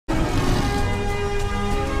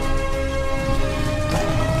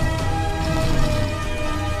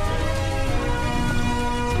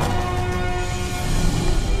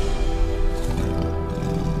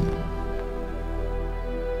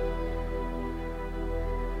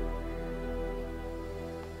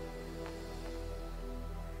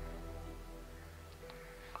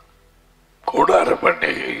கூடார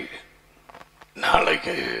பண்டிகை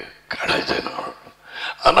நாளைக்கு கடைசி நாள்.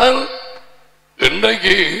 ஆனால்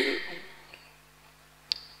இன்றைக்கு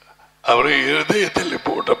அவரை இருதயத்தில்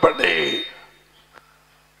போட்டபடி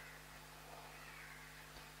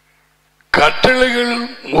கட்டளைகள்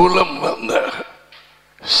மூலம் வந்த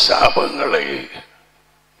சாபங்களை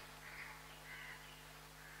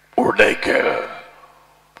உடைக்க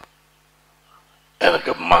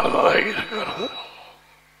எனக்கு மனதாக இருக்கிறது.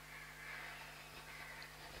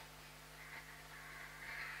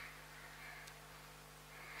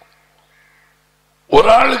 ஒரு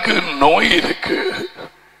ஆளுக்கு நோய் இருக்கு,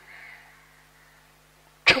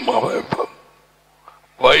 சும்மா வைப்போம்,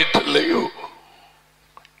 வயிற்றுலையோ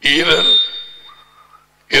ஈரல்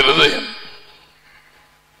இருதயம்,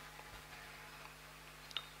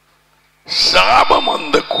 சாபம்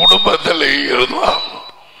அந்த குடும்பத்தில் இருந்தால்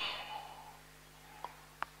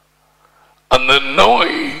அந்த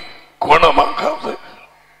நோய் குணமாகாது.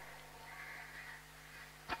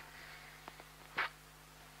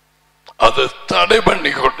 அது தடை பண்ணி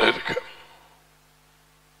கொண்டு இருக்கு.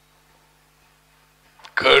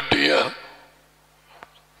 கேட்டியா?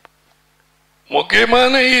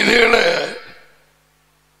 முக்கியமான இதுகளை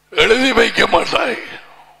எழுதி வைக்க மாட்டாய்.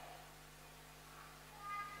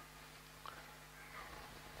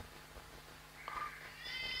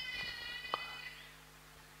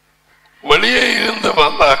 வெளியே இருந்து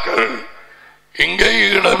வந்தாக்கள் இங்கே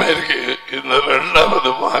இடமே இருக்கு. இந்த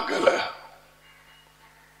 2வது வாங்கல,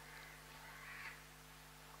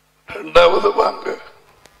 2வது வாங்க.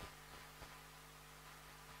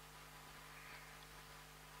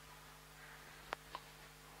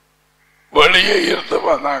 வெளியே இருந்து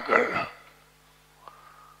வந்தாக்கள்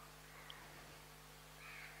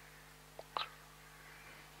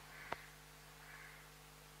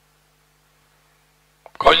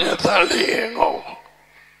கொஞ்சம் தள்ளி எங்க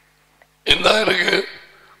இந்த இருக்கு,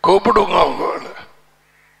 கூப்பிடுங்க அவங்கள.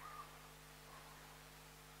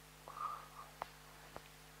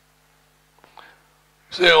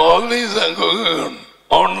 Say all these are going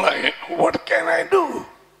online. What can I do?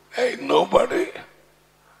 Hey, nobody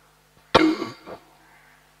to.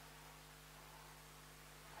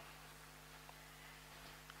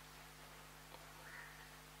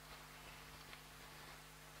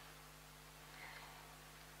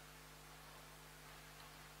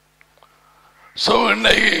 So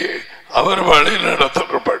இன்னைக்கு அவர் வழி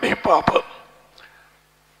நடத்துறபடி பார்ப்போம்.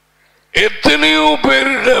 எத்தனையோ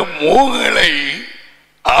பேருடைய முகங்களை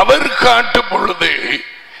அவர் காட்டும் பொழுது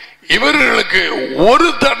இவர்களுக்கு ஒரு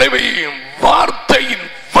தடவையும் வார்த்தையின்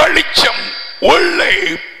வெளிச்சம் உள்ளே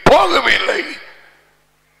போகவில்லை.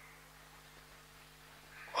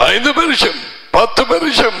 5 வருஷம், 10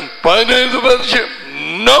 வருஷம், 15 வருஷம்.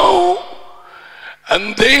 No, and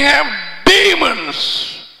they have demons.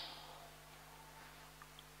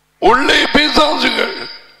 உள்ளே பிசாசுகள்.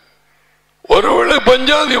 ஒருவேளை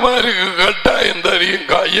பஞ்சாதி மாதிரி கட்டாயம் தெரியும்,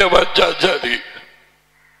 கைய வச்சா சரி.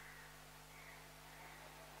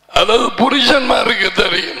 அதாவது புருஷன்மாருக்கு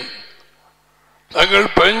தெரியும் தங்கள்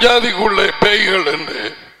பஞ்சாதிக்குள்ளே பேய்கள் என்று.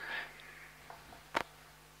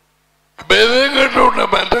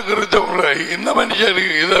 மற்ற கிறிஸ்தவ இந்த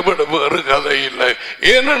மனுஷனுக்கு இதை விட வேறு கதை இல்லை.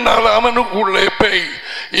 ஏனென்றால் அவனுக்குள்ளே பேய்.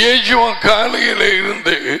 இயேசுவன் காலையில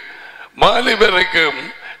இருந்து மாலை வரைக்கும்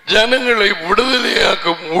ஜனங்களை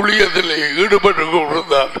விடுதலையாக்கும் ஊழியத்திலே ஈடுபட்டு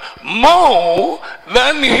கொண்டிருந்தார். More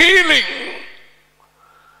than healing,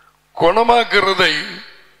 குணமாக்குறதை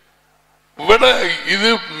விட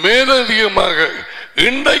இது மேலதிகமாக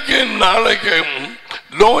இன்றைக்கு நாளைக்கும்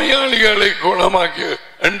நோயாளிகளை குணமாக்க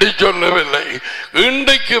என்று சொல்லவில்லை.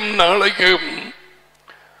 இன்றைக்கும் நாளைக்கும்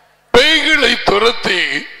பேய்களை துரத்தி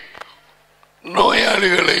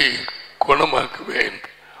நோயாளிகளை குணமாக்குவேன்.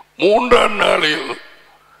 3ஆம் நாளில்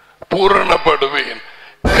பூரணப்படுவேன்.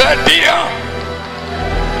 கட்டியா?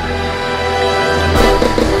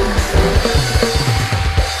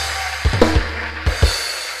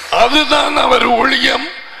 அதுதான் அவர் ஊழியம்,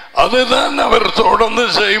 அதுதான் அவர் தொடர்ந்து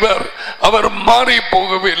செய்வார். அவர் மாறி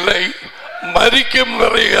போகவில்லை. மரிக்கும்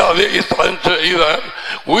வரை அதைத்தான் செய்தார்.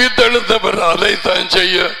 உயிர்த்தெழுந்தவர் அதைத்தான்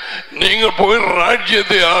செய்ய. நீங்க போய்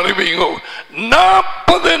ராஜ்யத்தை அறிவிங்க.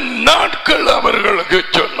 40 நாட்கள் அவர்களுக்கு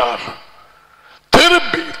சொன்னார்.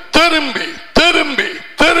 திரும்பி திரும்பி திரும்பி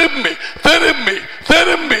திரும்பி திரும்பி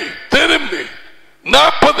திரும்பி திரும்பி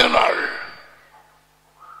 40 நாள்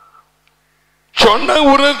சொன்ன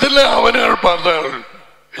உரத்தில் அவர்கள் பார்த்தார்கள்.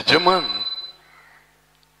 எஜமான்,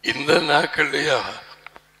 இந்த நாட்கள்லையா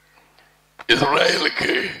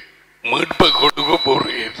இஸ்ராயலுக்கு மீட்பை கொடுக்க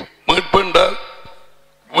போறீர்? மீட்பென்றால்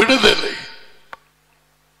விடுதலை,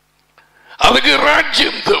 அதுக்கு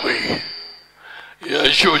ராஜ்யம் தேவை.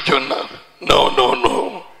 யேசு சொன்னார், நோ நோ நோ,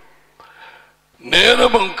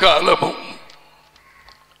 நேரமும் காலமும்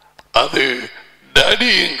அது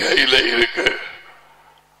டேடியின் கையில இருக்கு,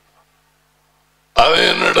 அது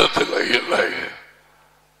என்னிடத்தில் இல்லை.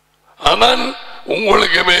 ஆனால்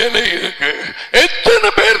உங்களுக்கு வேலை இருக்கு. எத்தனை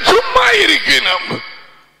பேர் சும்மா இருக்கணும்,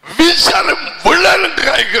 விசரம் விழலும்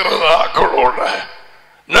காய்க்கிறது ஆக்களோட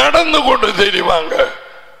நடந்து கொண்டு தெரிவாங்க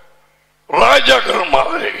ராஜாக்கள்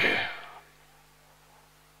மாதிரி.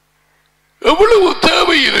 எவ்வளவு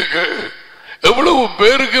தேவை இருக்கு, எவ்வளவு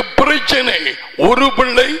பேருக்கு பிரச்சனை. ஒரு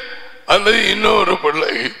பிள்ளை அல்லது இன்னொரு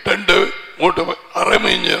பிள்ளை, 2 3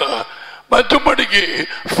 அரைமைஞ்சனா, மற்றபடிக்கு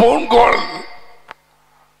போன் கால்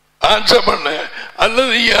ஆன்சர் பண்ண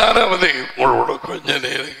அல்லது யாராவது உங்களோட கொஞ்ச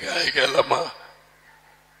நேரம் காய்க்கலாமா?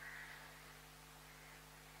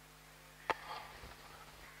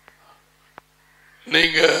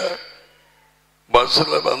 நீங்க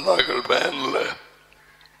பஸ்ல வந்தார்கள், வேன்ல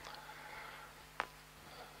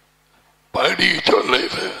படி சொல்ல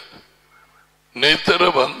நேத்திர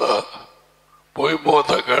வந்தா போய்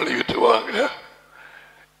மோத கழுவிட்டு வாங்க.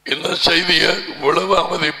 இந்த செய்திய இவ்வளவு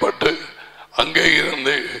அவதிப்பட்டு அங்கே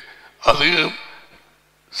இருந்து அது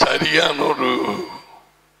சரியான ஒரு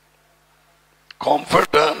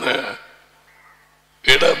கம்ஃபர்டான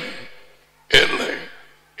இடம் இல்லை,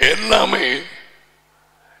 எல்லாமே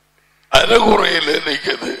அறகுறையில்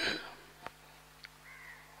நிற்குது.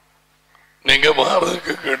 நீங்க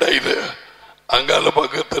மாறதுக்கு கிடையாது. அங்கால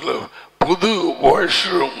பக்கத்தில் புது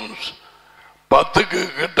வாஷ்ரூம்ஸ் 10க்கு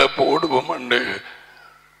கிட்ட போடுவோம்.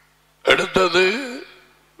 எடுத்தது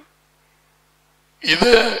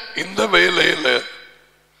இந்த வேலையில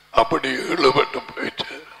அப்படி ஈடுபட்டு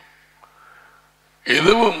போயிட்டு,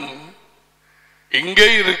 இதுவும் இங்கே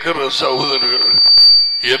இருக்கிற சகோதரர்கள்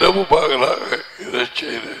இரவு பகலாக இதை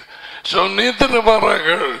செய்து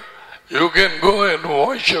நித்திரவார்கள். You can go and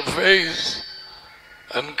wash your face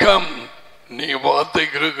and come. நீ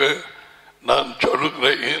வார்த்தைக்கு நான்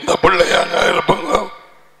சொல்லுகிறேன், இந்த பிள்ளையாங்க அனுப்புங்க,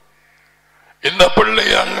 இந்த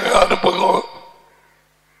பிள்ளையாங்க அனுப்புங்க.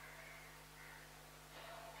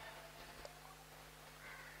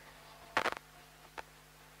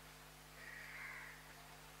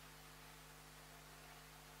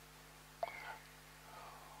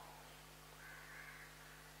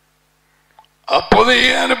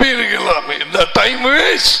 அப்போதையே அனுப்பி இருக்கலாம். இந்த டைம்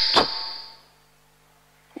வேஸ்ட்.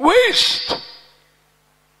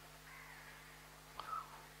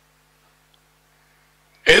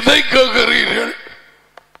 எதை கேட்கிறீர்கள்,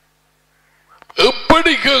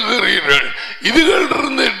 எப்படி கேட்கிறீர்கள்? இதுகள்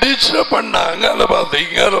இருந்து டிஸ்டர்ப் பண்ணாங்க, அதை பார்த்து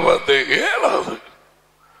இங்கால பார்த்து ஏறாது.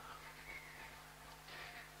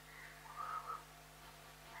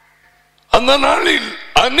 அந்த நாளில்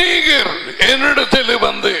அநேகர் என்னிடத்தில்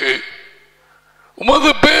வந்து,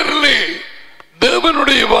 உமது பேரிலே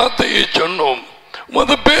தேவனுடைய வார்த்தையை சொன்னோம்,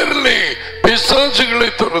 உமது பேரிலே பிசாசுகளை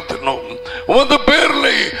துரத்தினோம், உமது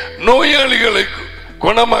பேரிலே நோயாளிகளை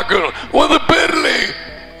குணமாக்கணும், உமது பேரிலே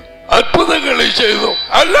அற்புதங்களை செய்தோம்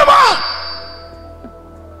அல்லவா?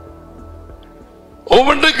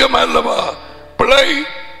 ஒவ்வொன்றுக்கும் அல்லவா பிள்ளை,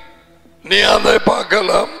 நீ அதை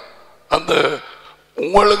பார்க்கலாம். அந்த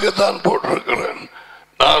உங்களுக்கு தான் போட்டிருக்கிறேன்.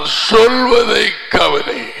 நான் சொல்வதை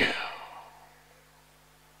கவலை.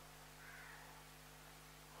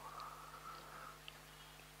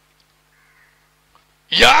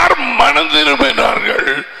 யார் மனம் திரும்பினார்கள்?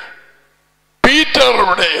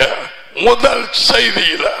 பீட்டருடைய முதல்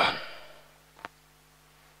செய்தியில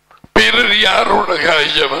பிறர் யாரோட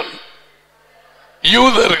காய்ச்சவன்?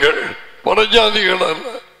 யூதர்கள், புறஜாதிகள் அல்ல.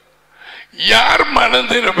 யார்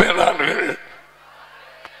மனம் திரும்பினார்கள்?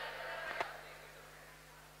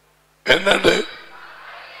 என்னது?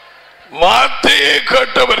 வார்த்தையை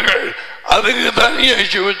கேட்டவர்கள். அதுக்கு தனியா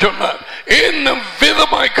சொன்னார், என்ன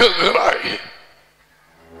விதமாய் கேட்கிறாய்?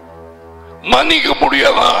 மன்னிக்க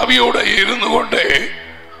முடியாத ஆவியோட இருந்து கொண்டே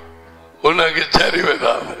உனக்கு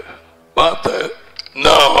சரிவதாது பார்த்த.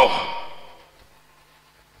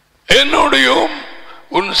 என்னுடையும்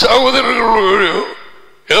உன் சகோதரர்களுடைய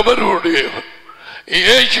எவருடைய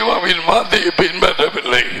இயேசுவின் வார்த்தையை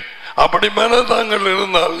பின்பற்றவில்லை. அப்படி மனதாங்கள்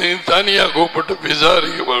இருந்தால் நீ தனியா கூப்பிட்டு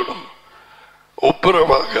விசாரிக்க வேண்டும்.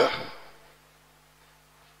 ஒப்புரவாக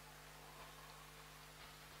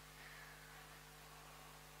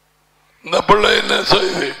இந்த பிள்ளை என்ன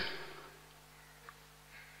செய்து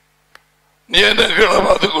நீ என்ன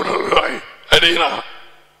கிளமாத்து கொண்டிருக்கிறாய்? அடினா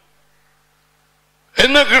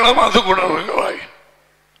என்ன கிளமாத்து கொண்டிருக்கிறாய்?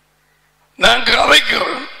 நான்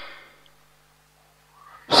கதைக்கிறேன்.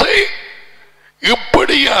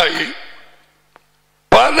 இப்படியாய்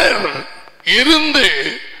பலர் இருந்து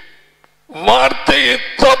வார்த்தையை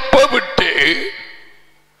தப்ப விட்டு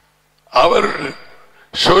அவர்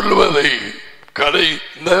சொல்வதை கடை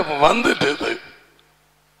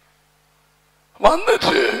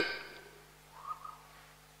வந்துட்டு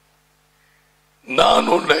நான்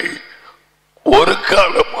உன்னை ஒரு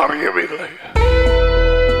காலம் அறியவில்லை.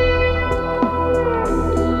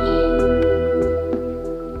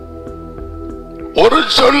 ஒரு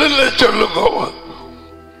சொல்லில் சொல்லுங்க,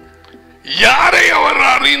 யாரை அவர்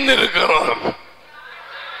அறிந்திருக்கிறார்?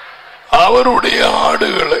 அவருடைய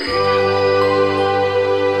ஆடுகளை,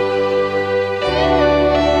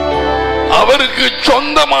 அவருக்கு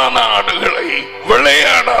சொந்தமான ஆடுகளை.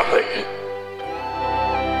 விளையாடாதே.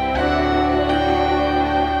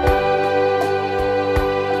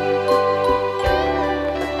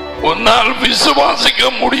 உன்னால் விசுவாசிக்க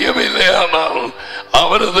முடியவில்லை, ஆனால்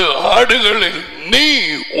அவரது ஆடுகளில் நீ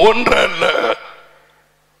ஒன்றல்ல.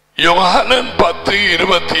 யோவான்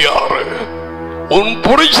 10:26 உன்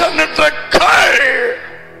புருஷனிட்ட கை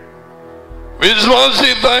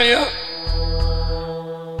விசுவாசித்தாயா?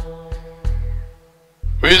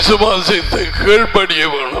 விசுவாசித்து கீழ்ப்படிய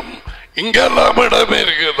வேணும். இங்கெல்லாம் இடமே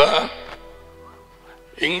இருக்குதா?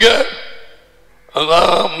 இங்க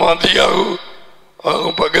அதான் மதியாகும்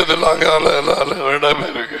பக்கத்தில் அங்கால இடம்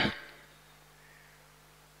இருக்கு.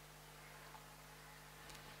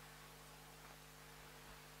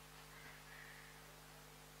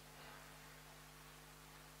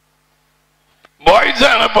 பாய்ஸ்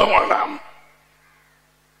அனுப்ப வேண்டாம்.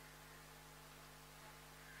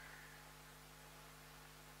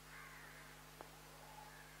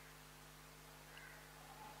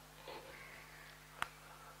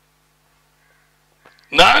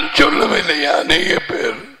 நான் சொல்லவில்லையா அநேக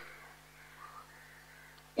பேர்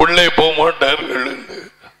உள்ளே போக மாட்டார்கள் என்று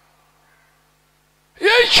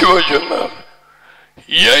இயேசுவா சொன்னார்.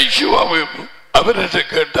 இயேசுவாவை அவர்கிட்ட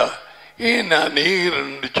கேட்டா, ஏன் நான் நீர்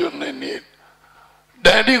என்று சொன்னேன்,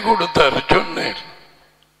 டாடி கொடுத்தார் சொன்னேன்.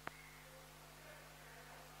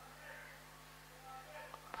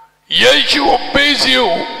 இயேசுவா பேசிய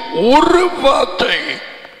ஒரு வார்த்தை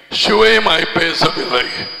சுயமாய் பேசவில்லை.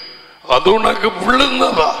 அது உனக்கு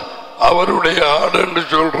விழுந்ததா? அவருடைய ஆடு என்று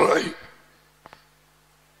சொல்றாய்.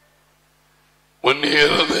 உன்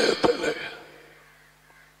இருதயத்தில்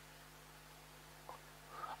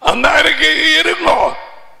அந்த அறிக்கை இருங்கோ.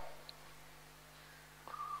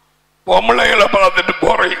 பொம்பளைகளை பார்த்துட்டு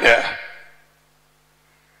போறீங்க.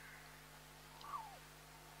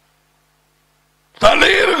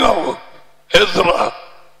 தலை இருங்கோ. எஸ்ரா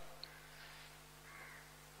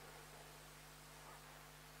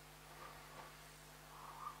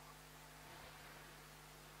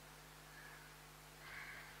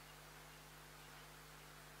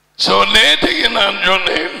நேற்றைக்கு நான்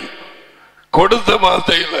சொன்னேன், கொடுத்த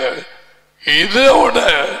வார்த்தையில இதோட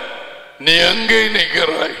நீ எங்கே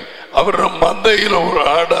நிற்கிறாய்? அவர் மந்தையில் ஒரு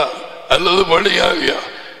ஆடா அல்லது வழியாகியா?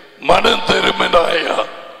 மனம் திரும்பினாயா?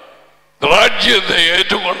 ராஜ்யத்தை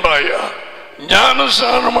ஏற்றுக்கொண்டாயா?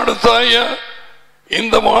 ஞானஸ்நானம் எடுத்தாயா?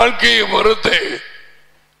 இந்த வாழ்க்கையை பொறுத்தே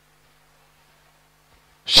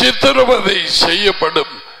சித்திரவதை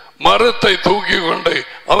செய்யப்படும் மரத்தை தூக்கி கொண்டு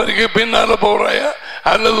அவருக்கு பின்னால போறாயா?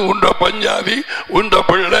 அல்லது உண்ட பஞ்சாதி, உண்ட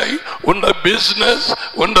பிள்ளை, உண்ட பிசினஸ்,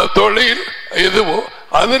 உண்ட தொழில் எதுவோ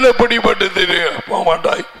அதுல பிடிபட்டு தெரிய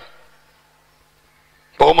போமாட்டாய்.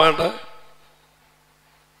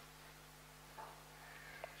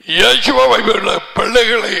 இயேசுவை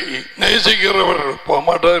பிள்ளைகளை நேசிக்கிறவர்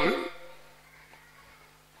போமாட்டார்கள்.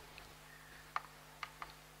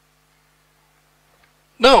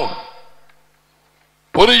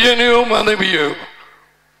 புரிஜனையோ மனைவியோ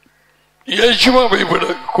இயேசுவை விட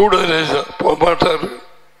கூட போமாட்டாரு.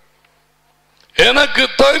 எனக்கு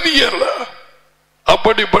தெரியல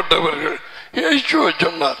அப்படிப்பட்டவர்கள். இயேசுவை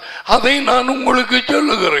சொன்னார், அதை நான் உங்களுக்கு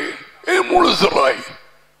சொல்லுகிறேன். முழுசுராய்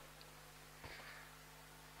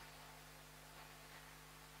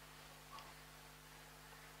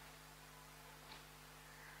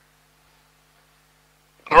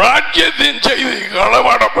ராஜ்யத்தின் செய்தி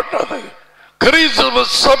களவாடப்பட்டது. கிறிஸ்தவ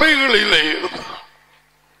சபைகளிலே இருந்து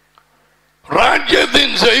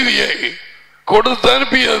ராஜ்யத்தின் செய்தியை கொடுத்து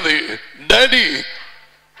அனுப்பியது டாடி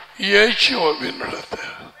இயேசுவின்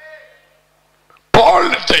இடத்தில்.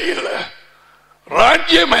 பால்டையில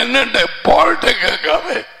ராஜ்யம் என்னென்ன பால்ட்டை கேட்காத,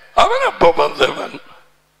 அவன் அப்ப வந்தவன்.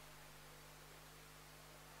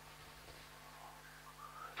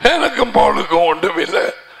 எனக்கும் பாலுக்கும் ஒன்றுமில்லை.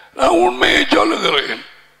 நான் உண்மையை சொல்லுகிறேன்.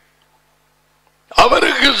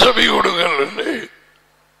 அவருக்கு செவி கொடுங்கள் என்று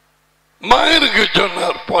மகனுக்கு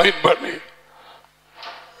சொன்னார். பாயிண்ட் பண்ணி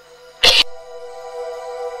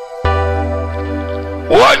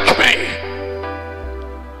watch me.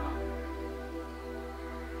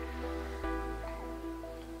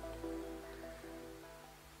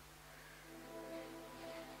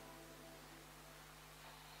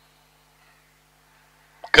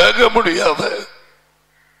 கேட்க முடியாத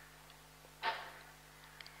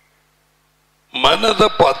மனதை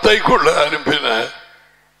பத்தைக்குள்ள அனுப்பின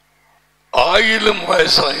 1000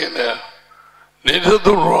 வயசாகின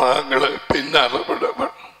நிஜதுருவாங்களை பின்னால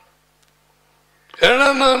விடவன். ஏன்னா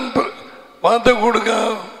நான் பார்த்து கொடுக்க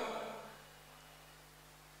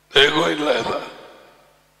தேகம் இல்லாத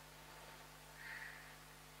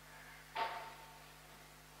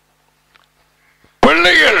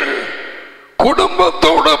பிள்ளைகள்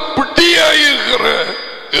குடும்பத்தோட பிட்டியாயிருக்கிற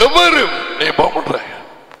எவரும் நீ போக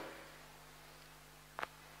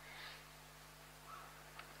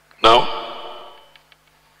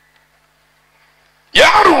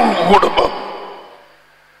யார் குடும்பம்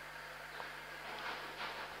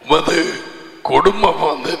உமது குடும்பம்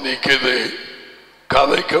வந்து நிற்குது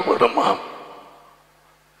கதைக்கப்படுமா?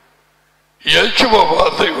 இயேசுவ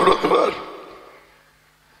வார்த்தை கொடுக்கிறார்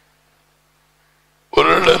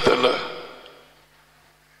ஒரு இடத்துல.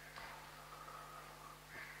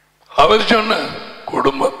 அவர் சொன்ன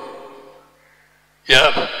குடும்பம்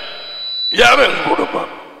யார் யார் என்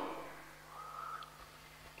குடும்பம்?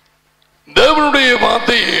 தேவனுடைய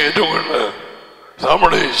வார்த்தையை ஏற்றுக்கொள்ள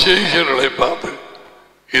நம்முடைய சிஷியர்களை பார்த்து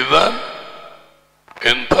இதுதான்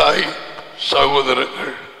என் தாய்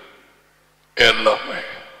சகோதரர்கள் எல்லாமே.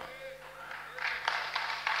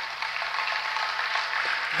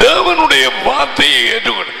 தேவனுடைய வார்த்தையை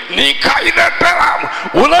ஏற்றுக்கொண்டு நீ கைதட்டலாம்.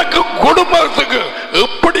 உனக்கு குடும்பத்துக்கு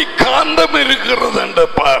எப்படி காந்தம் இருக்கிறது என்று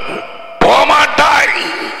பாரு. போமாட்டாய்.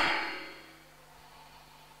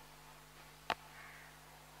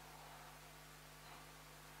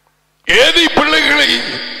 ஏதி பிள்ளைகளை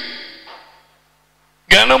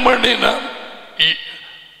கனம் பண்ணினார்.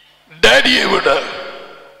 டேடியை விட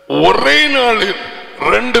ஒரே நாளில்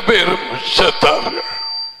 2 பேரும் செத்தார்கள்.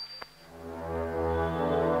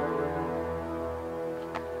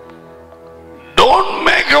 Don't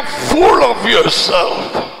make a fool of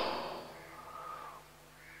yourself.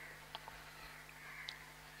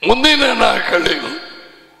 முந்தின நாட்களில்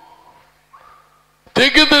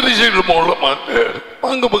திகதரிசிகள் மூலமாக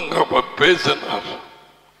பங்கு பேசினார்.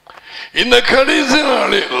 இந்த கடைசி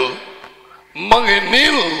நாளில்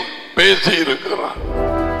மகனில் பேசி இருக்கிறார்.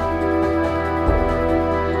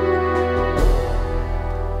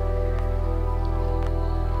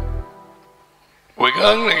 We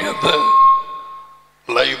can't get that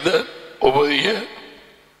like that over here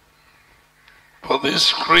for this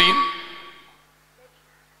screen.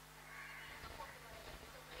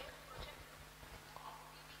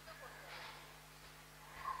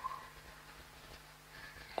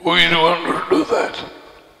 We don't want to do that.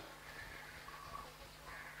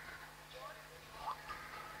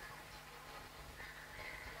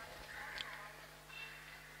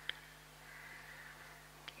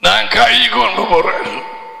 நான் கை கொண்டு போறேன்.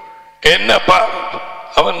 என்னப்பா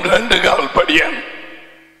அவன் 2 கால் படியான்.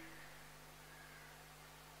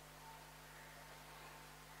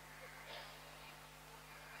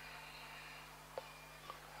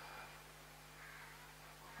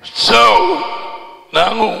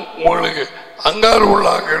 நாங்க உங்களுக்கு அங்காறு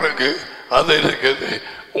உள்ளாக்களுக்கு அது இருக்குது,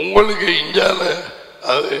 உங்களுக்கு இஞ்சால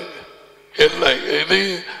அது எல்லாம் இது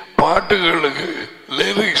பாட்டுகளுக்கு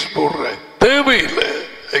லிரிக்ஸ் போடுற தேவையில்லை.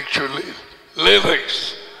 ஆக்சுவலி லிரிக்ஸ்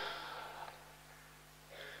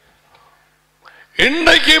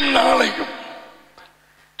இன்றைக்கும் நாளைக்கும்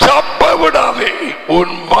தப்ப விடாதே.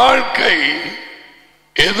 உன் வாழ்க்கை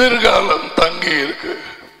எதிர்காலம் தங்கி இருக்கு.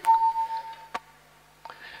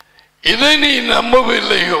 இதை நீ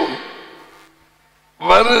நம்பவில்லையோ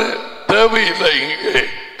வர தேவையில்லை.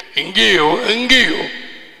 இங்கேயோ எங்கேயோ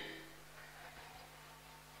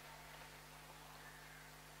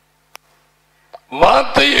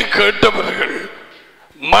வார்த்தையை கேட்டவர்கள்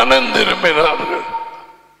மனம் திரும்பினார்கள்.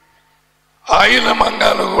 1000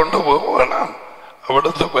 அங்கால கொண்டு போகலாம்.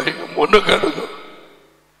 அவிடத்தை போய் ஒன்று கெடுங்க.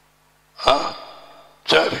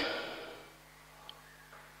 சரி,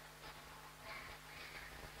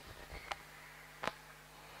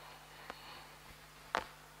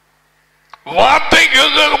 வார்த்தை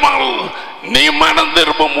கேட்காமல் நீ மனம்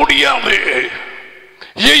திரும்ப முடியாது.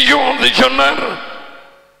 ஐயோ வந்து சொன்னார்,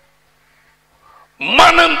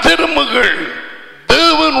 மனம் திரும்புகள்,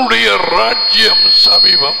 தேவனுடைய ராஜ்யம்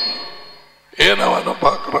சமீபம். ஏனவன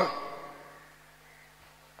பார்க்கிறான்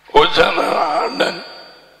அண்ணன்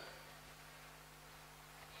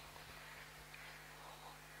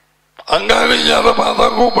அங்காளி யாரமாக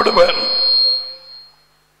கூப்பிடுவேன்.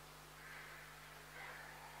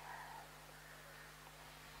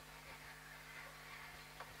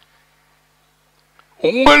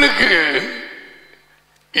 உங்களுக்கு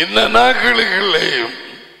இந்த நாட்களிலேயும்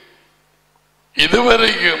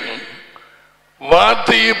இதுவரைக்கும்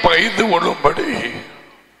வார்த்தையை பகிர்ந்து கொள்ளும்படி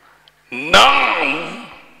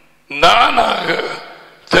நானாக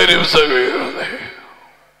தெரிவு செய்கிறேன்.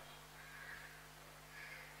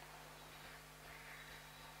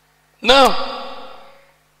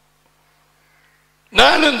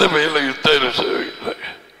 நான் இந்த வேலையை தெரிவு செய்யவில்லை.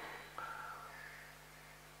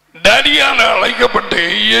 டடியான அழைக்கப்பட்டு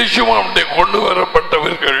இயேசுவாவுடைய கொண்டு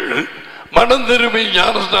வரப்பட்டவர்கள் மனம் திரும்பி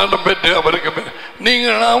ஞானஸ்நானம் பெற்று அவருக்கு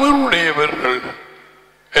நீங்கள் அவருடையவர்கள்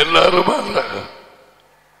எல்லாரும் அல்ல.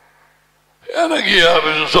 எனக்கு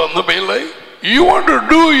யாரும் சொந்தம் இல்லை. You want to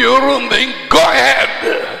do your own thing, go ahead.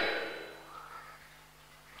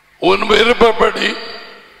 உன் விருப்பப்படி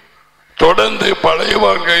தொடர்ந்து பழைய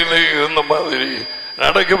வாழ்க்கையில் இருந்த மாதிரி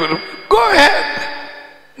நடக்க விரும்ப, go ahead,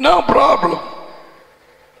 no problem.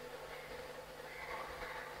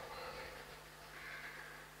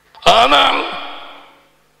 ஆனால்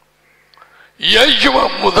இயேசுவா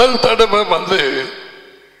முதல் தடவை வந்து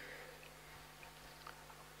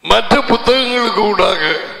மற்ற புத்தகங்களுக்கு ஊடாக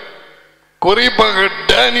குறிப்பாக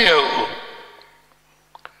டேனியல்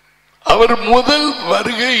அவர் முதல்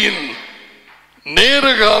வருகையின் நேர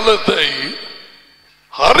காலத்தை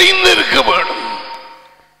அறிந்திருக்க வேண்டும்.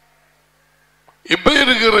 இப்ப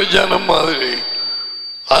இருக்கிற ஜனம் மாதிரி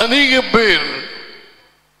அநேக பேர்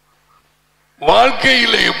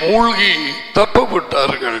வாழ்க்கையிலே மூழ்கி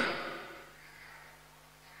தப்பப்பட்டார்கள்.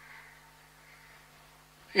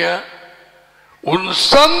 உன்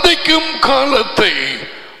சந்திக்கும் காலத்தை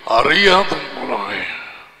அறியாத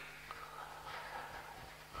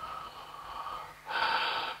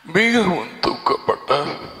மிகவும்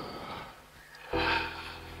தூக்கப்பட்டார்.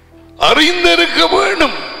 அறிந்திருக்க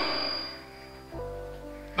வேண்டும்.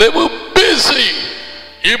 பேசி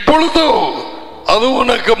இப்பொழுதோ அது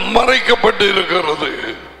உனக்கு மறைக்கப்பட்டு இருக்கிறது.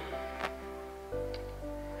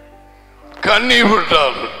 கண்ணீர்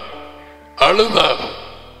விட்டார், அழுதார்.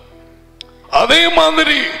 அதே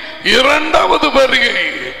மாதிரி இரண்டாவது வருகை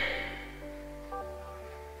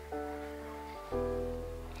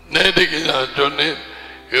நேற்றுக்கு நான் சொன்னேன்,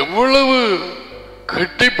 எவ்வளவு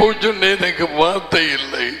கட்டி போச்சுன்னு எனக்கு வார்த்தை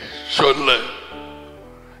இல்லை சொல்ல.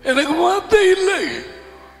 எனக்கு வார்த்தை இல்லை.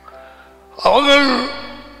 அவங்க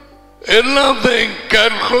எல்லாத்தையும்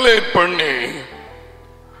கால்குலேட் பண்ணி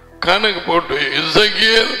கணக்கு போட்டு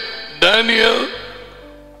எசேக்கியேல், டேனியல்,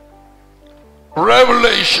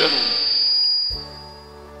 ரெவலேஷன்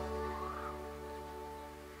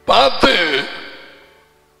பார்த்து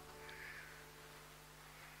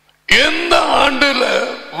எந்த ஆண்டுல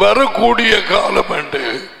வரக்கூடிய காலம் என்று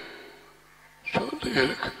சொல்லி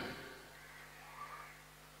இருக்கு.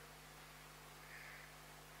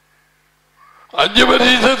 அஞ்சு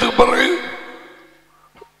வருஷத்துக்கு பிறகு,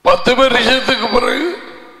 10 வருஷத்துக்கு பிறகு,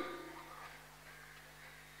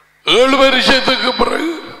 7 வருஷத்துக்கு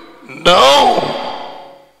பிறகு, நோ.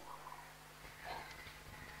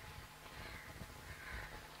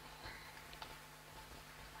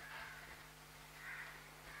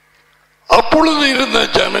 அப்பொழுது இருந்த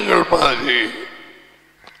ஜனங்கள் மாதிரி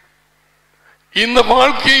இந்த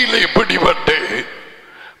வாழ்க்கையில் இப்படிப்பட்டு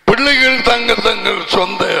பிள்ளைகள் தங்கள்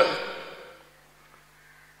சொந்த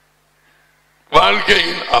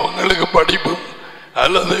வாழ்க்கையில் அவங்களுக்கு படிப்பும்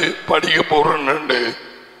அல்லது படிக்க போறேன்னு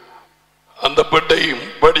அந்த பட்டையும்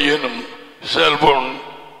படியனும் செல்போன்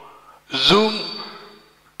ஜூம்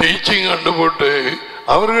டீச்சிங் கண்டு போட்டு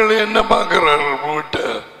அவர்கள் என்ன பார்க்கிறார்கள்? வீட்டை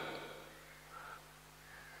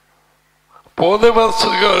போதை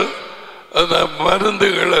வசதிகள், அந்த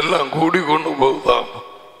மருந்துகள் எல்லாம் கூடிக்கொண்டு போகுதாம்.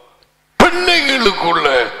 பிள்ளைகளுக்குள்ள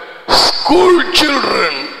school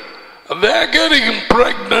children they are getting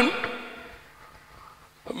pregnant.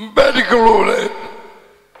 மெடிக்கலோட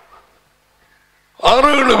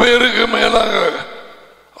 6 பேருக்கு மேலாக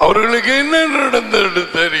அவர்களுக்கு என்ன நடந்தது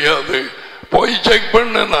தெரியாது. போய் செக்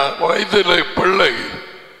பண்ண வயதுல பிள்ளை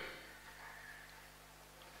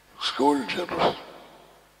ஸ்கூல் சில்ட்ரன்.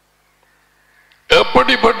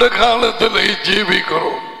 எப்படிப்பட்ட காலத்தில்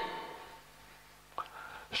ஜீவிக்கிறோம்?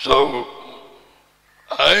 So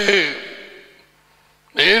I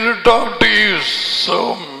need to talk to you so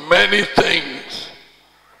many things.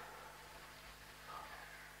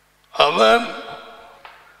 அதான்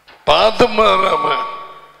பார்த்து மாறாம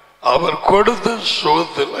அவர் கொடுத்த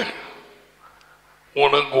சுகத்தில்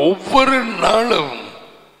உனக்கு ஒவ்வொரு நாளும்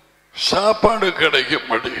சாப்பாடு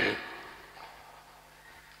கிடைக்கும்படி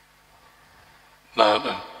நான்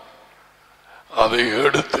அதை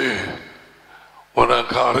எடுத்து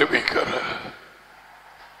உனக்கு ஆரம்பிக்கிறேன்.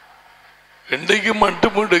 இன்றைக்கு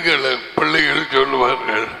மட்டுமிடுகள் பிள்ளைகள்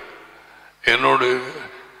சொல்லுவார்கள், என்னோடு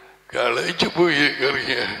களைச்சு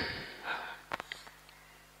போயிருக்கிறீங்க,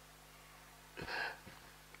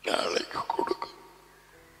 நாளைக்கு கொடுக்கும்.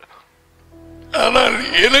 ஆனால்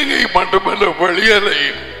இலங்கை மட்டுமல்ல, வெளியலை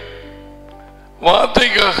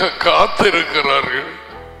வார்த்தைக்காக காத்திருக்கிறார்கள்.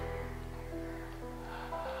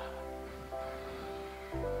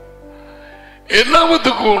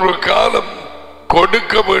 எல்லாத்துக்கும் ஒரு காலம்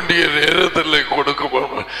கொடுக்க வேண்டிய நேரத்தில் கொடுக்க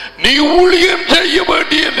வேண்டும். நீ ஊழியம் செய்ய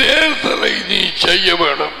வேண்டிய நேரத்தில் நீ செய்ய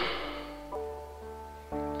வேண்டும்.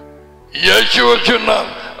 இயேசுவ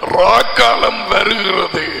சொன்னார், ராக்காலம்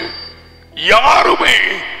வருகிறது, யாருமே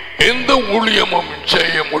எந்த ஊழியமும்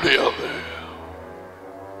செய்ய முடியாது.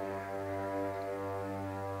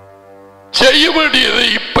 செய்ய வேண்டியதை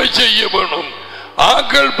இப்ப செய்ய வேணும்.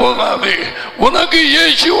 ஆக்கள் போதாது, உனக்கு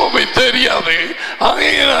இயேசுவை தெரியாது.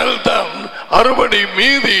 ஆகையினால் தான் அறுபடி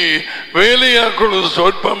மீதி வேலையாக்குழு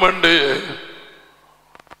சொற்பம் என்று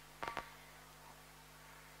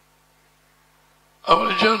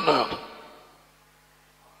அவர் சொன்னார்.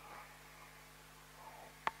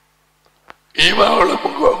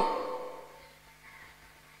 இவளுக்கு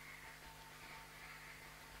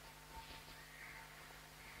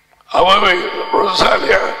அவவை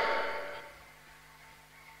ரொசாலியா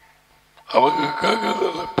அவங்க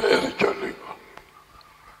கேட்கறதுல பேரு சொல்லி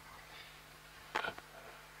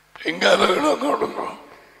எங்கால இடம் தொடங்க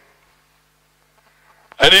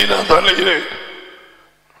அரினா தலையிலே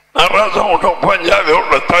நராசம்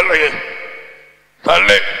பஞ்சாபியோட தலை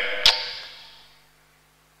தலை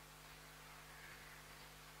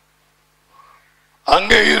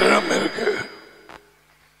அங்கே இடம் இருக்கு.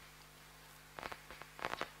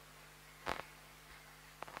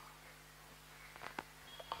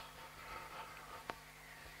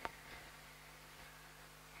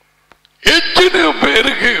 எத்தனை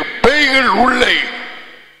பேருக்கு பேய்கள் உள்ளே,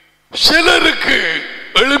 சிலருக்கு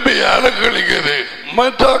எலும்பி அலக்கழிக்குது,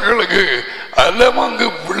 மற்றவர்களுக்கு அலமங்கு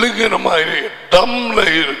விழுங்கிற மாதிரி தம்ல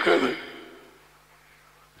இருக்குது.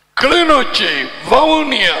 கிளிநொச்சி,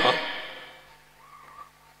 வவுனியா,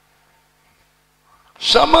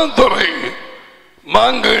 சமத்துறை,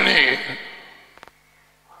 மாங்கனி,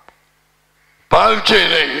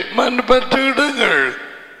 பால்சேனை மற்ற இடங்கள்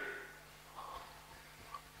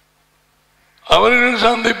அவர்கள்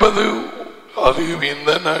சந்திப்பது அதிகம்.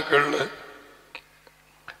 இந்த நாட்கள்ல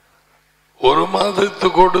ஒரு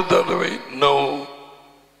மாதத்துக்கு தடவை நோ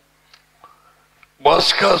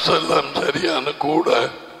பஸ் காசு எல்லாம் சரியான கூட.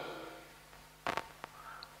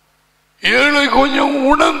 ஏழை கொஞ்சம்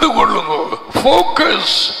உணர்ந்து கொள்ளுங்க.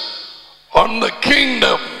 Focus on the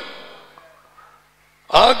kingdom.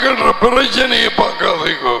 ஆக்கிற பிரச்சனையை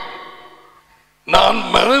பார்க்காதீங்க. நான்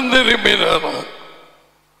மனம் திரும்பினானா,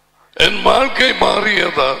 என் வாழ்க்கை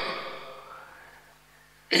மாறியதா,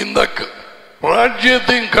 இந்த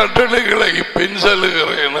ராஜ்யத்தின் கட்டளைகளை பின்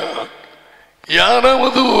செல்லுகிறேனா,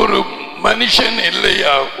 யாராவது ஒரு மனுஷன்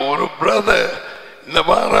இல்லையா, ஒரு பிரதர் இந்த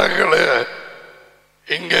மாறாக்களை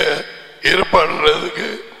இங்க ஏற்பாடுறதுக்கு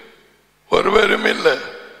ஒருவரும் இல்லை.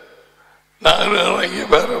 நான் இறங்கி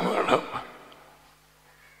வர வேணும்.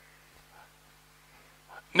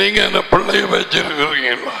 நீங்க என்ன பிள்ளைய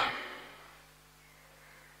வச்சிருக்கிறீங்களா?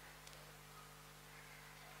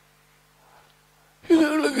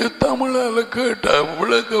 இதுகளுக்கு தமிழால கேட்டா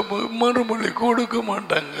விளக்க மறுமொழி கொடுக்க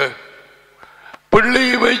மாட்டாங்க.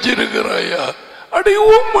 பிள்ளையை வச்சிருக்கிறாயா, அடி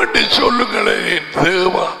உம்மட்டு சொல்லுங்களேன்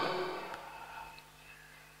தேவா.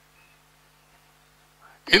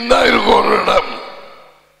 இந்த இருக்கு ஒரு இடம்,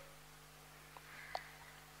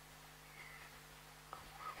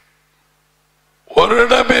 ஒரு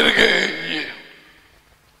இடம் இருக்கு.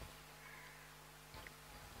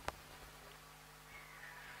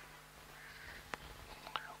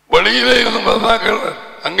 வெளியில இருந்து வந்தாக்கள்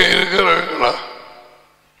அங்க இருக்கிறார்களா?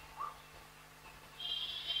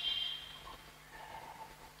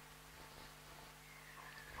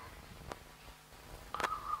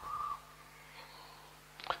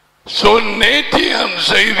 நேற்றியான்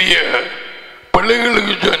செய்திய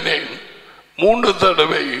பிள்ளைகளுக்கு சொன்னேன். 3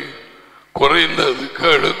 தடவை குறைந்தது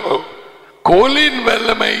கேளுங்க. கோலின்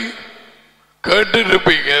வல்லமை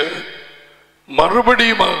கேட்டிருப்பீங்க.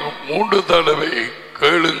 மறுபடியும் 3 தடவை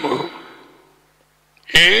கேளுங்க.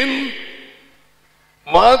 ஏன்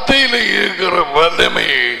வார்த்தையில் இருக்கிற வல்லமை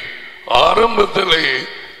ஆரம்பத்தில்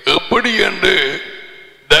எப்படி என்று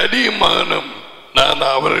தடிமானம் நான்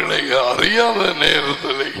அவர்களை அறியாத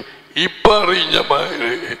நேரத்தில் இப்ப அறிஞ்ச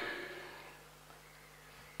மாதிரி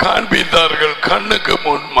காண்பித்தார்கள் கண்ணுக்கு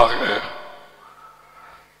முன்பாக.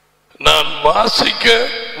 நான்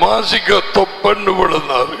வாசிக்க தொப்பண்டு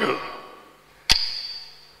விழுந்தார்கள்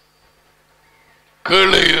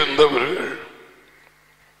கீழே இருந்தவர்கள்.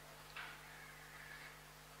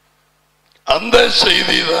 அந்த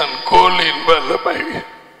செய்திதான் கோலின் வல்லமை.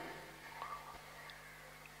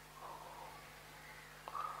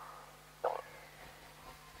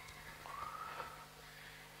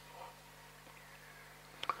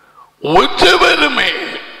 ஒற்றவருமே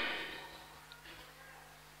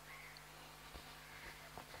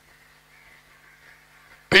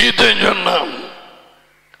பீட்டர் சொன்னான்,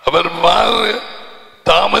 அவர்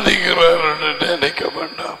தாமதிக்கிறார் என்று நினைக்க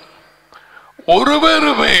வேண்டாம்.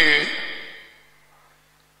 ஒருவருமே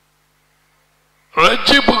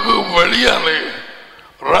ரட்சிப்புக்கு வழியாலே,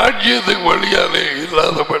 ராஜ்யத்துக்கு வழியாலே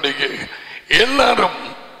இல்லாதபடிக்கு எல்லாரும்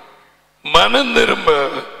மனம் திரும்ப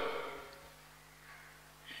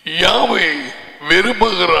யாவை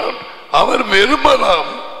விரும்புகிறார். அவர்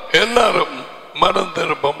விரும்பலாம், எல்லாரும் மனம்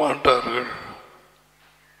திரும்ப மாட்டார்கள்.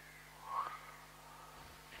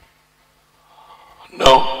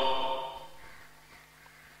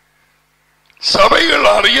 சபைகள்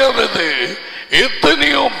அறியாதது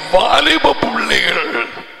எத்தனையோ வாலிப பிள்ளைகள்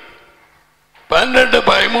 12,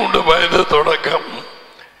 13 வயது தொடக்கம்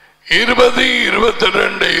 20,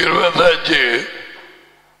 22, 25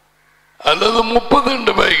 அல்லது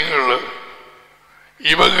 32 வயதுகள்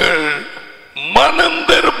இவர்கள் மனம்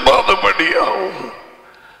திரும்பாதபடியாகும்,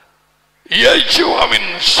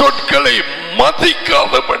 இயேசுவின் சொற்களை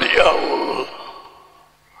மதிக்காதபடியாகும்,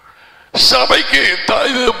 சபைக்கு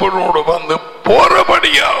தாய் தகப்பனோடு வந்து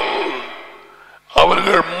போறபடியாகும்,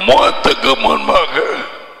 அவர்கள் முகத்துக்கு முன்பாக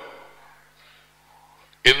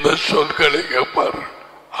இந்த சொற்களை கேட்பார்.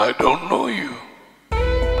 I don't know you.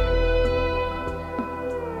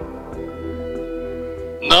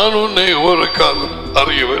 நான் உன்னை ஒரு காலம்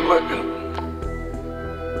அறியவில்லை.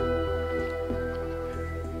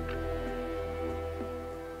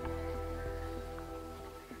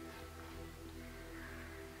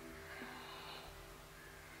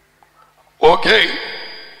 Okay,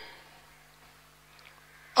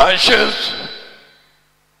 Ashes,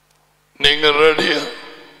 நீங்க ரெடியா?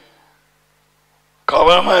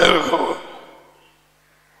 கவனமா இருக்கும்.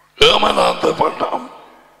 ஏமாந்த பண்ணாம்.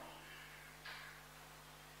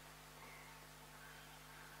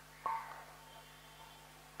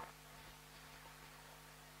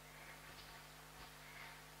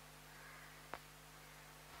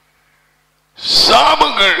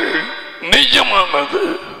 சாபங்கள் நிஜமானது.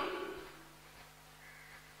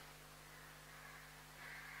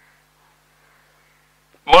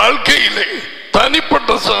 வாழ்க்கையிலே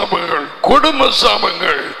தனிப்பட்ட சாபங்கள், குடும்ப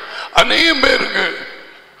சாபங்கள் அநேகம் பேருக்கு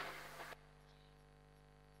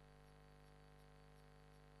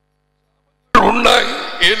உண்டாய்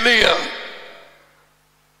இல்லையா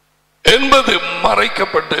என்பது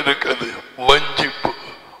மறைக்கப்பட்டிருக்கிறது. வஞ்சிப்பு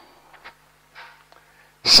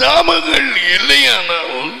சாபங்கள்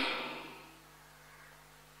இல்லையானால்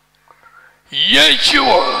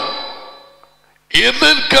இயேசுவா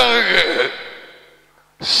எதற்காக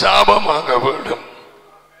சாபமாக வேண்டும்?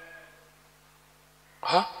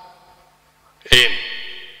 ஏன்?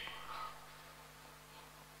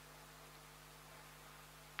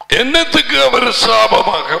 என்னத்துக்கு அவர்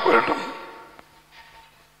சாபமாக வேண்டும்?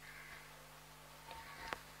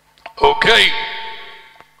 ஓகே,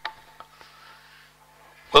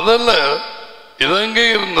 முதல்ல இதங்கே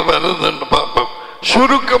இருந்து வருதுன்னு பார்ப்போம்.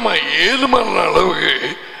 சுருக்கமா 7 மணி அளவுக்கு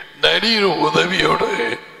நடிகர் உதவியோடு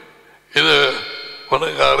இது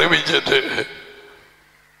உனக்கு அறிவிச்சிட்டு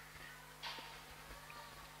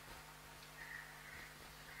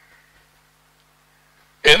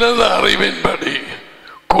எனது அறிவின்படி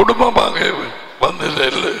குடும்பமாக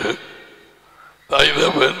வந்ததில்லை.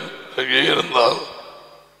 தாய்தவன் இருந்தால்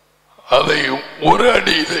அதை ஒரு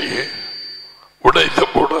அடியிலேயே உடைத்து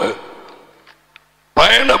போட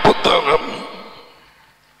பயண புத்தகம்.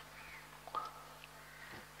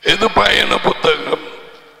 எது பயண புத்தகம்?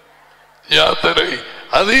 யாத்திரை.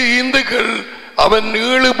 அது இந்துக்கள் அவன்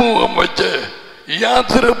நீளுமுகம் வச்ச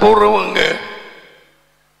யாத்திரை போறவங்க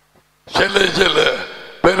சில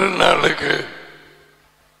பெருநாளுக்கு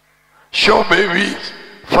ஷோ பேபி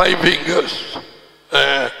 5 fingers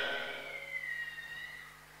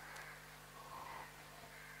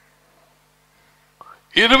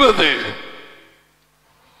இருபது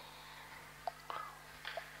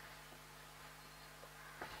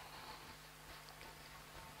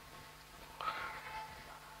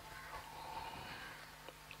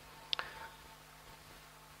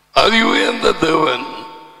அது உயர்ந்த தேவன்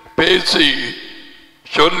பேசி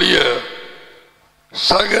சொல்லிய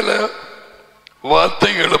சகல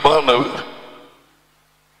வார்த்தைகளுமானவர்.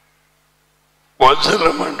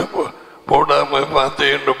 வசனம் என்று போடாம வார்த்தை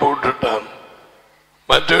என்று போட்டுட்டான்.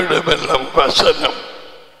 மற்ற இடமெல்லாம் வசனம்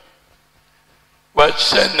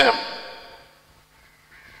வசனம்.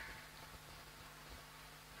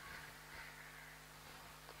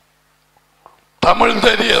 தமிழ்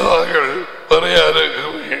தெரியாதவர்கள் வரையாறுங்க.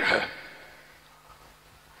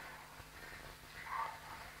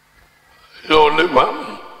 Only one.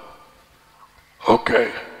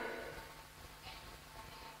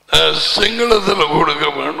 சிங்களத்தில் கொடுக்க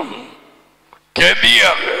வேணும்.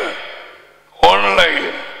 கெதியாக ஆன்லைன்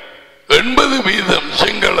 80%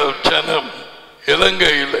 சிங்கள ஜனம்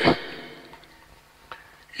இலங்கையில்,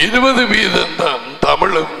 20% தான்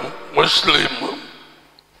தமிழும் முஸ்லிமும்.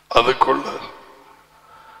 அதுக்குள்ள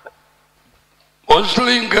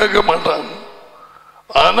முஸ்லிம் கேட்க மாட்டான்.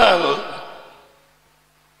 ஆனால்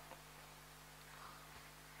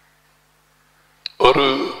ஒரு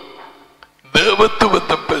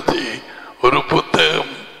தேவத்துவத்தை பற்றி ஒரு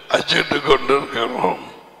புத்தகம் அச்சிட்டு கொண்டிருக்கிறோம்,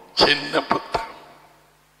 சின்ன புத்தகம்.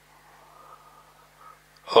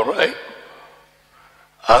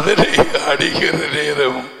 அதனை அடிக்கிற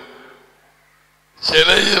நேரம் சில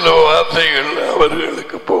வார்த்தைகள்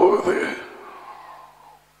அவர்களுக்கு போகுது.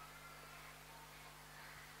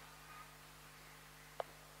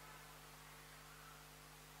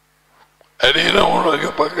 அடினா உனக்கு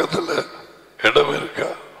பக்கத்தில் இடம் இருக்கா?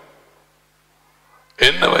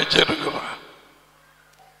 என்ன வச்சிருக்கிறான்?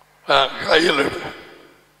 கையில் எடு,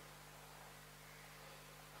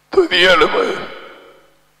 துதியெழுப்பு.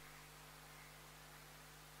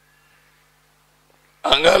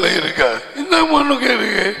 அங்கால இருக்கா? இந்த மண்ணுக்கு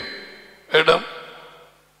இருக்கு இடம்.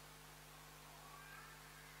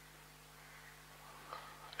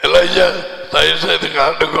 எல்லாம் தயவு செய்து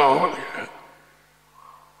காட்டுக்கும் அவனுக்கு.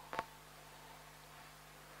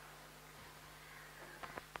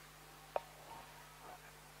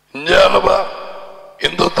 இஞ்சாலபா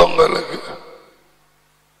இந்த தொங்கலுக்கு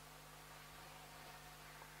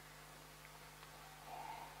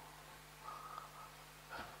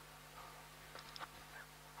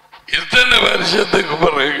இத்தனை வருஷத்துக்கு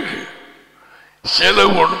பிறகு சில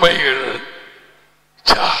உண்மைகள்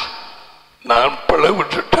நான் பழ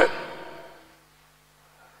விட்டுட்டேன்.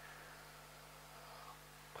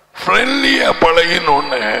 ஃப்ரெண்ட்லியா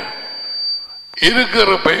பழகினொன்னு இருக்கிற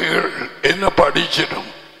பைகள் என்ன படிச்சிடும்,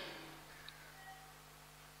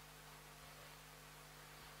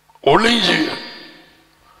 ஒளிஞ்சு.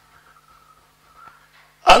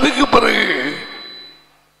 அதுக்கு பிறகு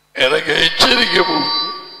எனக்கு எச்சரிக்கை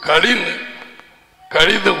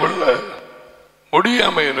கடிந்து கொள்ள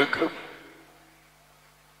முடியாம இருக்கும்.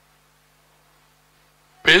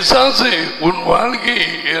 பிசாசு உன் வாழ்க்கையை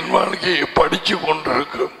என் வாழ்க்கையை படிச்சு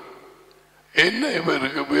கொண்டிருக்கும். என்ன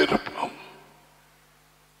இவருக்கு விருப்பம்?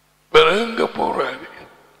 பிறங்க போறாரு.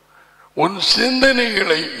 உன்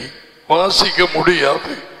சிந்தனைகளை வாசிக்க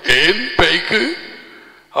முடியாது. ஏன் பைக்கு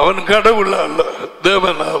அவன் கடவுள் அல்ல,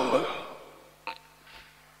 தேவன் அல்ல.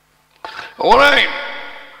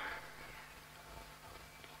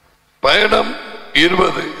 பயணம்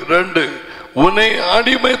 20:2 உன்னை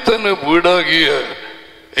அடிமைத்தன வீடாகிய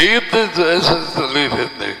எகிப்து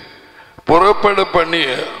தேசத்திலிருந்து புறப்பட பண்ணிய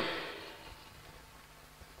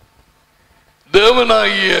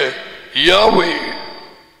தேவனாகிய யாவே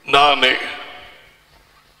நானே.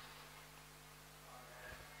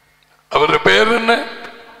 அவர் பேர் என்ன?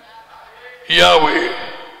 யாவே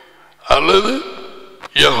அல்லது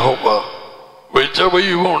Jehovah, whichever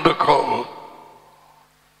you want to call.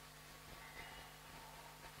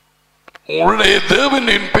 உன்னுடைய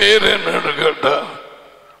தேவனின் பேர் என்னன்னு கேட்டா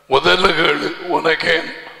முதல்ல கேளு, உனக்கே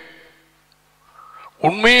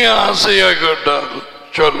உண்மையை ஆசையா கேட்டால்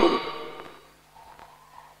சொல்லு.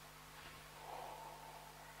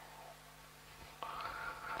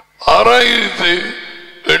 ஆறாயிரத்து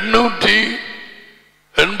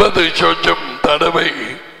 880 சொச்சம் தடவை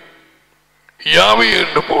யாவை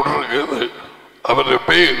என்று போட்டிருக்கிறது அவருடைய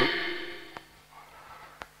பேர்.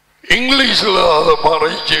 இங்கிலீஷ்ல அதை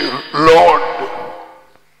மறைச்சு லார்ட்,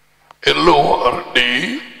 LORD,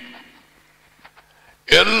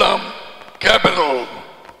 எல்லாம் கேபிட்டல்.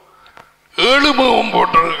 7 முகம்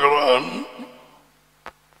போட்டிருக்கிறான்.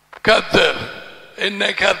 கர்த்தர். என்ன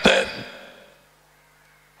கர்த்தர்?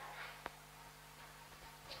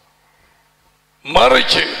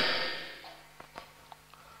 மறைச்சு.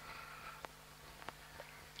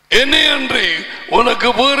 என்னை அன்றி உனக்கு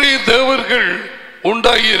வேறு தேவர்கள்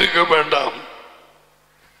உண்டாகி இருக்க வேண்டாம்.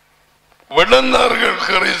 விளந்தார்கள்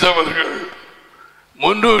கிறிஸ்தவர்கள்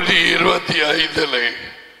 325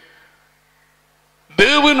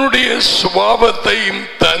 தேவனுடைய சுபாவத்தையும்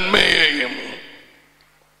தன்மையையும்,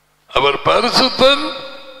 அவர் பரிசுத்தர்,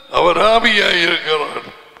 அவர் ஆவியாயிருக்கிறார்.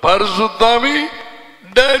 பரிசுத்தாவி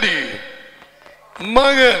டாடி,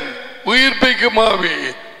 மகன் உயிர்ப்பிக்கும் ஆவி.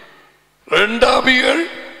 2 ஆவிகள்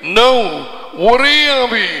நோ, ஒரே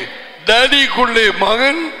ஆவி. டாடிக்குள்ளே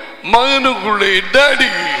மகன், மகனுக்குள்ளே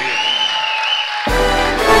டாடி.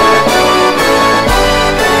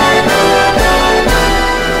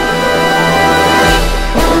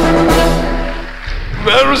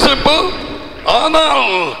 Very simple. ஆனால்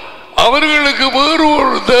அவர்களுக்கு வேறு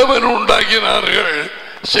ஒரு தேவன் இறங்கினார்கள்.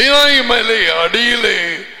 சீனாய் மலை அடியிலே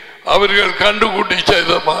அவர்கள் கண்டுகுட்டி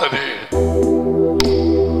செய்த மாதிரி.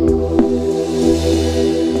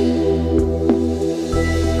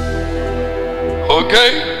 ஓகே,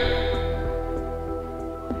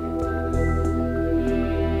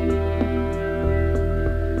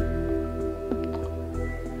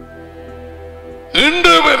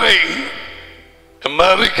 இன்று வரை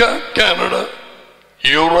America, Canada,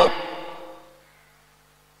 Europe,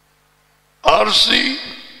 RC,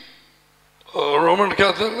 Roman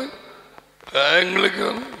Catholic,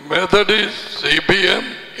 Anglican, Methodist, CPM,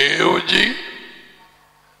 AOG,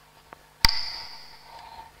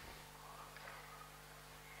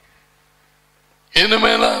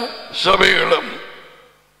 இனிமேல சபைகளும்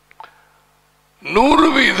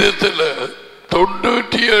 100%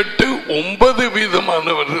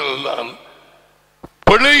 98-9% தான்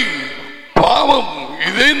பிழை, பாவம்,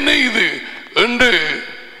 இது என்ன இது என்று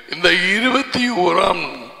இந்த 21ஆம்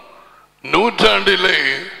நூற்றாண்டிலே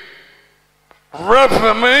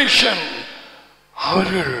ரெஃபர்மேஷன்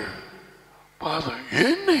அவர்கள்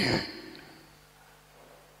என்ன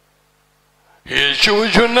இயேசுவை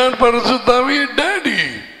சொன்னார், பரிசுத்தாவி டாடி,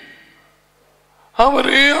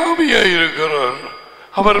 அவரே ஆவியாயிருக்கிறார்,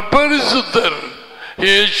 அவர் பரிசுத்தர்.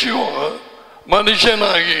 இயேசுவா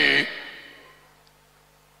மனுஷனாகி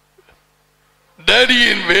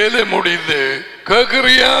டாடியின் வேலை முடிந்து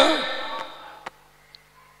கேட்கிறியா?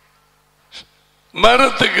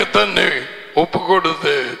 மரத்துக்கு தன்னை ஒப்பு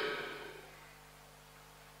கொடுத்து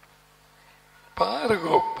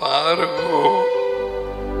பாருங்கோ பாருங்கோ.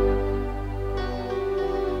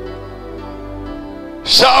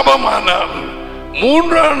 சாபமானார்.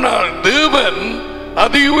 3ஆம் நாள் தேவன்,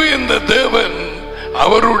 அதி உயர்ந்த தேவன்,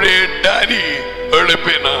 அவருடைய டாடி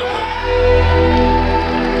எழுப்பினார்.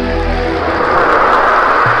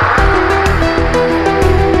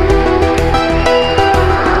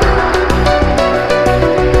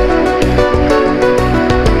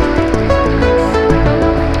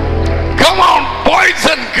 Come on, boys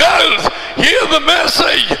and girls, hear the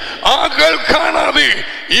message. ஆக்கள் காணாது.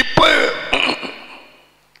 இப்ப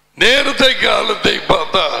நேரத்தை காலத்தை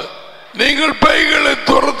பார்த்தா நீங்கள் பைகளை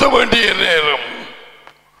துரத்த வேண்டிய நேரம்.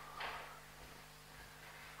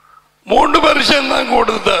 3 வருஷம் தான்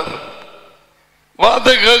கொடுத்தார்.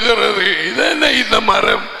 வார்த்தை கேட்கிறது, இது என்ன இந்த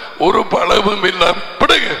மரம் ஒரு பழமும் இல்ல,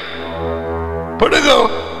 பிடுங்க பிடுங்க.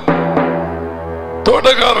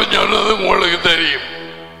 தோட்டக்காரன் சொன்னது உங்களுக்கு தெரியும்.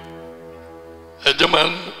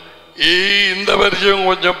 எஜமான், இந்த வருஷம்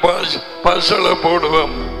கொஞ்சம் பசல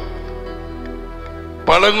போடுவோம்,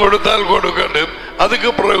 பழம் கொடுத்தால் கொடுக்கணும், அதுக்கு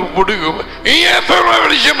பிறகு பிடிக்கும். எத்தனை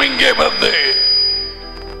வருஷம் இங்கே வந்து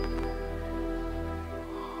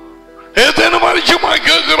எத்தனை வருஷமா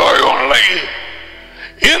கேட்கிறோம் ஆன்லைன்?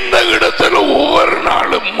 இந்த இடத்துல ஒவ்வொரு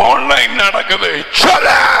நாளும் ஆன்லைன் நடக்குது. சொல்ல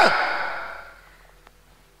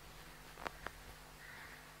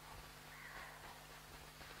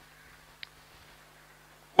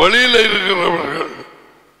வழியில் இருக்கிறவர்கள்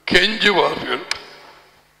கெஞ்சுவார்கள்,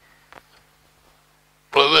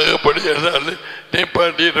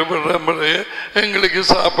 எங்களுக்கு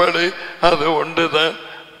சாப்பாடு அது ஒன்றுதான்.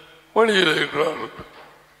 வழியில் இருக்கிறார்கள்,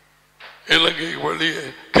 இலங்கை வழியை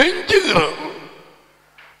கெஞ்சுகிறார்கள்.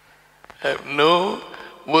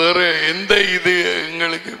 வேற எந்த இது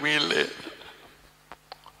எங்களுக்கு இல்லை.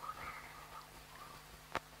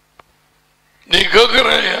 நீ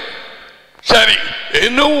கேட்கிறாய, சரி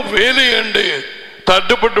இன்னும் வேலை என்று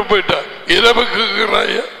தட்டுப்பட்டு போயிட்டா இரவு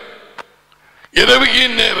கேட்கிறாய, இரவுக்கு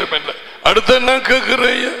நேரம் இல்லை, அடுத்த நாள்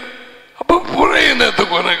கேட்கிறாய. அப்ப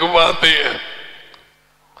புறையினத்துக்கு உனக்கு வார்த்தைய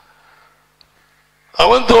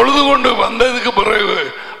அவன் தொழுது கொண்டு வந்ததுக்கு பிறகு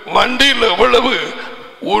வண்டியில் எவ்வளவு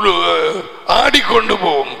ஒரு ஆடிக்கொண்டு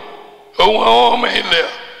போவோம் இல்லையா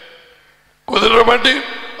குதிரை வண்டி.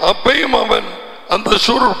 அப்பையும் அவன் அந்த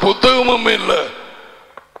சுருள் புத்தகமும் இல்லை,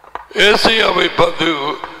 ஏசியாவை பார்த்து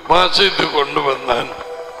வாசித்து கொண்டு வந்தான்.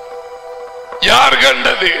 யார்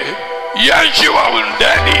கண்டது? யேசுவின்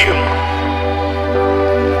டாடியும்.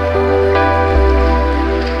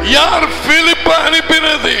 யார் பிலிப்ப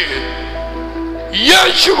அனுப்பினது?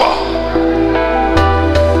 யேசுவா.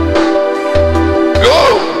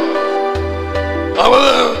 அவர்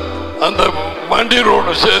அந்த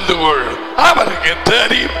வண்டியோடு சேர்ந்து கொள், அவருக்கு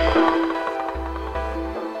தெரியும்.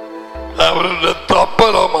 அவருடைய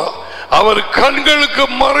தப்பலமா அவர் கண்களுக்கு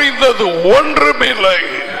மறைந்தது ஒன்றுமில்லை.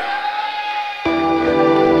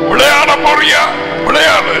 விளையாட போறியா?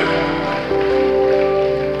 விளையாடு.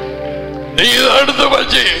 நீ அடுத்து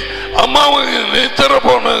வச்சு அம்மாவுக்கு நித்திர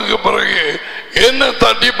போனதுக்கு பிறகு என்ன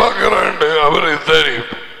தட்டி பார்க்கிறான் அவருக்கு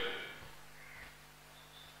தெரியும்.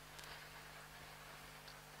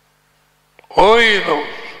 Oh, he knows.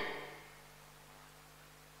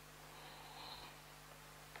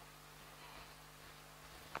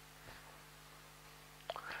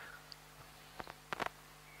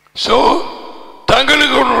 So,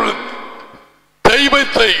 தங்களுக்கு ஒரு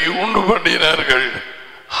தெய்வத்தை உண்டு பண்ணினார்கள்.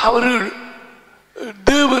 அவர்கள்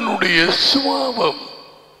தேவனுடைய சுபாவம்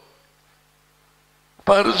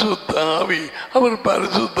பரிசுத்த ஆவி. அவர்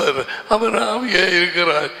பரிசுத்தர், அவர் ஆவியா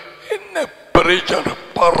இருக்கிறார். என்ன பிரச்சனை?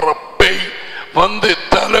 பறப்பை வந்து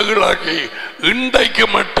தலைகளாக்கி இன்றைக்கு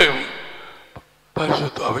மட்டும்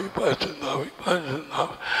பரிசுத்தாவி பரிசுத்தாவி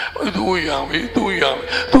பரிசுத்தாவி தூயாவி தூயாவி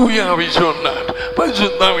தூயாவி சொன்னார்.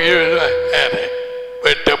 பரிசுத்தாவி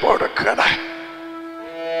வெட்ட போட கடை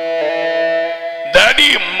தடி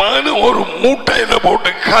மனு ஒரு மூட்டையில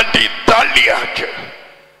போட்டு காட்டி தள்ளியாச்சு.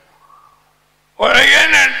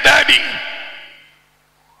 டாடி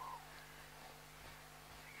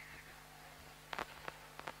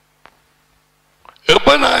எப்ப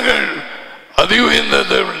நாங்கள் அதிக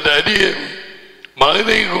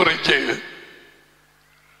மகனை குறித்து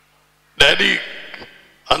டாடி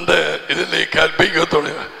அந்த இதிலே கற்பிக்க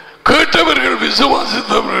தொடங்க கேட்டவர்கள்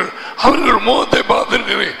விசுவாசித்தவர்கள் அவர்கள் முகத்தை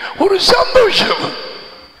பார்த்திருக்கிறேன். ஒரு சந்தோஷம்,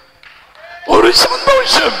 ஒரு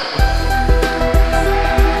சந்தோஷம்.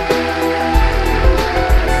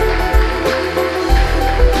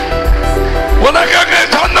 உனக்காக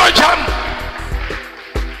சந்தோஷம்.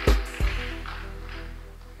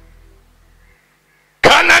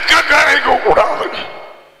 கணக்காக கூடாது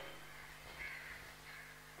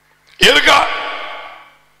இருக்கா?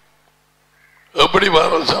 எப்படி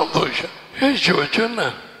வர சந்தோஷம்? சொன்ன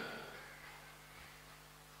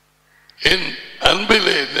என்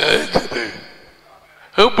அன்பிலே நினைத்தது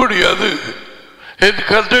எப்படி அது என்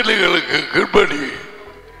கட்டளைகளுக்கு கீழ்ப்படி.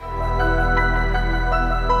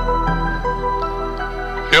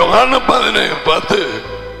 யோகான 10:10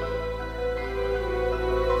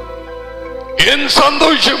 என்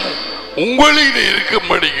சந்தோஷம் உங்களில்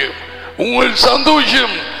இருக்கும்படி உங்கள்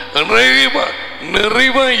சந்தோஷம்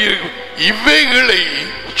நிறைவா இருக்கும். இவைகளை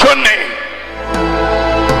சொன்னேன்.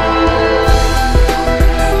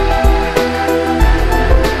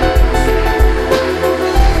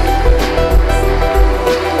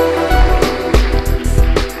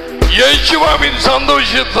 இயேசுவின்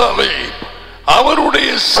சந்தோஷத்தாலே அவருடைய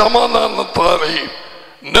சமாதானத்தாலே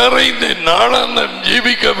நிறைந்து நாளாந்தம்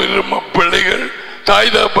ஜீவிக்க விரும்பும் பிள்ளைகள்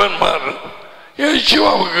தாய் தகப்பன்மார்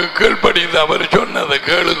இயேசுவுக்கு கீழ்ப்படிந்து அவர் சொன்னதை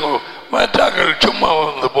கேளுங்க. மற்றாக்கள் சும்மா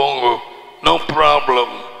வந்து போங்க, நோ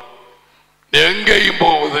ப்ராப்ளம், எங்கேயும்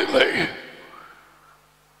போவதில்லை.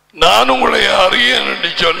 நான் உங்களை அறியேன் என்று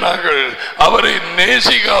சொன்னார்கள். அவரை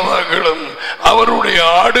நேசிக்காதாக்களும் அவருடைய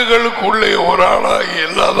ஆடுகளுக்குள்ளே ஒரு ஆளாகி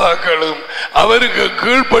இல்லாதாக்களும் அவருக்கு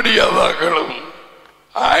கீழ்ப்படியாதாக்களும்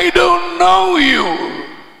I don't know you.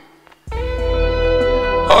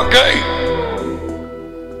 Okay.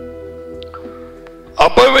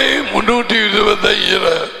 அப்பவே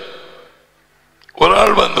 325 ஒரு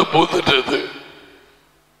ஆள் வந்து பூத்துட்டது.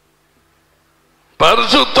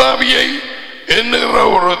 பரிசுத்தாவியை என்கிற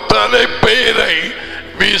ஒரு தலைப்பெயரை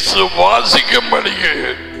விசுவாசிக்கும்படி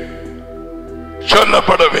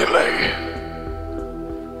சொல்லப்படவில்லை.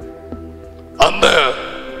 அந்த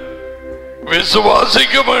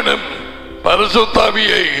விசுவாசிக்க வேண்டும்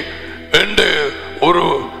பரிசுத்தாவியை என்று ஒரு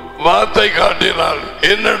வார்த்தை காட்டினால்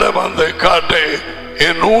என்னிடம் அந்த காட்டை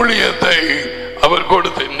என் ஊழியத்தை அவர்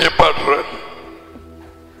கொடுத்து நிப்பாட்டுறேன்.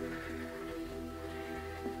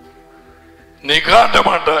 நீ காட்ட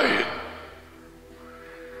மாட்டாய்,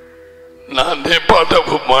 நான்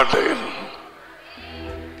நிப்பாட்டவும் மாட்டேன்.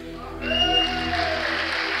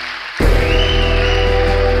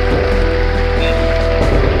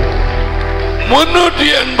 முன்னூற்றி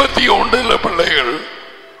 81 பிள்ளைகள்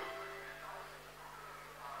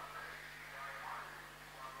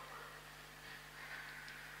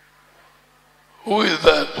Who is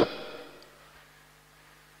that?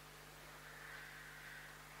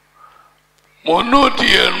 முன்னூற்றி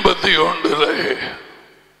 81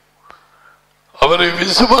 அவரை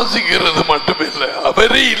விசுவாசிக்கிறது மட்டுமில்லை,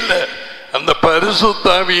 அவரே இல்லை, அந்த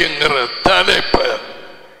பரிசுத்தாவி என்கிற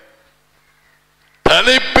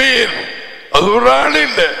தலைப்பேர் அது ஒரு ஆள்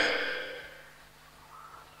இல்லை.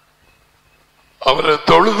 அவரை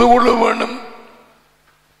தொழுது கொள்ள வேண்டும்,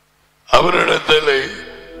 அவரிடத்தில்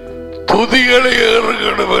துதிகளை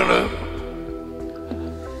ஏறுகிட வேண்டும்.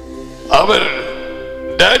 அவர்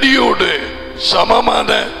டாடியோடு சமமான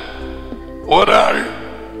ஒரு ஆள்,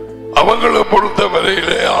 அவங்களை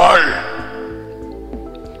பொறுத்தவரையிலே ஆள்.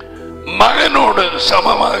 மகனோடு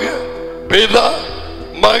சமமாக பிதா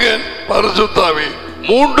மகன் பரிசுத்தாவி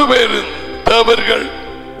 3 பேரும் தேவர்கள்,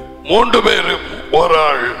 3 பேரும் ஒரு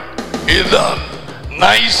ஆள். இதுதான்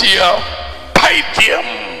நைசியா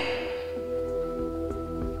பைத்தியம்.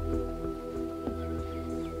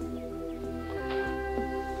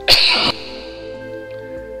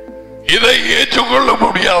 இதை ஏற்றுக்கொள்ள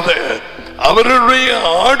முடியாத, அவருடைய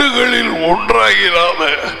ஆடுகளில் ஒன்றாகிறாத,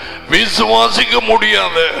 விசுவாசிக்க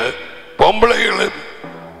முடியாத பொம்பளைகளின்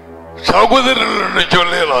சகோதரர்கள் என்று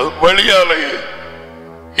சொல்லலாம். வழியாலே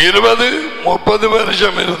 20-30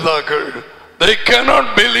 வருஷம் இருந்தார்கள். They cannot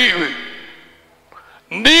believe.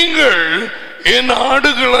 நீங்கள் என்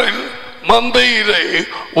ஆடுகளை மந்தையிலே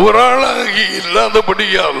ஒரு ஆளாகி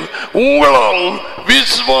இல்லாதபடியால் உங்களால்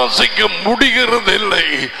விசுவாசிக்க முடிகிறதில்லை.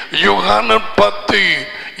 யோவான்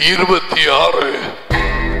 10:26.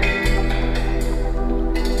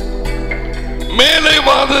 மேலே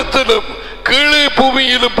வாதத்திலும் கீழே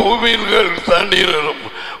பூமியிலும் பூமியில் தண்ணீரிலும்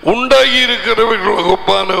உண்டாகி இருக்கிறவர்களுக்கு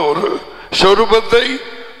ஒப்பான ஒரு சொரூபத்தை,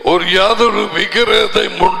 ஒரு யாதொரு விக்கிரகத்தை,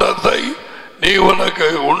 முண்டத்தை நீ உனக்கு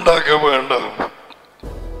உண்டாக்க வேண்டாம்.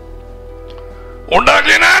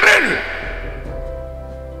 உண்டாக்கினார்கள்.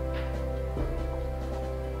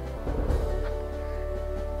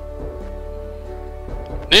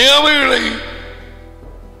 நீ அவைகளை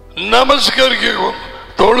நமஸ்கரிக்கவும்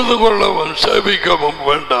தொழுது கொள்ளவும் சேவிக்கவும்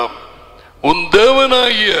வேண்டாம். உன்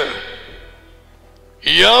தேவனாகிய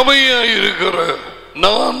யாவையாயிருக்கிற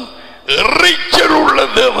நான் இறைச்சல் உள்ள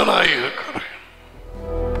தேவனாயிருக்கிறேன்.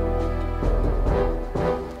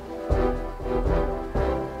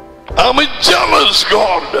 I'm a jealous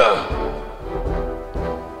God.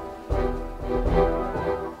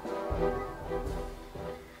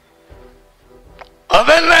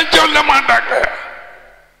 அதெல்லாம் சொல்ல மாட்டாங்க.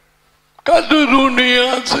 கட்டுருணி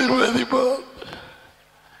ஆசீர்வதிப்பார்.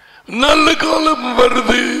 நல்ல காலம்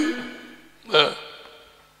வருது.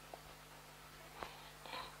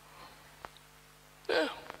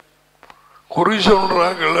 குறி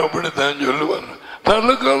சொல்றாங்க, அப்படித்தான் சொல்லுவார். நல்ல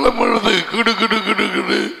காலம் வருது. கிடு கிடு கிடு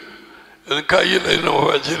கிடு கையில் என்ன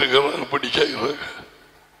வச்சிருக்கிறாங்க, பிடிச்சாங்க.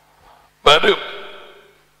 வரும்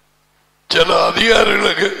சில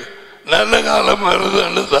அதிகாரிகளுக்கு நல்ல காலம்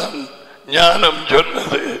வருதுன்னு தான் ஞானம்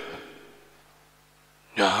சொன்னது.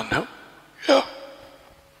 ஞானம்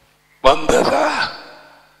வந்ததா?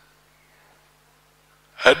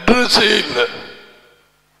 அட்ரஸே இல்லை.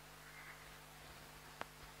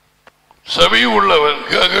 செவி உள்ளவன்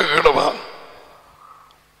கேட்க கிடவான்.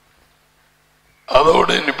 அதோட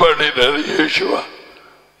நிப்பாட்டினார் இயேசுவா.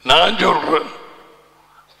 நான் சொல்றேன்,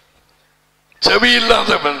 செவி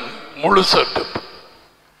இல்லாதவன் முழு சட்டம்.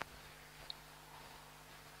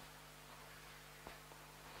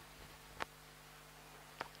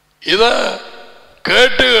 இத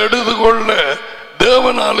கேட்டு எடுத்துக்கொள்ள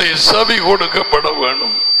தேவனாலே செவி கொடுக்கப்பட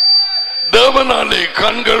வேணும். தேவனாலே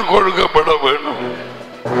கண்கள் கொடுக்கப்பட வேணும்.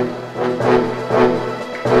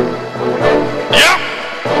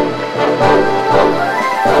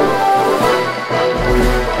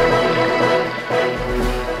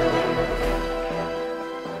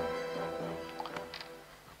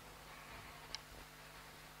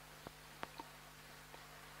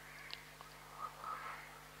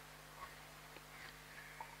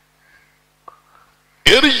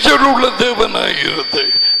 எரிச்சல் உள்ள தேவனாயிருந்து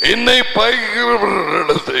என்னை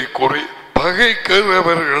பகைக்கிறவர்களை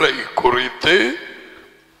குறித்து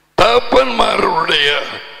தகப்பன்மாருடைய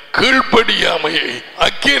கீழ்ப்படியாமையை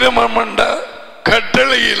அக்கிரமண்டா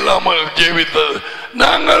கட்டளை இல்லாமல் ஜீவித்தது.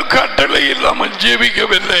 நாங்கள் கட்டளை இல்லாமல்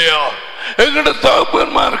ஜீவிக்கவில்லையா? எங்கட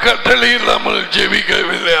தகப்பன்மார் கட்டளை இல்லாமல்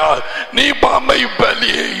ஜீவிக்கவில்லையா? நீ பாம்பை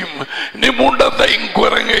பலியையும் நீ முண்டத்தையும்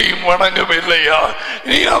குரங்கையும் வணங்கவில்லையா?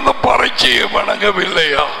 நீ அந்த பறைச்சியை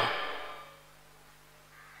வணங்கவில்லையா?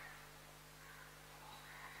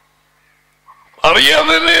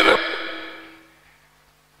 அறியாத நேரம்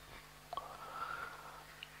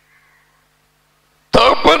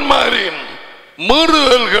தகப்பன்மாரின்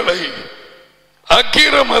மீறுதல்களை,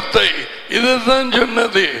 அக்கிரமத்தை இதுதான்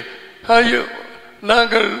சொன்னது. ஐயோ,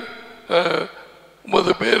 நாங்கள்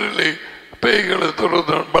 3 பேரிலே பேய்களை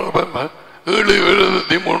துறந்தான்.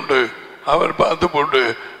 7 அவர் பார்த்து போட்டு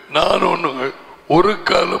நான் ஒண்ணு ஒரு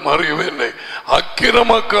காலம் அறியவில்லை.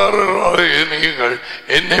 அக்கிரமக்காரராக நீங்கள்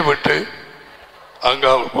என்னை விட்டு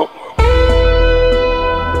அங்கால போங்க.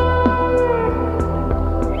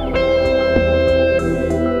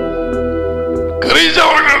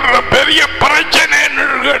 பெரிய பிரச்சனை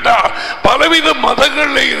கேட்டா, பலவித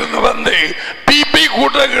மதங்கள்ல இருந்து வந்து, பிபி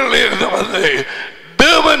கூட்டங்கள்ல இருந்து வந்து,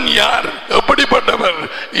 தேவன் யார், எப்படிப்பட்டவர்,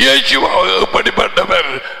 இயேசுவா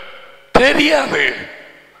எப்படிப்பட்டவர் தெரியாது.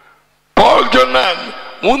 பவுல் சொன்னான்,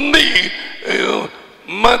 முந்தி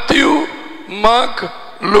மத்தியூ, மார்க்,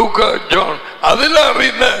 லூக்கா, ஜான் அதில்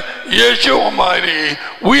அறிந்த இயேசுவ மாதிரி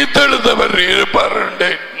உயிர்த்தெழுந்தவர் இருப்பார் என்று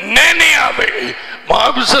நினையாதே.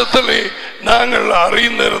 மாமிசத்திலே நாங்கள்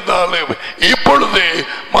அறிந்திருந்தாலும் இப்பொழுது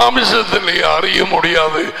மாமிசத்திலே அறிய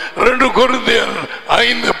முடியாது. 2 கொரிந்தியர்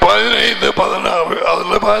 5:15-16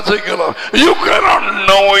 அதுல வாசிக்கலாம். You cannot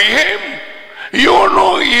know him. You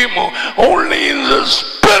know him only in the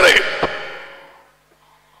spirit.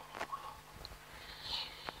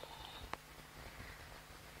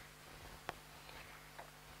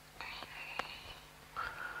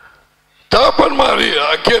 தாப்பன்மாரி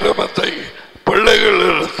அக்கிரமத்தை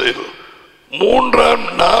பிள்ளைகளிடத்தில் 3ஆம்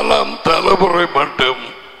 4ஆம் தலைமுறை மட்டும்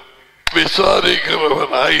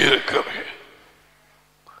விசாரிக்கிறவனாயிருக்கிறேன்.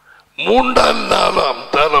 3ஆம் 4ஆம்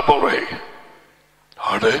தலைமுறை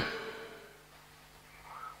அடு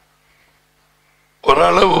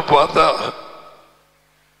ஓரளவு பார்த்தா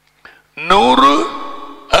 100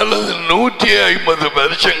 அல்லது 150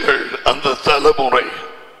 வருஷங்கள் அந்த தலைமுறை.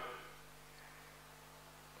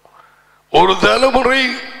 ஒரு தலைமுறை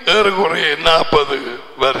ஏறக்குறைய 40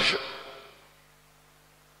 வருஷம்.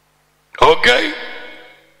 Okay,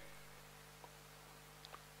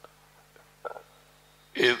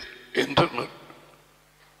 internet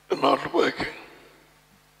not working.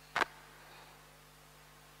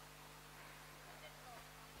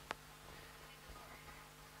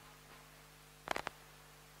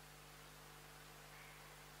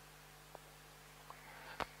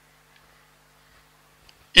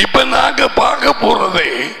 இப்ப நாங்க பார்க்க போறதே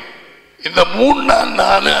இந்த 3ஆம்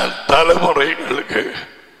 4ஆம் தலைமுறைகளுக்கு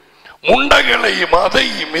முண்டங்களையும்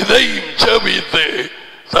அதையும் இதையும் செபித்து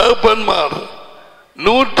தகப்பன்மார்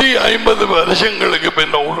 150 வருஷங்களுக்கு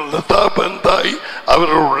பின்ன உள்ள தகப்பன் தாய்,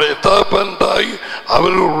 அவர்களுடைய தகப்பன் தாய்,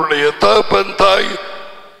 அவர்களுடைய தகப்பன் தாய்,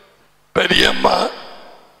 பெரியம்மா,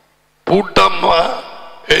 பூட்டம்மா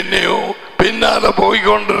என்னையோ பின்னால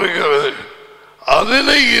போய்கொண்டிருக்கிறது.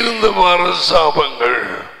 அதிலே இருந்து வர சாபங்கள்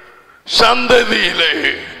சந்ததியிலே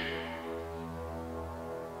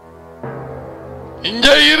இங்க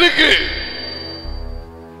இருக்கு.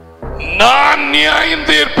 நான் நியாயம்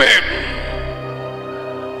தீர்ப்பேன்.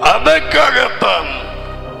 அதற்காகத்தான்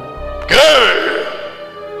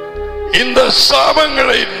இந்த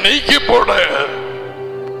சாபங்களை நீக்கி போட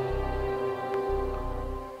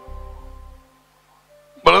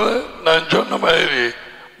நான் சொன்ன மாதிரி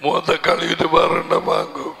முகத்தை கழுவிட்டு பாருண்ட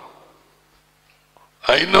வாங்கும்.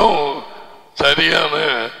 ஐநோ சரியான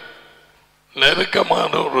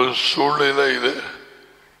நெருக்கமான ஒரு சூழ்நிலை இது.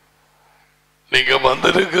 நீங்க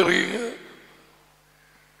வந்திருக்கிறீங்க,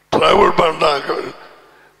 டிராவல் பண்ணார்கள்.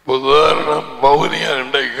 உதாரணம் பவுனியா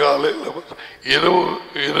இன்றைக்கு காலையில்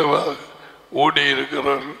இரவாக ஓடி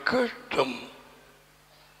இருக்கிறார்கள். கஷ்டம்,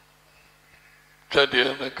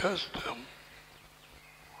 சரியான கஷ்டம்.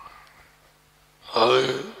 அது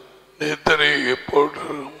நேத்தனையை போட்டு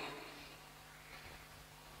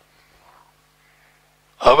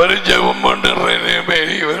அவரை ஜெபம் பண்ணுற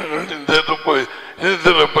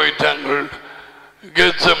போயிட்டாங்கள்.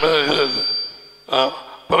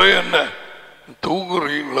 என்ன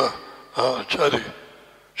தூங்குறீங்களா? சரி,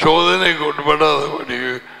 சோதனை கொண்டுபடாதபடி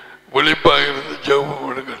விழிப்பாக இருந்து ஜெபம்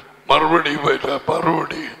பண்ணுங்க. மறுபடியும் போயிட்டா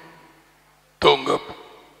மறுபடியும் தூங்க.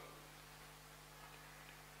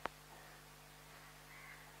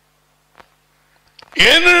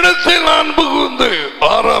 என்னிடத்தில் அன்பு கூர்ந்து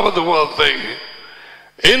 6வது வார்த்தை,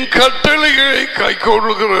 என் கட்டளைகளை கை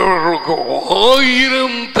கொள்கிறவர்களுக்கு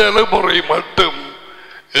 1000 தலைமுறை மட்டும்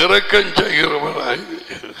இரக்கம் செய்கிறவனாய்.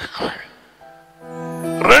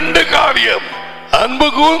 2 காரியம், அன்பு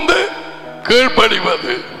கூர்ந்து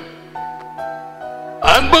கீழ்ப்படிவது,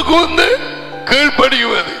 அன்பு கூர்ந்து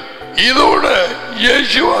கீழ்ப்படிவது. இதோட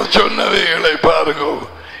இயேசுவா சொன்னவைகளை பாருங்க.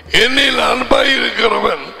 என்னில் அன்பாய்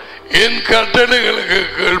இருக்கிறவன் என் கட்டளைகளுக்கு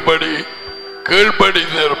கீழ்ப்படி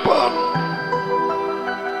நிற்பான்.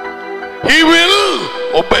 He will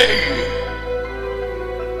obey.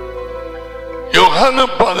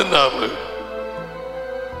 யோகானம் 16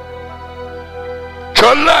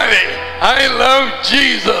 சொல்லாதே I love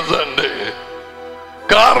Jesus என்று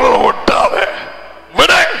காரணம் ஒட்டாத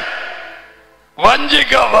விட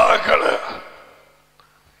வஞ்சிக்காதாக்கள.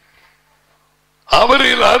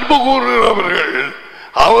 அவரில் அன்பு கூறுகிறவர்கள்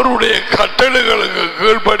அவருடைய கட்டளைகளுக்கு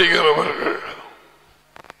கீழ்ப்படுகிறவர்கள்.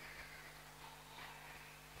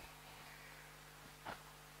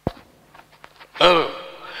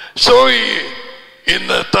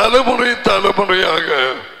 இந்த தலைமுறையாக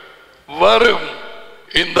வரும்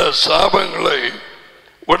இந்த சாபங்களை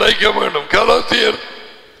உடைக்க வேண்டும். கலாத்தியர்,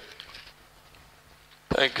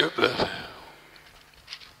 தேங்க்யூ.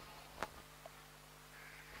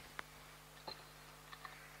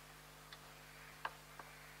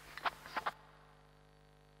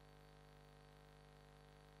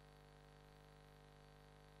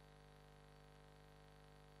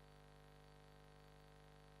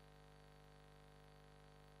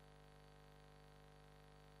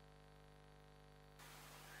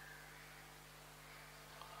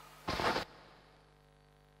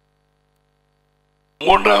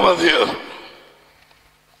 3ஆம் அதிகாரம்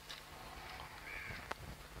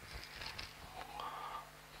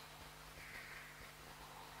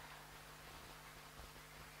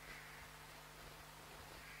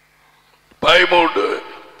பயமோடு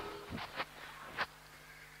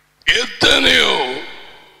எத்தனையோ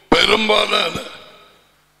பெரும்பாலான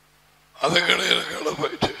அது கடையில் கடை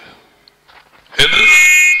போயிட்டு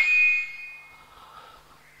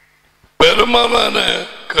பெரும்பாலான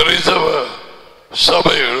கிறிஸ்தவ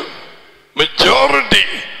சபைகள் மெஜாரிட்டி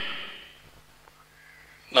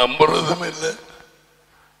நம்புறதும் இல்லை,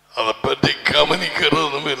 அதை பற்றி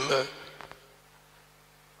கவனிக்கிறதும் இல்லை.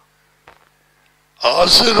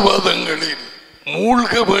 ஆசீர்வாதங்களில்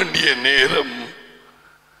மூழ்க வேண்டிய நேரம்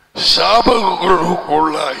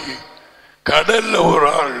சாபங்களுக்குள்ளாகி கடல்ல ஒரு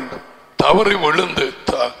ஆள் தவறி விழுந்து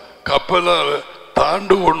கப்பலால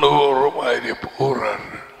தாண்டு கொண்டு போற மாதிரி போறார்.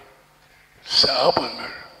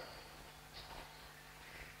 சாபங்கள்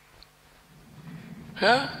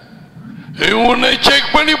உன்னை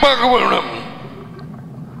செக் பண்ணி பார்க்க வேணும்.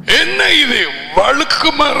 என்ன இது வழுக்கு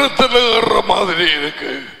மரத்தில் ஏறுற மாதிரி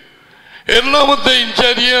இருக்கு. எல்லாவற்றையும்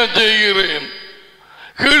சரியா செய்கிறேன்,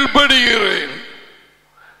 கீழ்படுகிறேன்,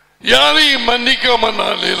 யாரையும் மன்னிக்காம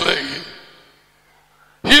நான் இல்லை.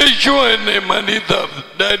 இயேசுவா என்னை மன்னித்தார்,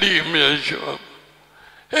 டாடியும் இயேசுவா.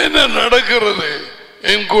 என்ன நடக்கிறது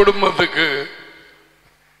என் குடும்பத்துக்கு?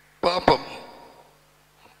 பாப்பம்.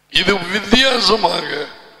 இது வித்தியாசமாக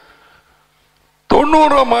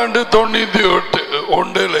 90ஆம் ஆண்டு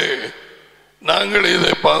 98 நாங்கள்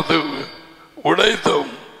இதை பார்த்து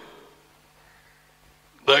உடைத்தோம்.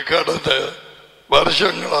 கடந்த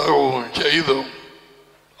வருஷங்களாகவும் செய்தோம்.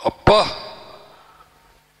 அப்பா,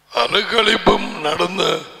 அணுக்களிப்பும் நடந்த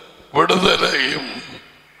விடுதலையும்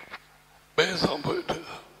பேசாம போயிட்டு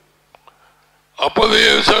அப்போதைய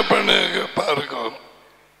பாருங்க.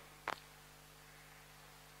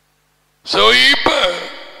 இப்ப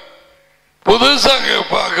புதுசாக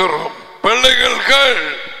பார்க்கிறோம். பிள்ளைகள்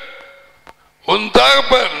உன்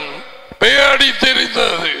தகப்பன் பேயாடி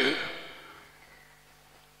தெரிந்தது,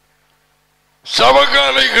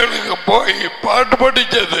 சபகாலைகளுக்கு போய் பாட்டு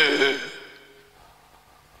படிச்சது,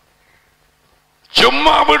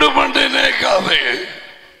 சும்மா விடும் என்று நினைக்காதே.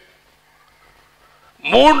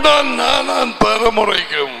 3ஆம் 4ஆம்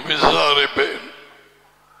தலைமுறைக்கும் விசாரிப்பேன்.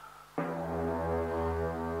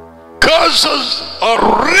 Curses are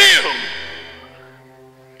real.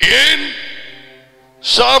 ஏன்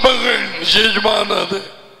சாபங்கள் நிஜமானது?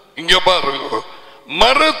 இங்க பாருங்க,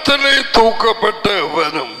 மரத்திலே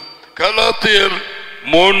தூக்கப்பட்டவனும் கலாத்தியர்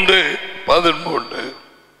 3:13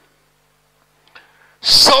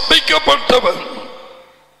 சபிக்கப்பட்டவன்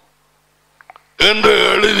என்று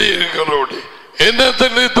எழுதியிருக்கிறோடு.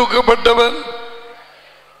 என்னத்திலே தூக்கப்பட்டவன்?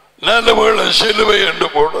 நல்லவேளை சிலுவை என்று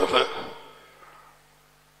போடுற.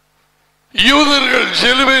 யூதர்கள்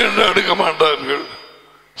சிலுவை என்று எடுக்க மாட்டார்கள்.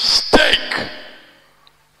 ஸ்டேக்,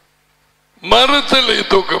 மரத்திலே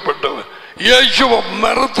தூக்கப்பட்டவன். இயேசுவ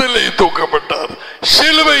மரத்திலே தூக்கப்பட்டார்,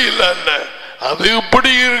 சிலுவையில் அல்ல. அது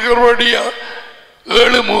இப்படி இருக்கிறபடியா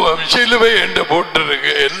 7 முகம் சிலுவை என்று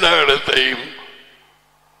போட்டிருக்கு எல்லா இடத்தையும்.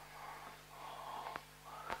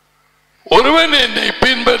 ஒருவன் என்னை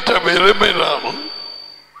பின்பற்ற விரும்பினான்,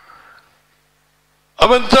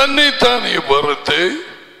 அவன் தன்னைத்தானே பொறுத்து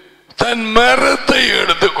தன் மரத்தை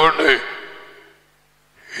எடுத்துக்கொண்டு.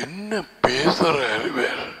 என்ன பேசுற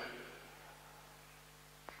அறிவர்?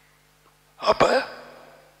 அப்ப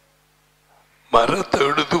மரத்தை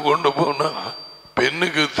எடுத்து கொண்டு போனா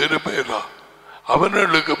பெண்ணுக்கு திருப்பேரா?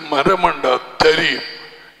 அவர்களுக்கு மரமண்டா தெரியும்.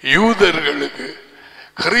 யூதர்களுக்கு,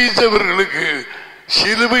 கிறிஸ்தவர்களுக்கு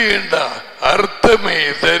சிலுவை என்றா அர்த்தமே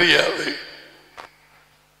தெரியாது.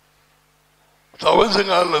 தவச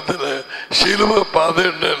காலத்துல சிலுவை பாதை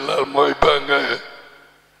எல்லாரும் வைப்பாங்க.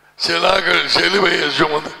 சிலாக்கள் சிலுவையை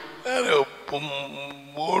சுமந்து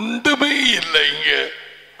ஒன்றுமே இல்லை. இங்க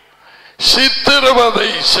சித்திரவதை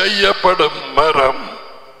செய்யப்படும் மரம்.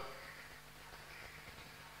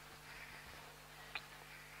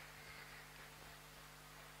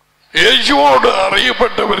 இயேசுவோடு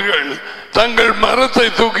அறியப்பட்டவர்கள் தங்கள் மரத்தை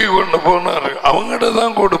தூக்கி கொண்டு போனார்கள். அவங்ககிட்ட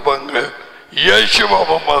தான் கொடுப்பாங்க.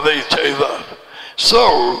 இயேசுவும் அதை செய்தார்.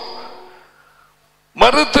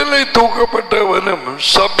 மரத்திலே தூக்கப்பட்டவனும்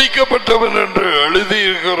சபிக்கப்பட்டவன் என்று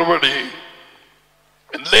எழுதியிருக்கிறபடி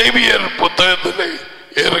லேவியர் புத்தகத்திலே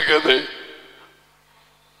இருக்குது.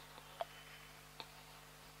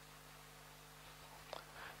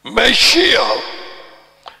 மெஷியா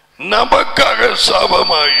நமக்காக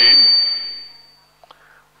சாபமாகி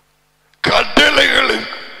கட்டளைகளின்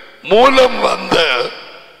மூலம் வந்த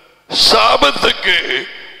சாபத்துக்கு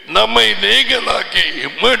நம்மை நீங்களாக்கி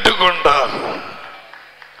மீட்டுக் கொண்டார்.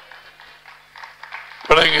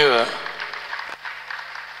 விளங்குதா?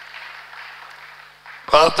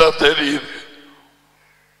 பார்த்தா தெரியுது.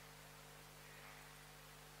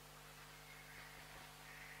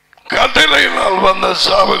 கட்டளையினால் வந்த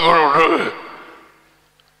சாபங்களோடு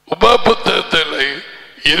உபபுத்தத்தில்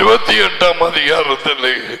 28ஆம் அதிகாரத்தில்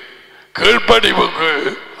கீழ்ப்படிவுக்கு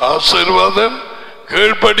ஆசீர்வாதம்,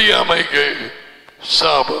 கீழ்ப்படியாமைக்கு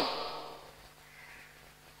சாபம்.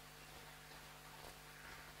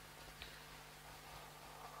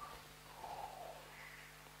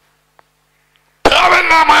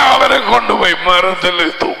 தேவையில்லாம அவரை கொண்டு போய் மரத்தில்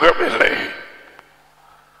தூக்கவில்லை.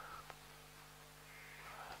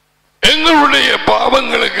 எங்களுடைய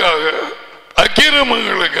பாவங்களுக்காக,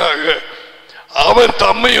 அக்கிரமங்களுக்காக அவர்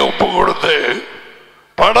தம்மை ஒப்பு கொடுத்து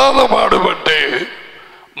படாத பாடுபட்டு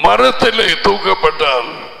மரத்திலே தூக்கப்பட்டார்.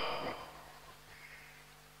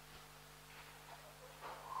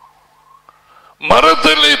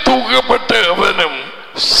 மரத்திலே தூக்கப்பட்ட அவனும்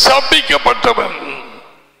சபிக்கப்பட்டவன்.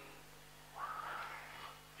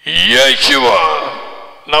 இயேசுவா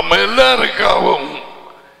நம்ம எல்லாருக்காகவும்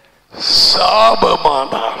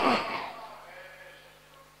சாபமானார்.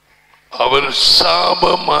 அவர்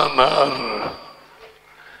சாபமானார்.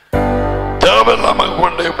 தேவை நமக்கு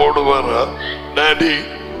கொண்டே போடுவாரா? டாடி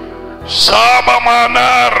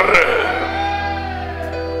சாபமானார்.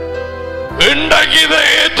 இன்றைக்கு இதை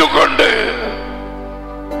ஏற்றுக்கொண்டு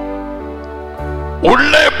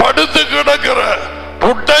உள்ளே படுத்து கிடக்கிற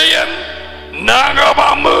புட்டையன்,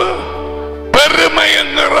 நாகபாம்பு,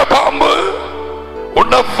 பெருமைங்கிற பாம்பு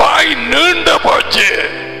உன்னை வாய் நீண்டு போச்சு.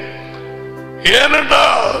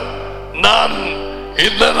 ஏனென்றால் நான்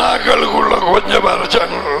இந்த நாட்களுக்குள்ள கொஞ்சம்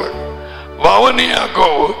வருஷங்கள் வவுனியாக்கோ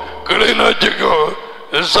கிளிநொச்சிக்கோ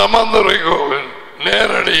சமந்துரைக்கோ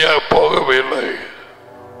நேரடியாக போகவில்லை.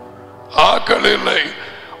 ஆக்கள் இல்லை.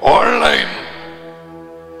 ஆன்லைன்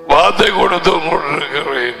வார்த்தை கொடுத்து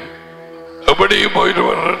கொண்டிருக்கிறேன். எப்படியும் போயிட்டு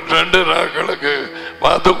வர 2 நாட்களுக்கு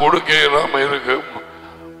வார்த்தை கொடுக்கலாம் இருக்கும்.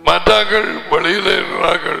 மற்றாக்கள் வெளியில்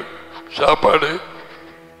இருக்கிறார்கள். சாப்பாடு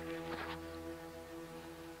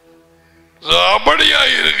அப்படியா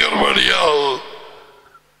இருக்கிறபடியா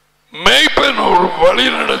மேய்ப்பன் ஒரு வழி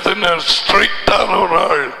நடத்தினர். ஸ்ட்ரிக்டான ஒரு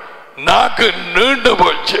ஆள், நாக்கு நீண்டு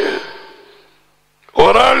போச்சு.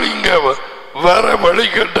 ஒரு ஆள் இங்க வர வழி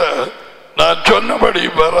கட்ட நான் சொன்னபடி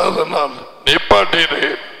வராதனால்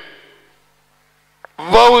நிப்பாட்டினேன்.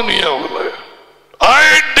 வவுனியாவில்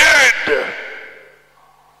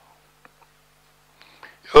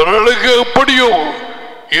இவர்களுக்கு எப்படியோ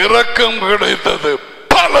இரக்கம் கிடைத்தது.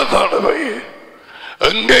 பல தடவை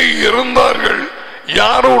எங்கே இருந்தார்கள்,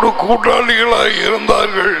 யாரோடு கூட்டாளிகளாக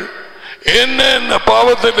இருந்தார்கள், என்ன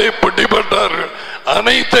பாவத்திலே பிடிபட்டார்கள்,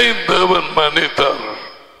 அனைத்தையும் தேவன் மன்னித்தார்.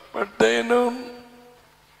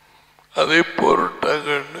 அதை பொருட்டாக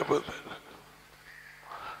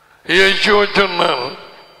சொன்னார்.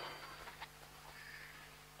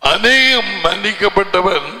 அநேகம்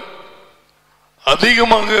மன்னிக்கப்பட்டவன்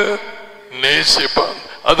அதிகமாக நேசிப்பான்.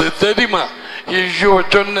 அது தெரியுமா?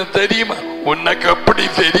 சொன்ன தெரியுமா? உனக்கு அப்படி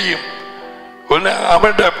தெரியும்.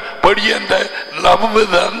 அவன் படி அந்த லவ்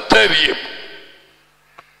தான் தெரியும்.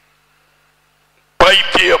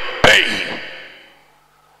 பைத்திய பேய்.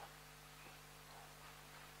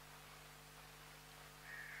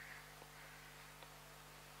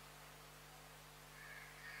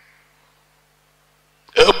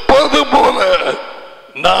 எப்போது போல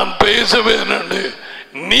நான் பேசுவேன் என்று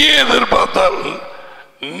நீ எதிர்பார்த்தால்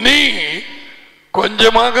நீ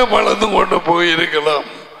கொஞ்சமாக வளர்ந்து கொண்டு போயிருக்கலாம்.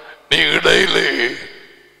 நீ இடையிலே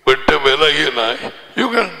விட்டு விலகினாய். You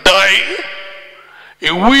can tie.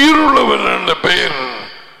 உயிருள்ளவன் என்ற பெயர்,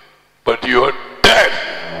 பட் யூ ஆர் டெட்.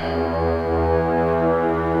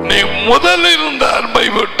 நீ முதலில் இருந்த அன்பை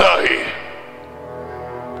விட்டாய்.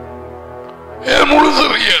 ஏன்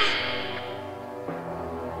முழுசறியல்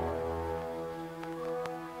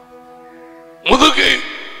முதுகை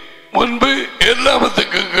முன்பு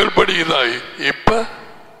எல்லாத்துக்கும் கீழ்படுகிறாய். இப்ப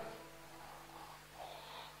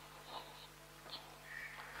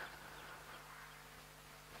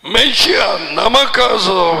மெஷியா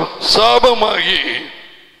நமக்காக சாபமாகி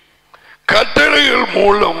கட்டளைகள்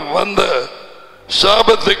மூலம் வந்த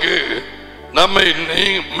சாபத்துக்கு நம்மை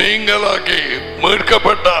நீங்களாக்கி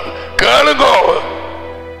மீட்கப்பட்டார். கேளுங்கோ,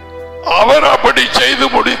 அவர் அப்படி செய்து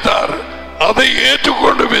முடித்தார். அதை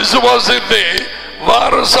ஏற்றுக்கொண்டு விசுவாசித்து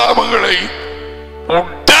வார சாபங்களை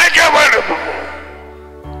உண்டாக்க வேண்டும்.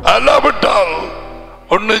 அல்லாவிட்டால்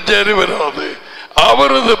ஒண்ணு சரி வராது.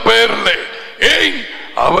 அவரது பெயரில் ஏய்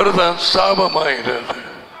அவர் தான் சாபமாகிறது.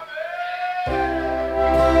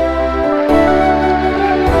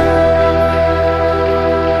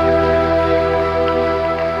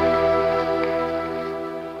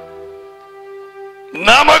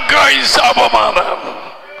 நமக்காய் சாபமானார்.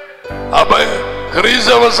 அப்ப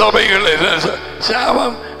கிறிஸ்தவ சபைகள்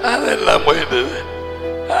சாபம் அதெல்லாம் போயிடுது.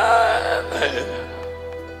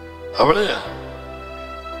 அப்படியா?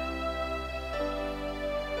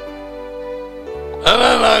 ஆனா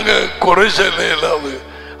நாங்க குறைச்சல் இல்லாது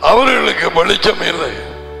அவர்களுக்கு வெளிச்சம் இல்லை.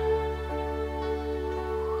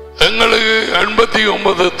 எங்களுக்கு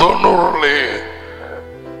 89-90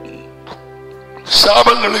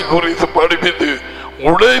 சாபங்களை குறித்து படிப்பித்து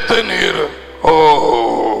உடைத்த நீர்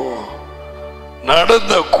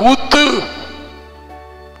நடந்த கூத்து.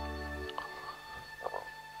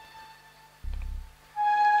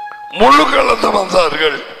 முழு கலந்து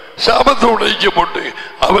வந்தார்கள். சாபத்தை உடைச்சு போட்டு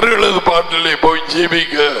அவர்களது பாட்டிலே போய்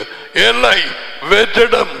ஜீவிக்க எல்லை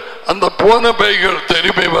வெற்றிடம் அந்த போன பைகள்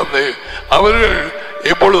திரும்பி வந்து அவர்கள்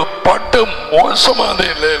இப்பொழுது பட்டு மோசமான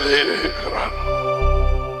நிலையிலே இருக்கிறார்.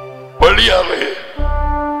 வழியாலே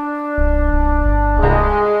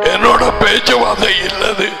என்னோட பேச்சுவார்த்தை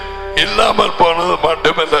இல்லது இல்லாமல் போனது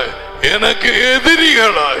மட்டுமல்ல, எனக்கு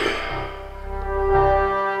எதிரிகளாய்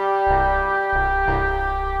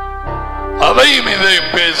அதையும்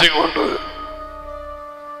இதையும் பேசிக்கொண்டு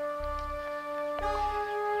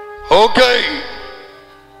ஓகே.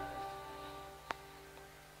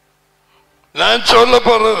 நான் சொல்ல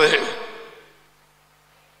போறது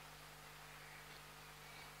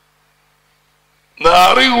இந்த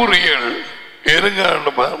அறிகுறிகள் இருங்க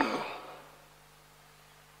பாருங்க.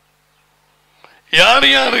 யார்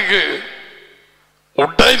யாருக்கு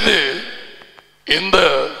உட்டாய்த்து இந்த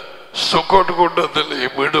சுக்கோட்டு கூட்டத்தில்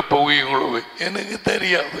விடு போவீங்களோ எனக்கு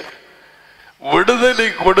தெரியாது. விடுதலை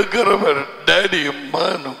கொடுக்கிறவர் டேடியும்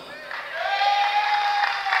மானும்.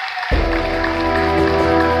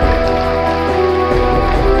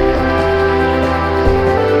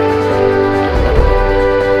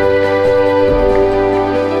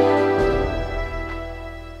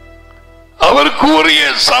 அவர் கூறிய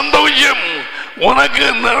சந்தோஷம் உனக்கு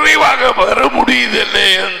நிறைவாக வர முடியதில்லை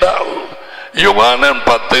என்றால் யோவான்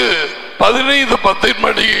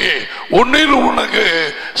 10:15 உன்னில் உனக்கு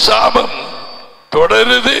சாபம்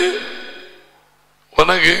தொடருது,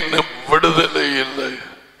 உனக்கு இன்னும் விடுதலை இல்லை.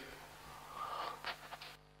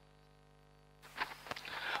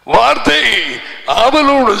 வார்த்தை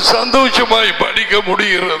அவளோடு சந்தோஷமாய் படிக்க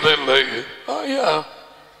முடிகிறதில்லை.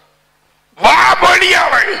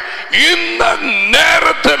 இந்த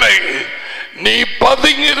நேரத்தில் நீ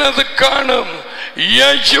பதுங்கினது காணும்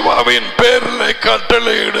இயேசுவின் பேரில்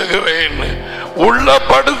கட்டளையிடுகிறேன். உள்ள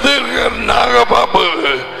படுத்திருக்கிற நாகபாபு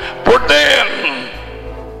புட்டேன்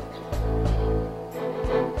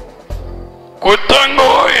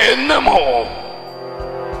குற்றங்கோ என்னமோ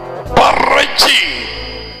பறைச்சி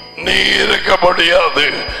நீ இருக்க முடியாது.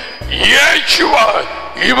 இயேசுவா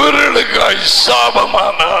இவர்களுக்காய்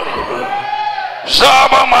சாபமானார்.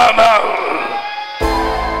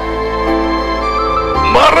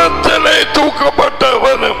 மரத்திலே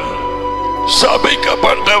தூக்கப்பட்டவனும்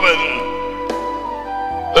சபிக்கப்பட்டவன்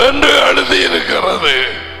என்று எழுதியிருக்கிறது.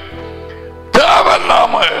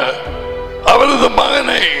 தேவநாம அவரது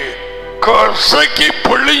மகனை கசக்கி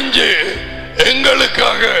பிழிஞ்சு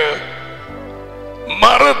எங்களுக்காக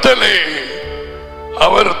மரத்திலே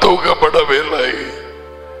அவர் தூக்கப்படவில்லை.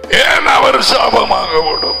 ஏன் அவர் சாபமாக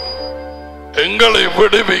விடும்? எங்களை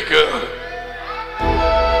விடுவிக்க.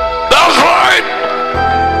 That's right.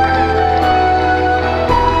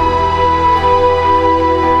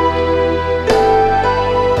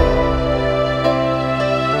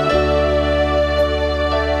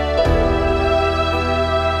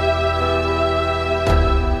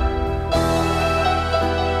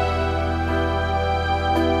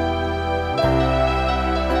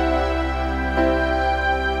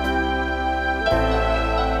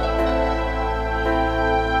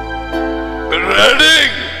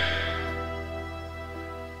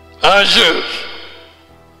 Ashes.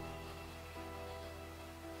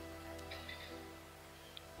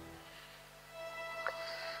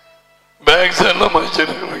 Bags எல்லாம்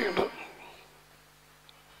வச்சிருக்கிறீங்க.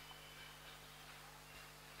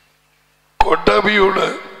 கொட்டாபியோட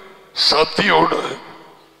சத்தியோட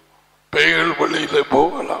பேய்கள் வழியில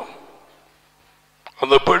போகலாம்.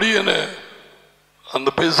 அந்த படியன அந்த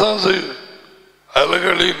பிசாசு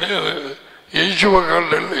அலகளின் இயேசுவர்கள்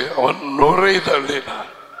அவன் நுரை தள்ளினான்.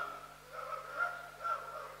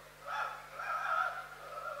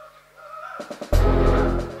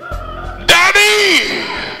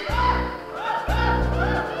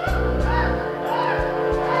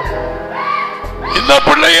 இந்த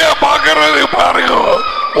பிள்ளைய பார்க்கறது பாருங்க,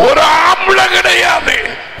 ஒரு ஆம்பளை கிடையாது.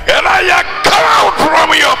 Come out from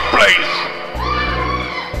your place.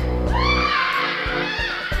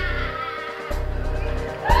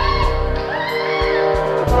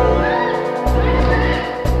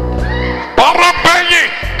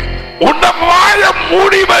 உன்னை வாய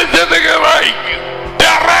மூடி வைத்திருக்கிறாய்.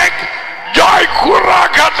 டெரக் ஜாய் குர்ரா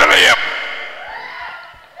கட்டளையம்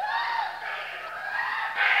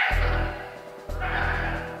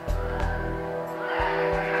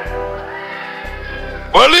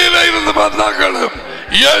வெளியில இருந்து வந்தார்களும்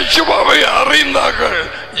இயேசுவை அறிந்தார்கள்.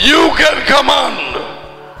 You can command.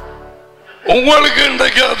 உங்களுக்கு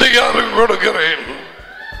இன்றைக்கு அதிகாரம் கொடுக்கிறேன்.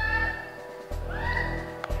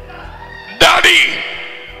 டாடி,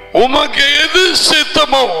 உமக்கு எது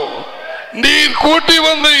சித்தமோ நீர் கூட்டி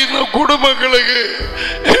வந்த இந்த குடும்பங்களுக்கு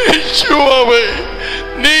இயேசுவை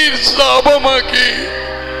நீர் சாபமாக்கி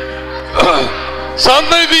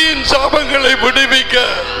சந்ததியின் சாபங்களை விடுவிக்க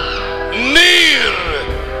நீர்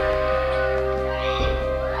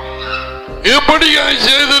எப்படியாய்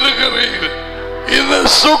செய்திருக்கிறீர். இந்த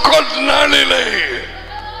சுக்கோத் நாளிலே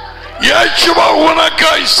இயேசுவா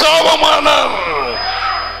உனக்காய் சாபமானார்.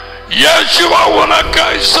 இயேசுவா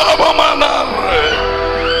உனக்காய் சாபமானார்.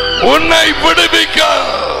 உன்னை விடுவிக்க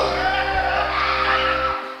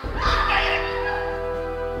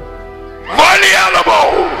வழியானவோ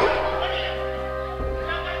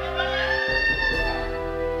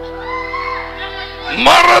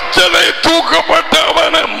மரத்திலே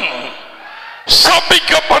தூக்கப்பட்டவனும்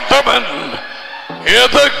சபிக்கப்பட்டவன்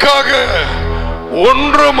எதற்காக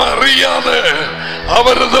ஒன்றும் அறியாத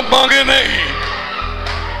அவரது மகனை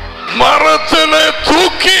மரத்திலே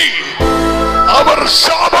தூக்கி அவர்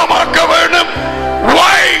சாபமாக்க வேண்டும்.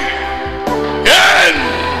 Why? ஏன்?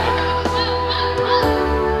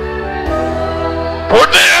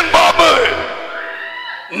 பொட்டையன் பாம்பு,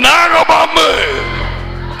 நாக பாம்பு,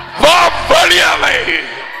 வா வழியாமை,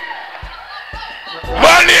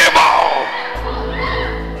 வழியமா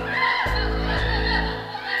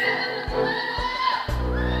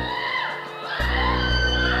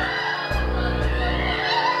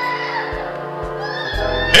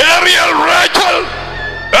Ariel, Rachel,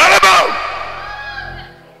 Annabelle,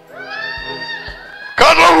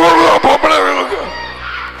 கடவுள் பொம்பளைகளுக்கு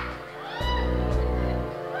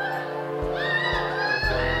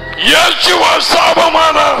இயேசுவா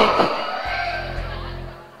சாபமானார்.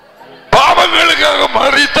 பாவங்களுக்காக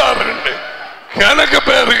மறித்தார். எனக்கு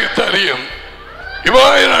பேருக்கு தெரியும்.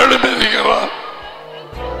 இவன் எழுதிக்கிறான்.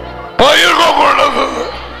 பயிர்கோ கொண்டது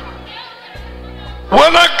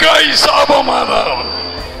உனக்காய் சாபமானார்.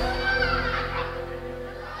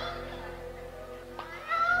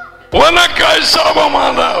 உனக்காய்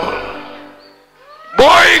சாபமானார்.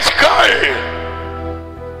 பாய்ஸ்காய்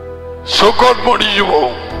சுக்கோட்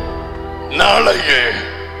முடியுவோம். நாளைக்கு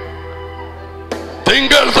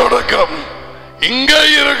திங்கள் தொடக்கம் இங்கே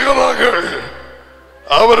இருக்கிறார்கள்.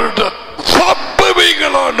 அவர்கிட்ட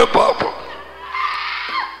தப்புவீங்களான்னு பார்ப்போம்.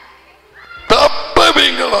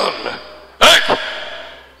 தப்புவீங்களான்னு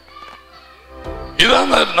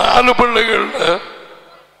இதான் 4 பிள்ளைகள்.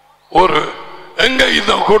 ஒரு எங்க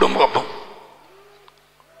இந்த குடும்பம்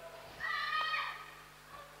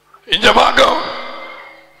இந்த பாக்கம்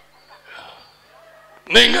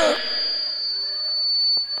நீங்க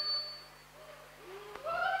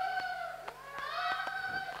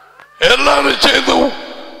எல்லாரும் சேர்ந்து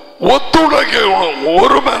ஒத்துழைக்கணும்.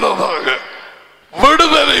 ஒரு மனதாக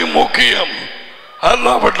விடுதலை முக்கியம்.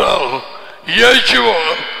 அல்லாவிட்டால் இயேசுவா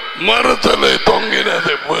மரத்திலே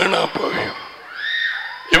தொங்கினது வீணா போயும்.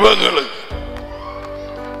 இவங்களுக்கு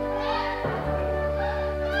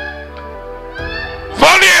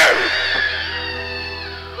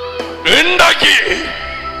இன்றைக்கு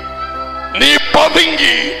நீ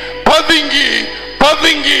பதுங்கி பதுங்கி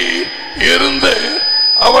பதுங்கி இருந்து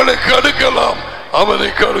அவனை கடுக்கலாம், அவனை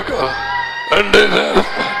கடுக்கலாம்.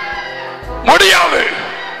 முடியாது,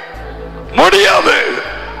 முடியாது.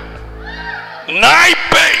 நாய்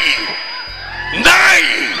பேய்,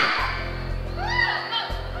 நாய்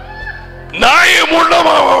நாயை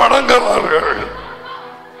முள்ளமாக வணங்குகிறார்கள்.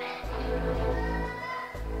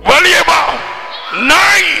 வலியமா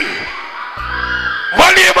நாய்,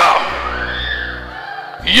 வலியமா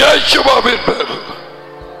இயேசுவின் பேர்.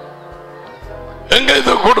 எங்க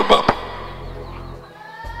இந்த குடும்பம்?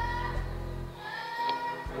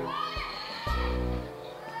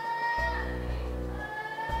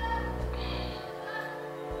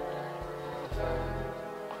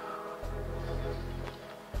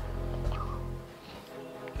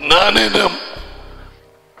 நான் இன்னும்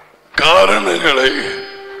காரணங்களை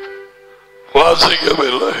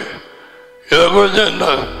வாசிக்கவில்லை. இதை கொஞ்சம்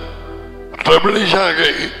ட்ரபிளிஷாக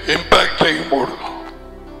இம்பாக்டையும் போடும்.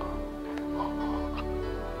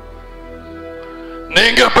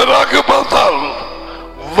 நீங்க பிறகு பார்த்தால்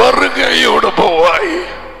வருகையோடு போவாய்.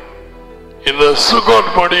 இந்த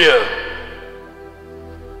சுகோட் முடிய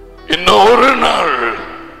இன்னொரு நாள்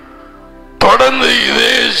தொடர்ந்து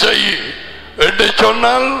இதே செய் என்று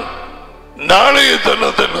சொன்னால் நாளைய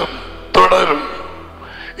தினத்திலும் தொடரும்.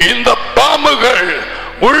 இந்த பாம்புகள்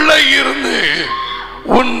உள்ளே இருந்து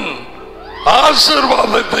உன்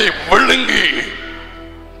ஆசீர்வாதத்தை விழுங்கி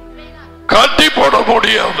கட்டி போட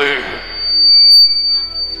முடியாது.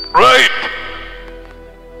 ரைட்?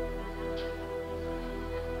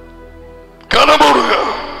 கனமுடுங்க,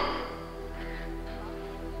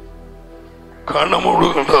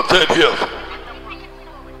 கனமுடுங்க தெரியாது.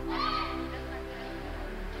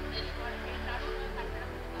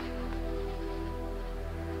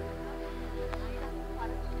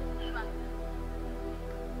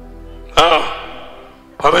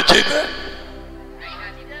 பரீட்சை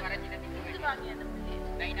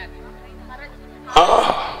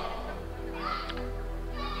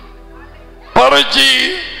பரீட்சை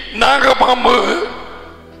நாகப்பாம்பு,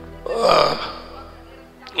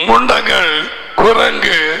 முண்டங்கள்,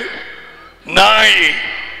 குரங்கு, நாய்.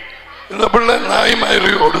 இந்த பிள்ளை நாய்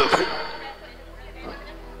மாதிரி ஓடுது.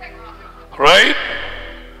 ரைட்?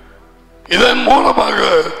 இதன் மூலமாக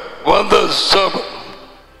வந்த சபம்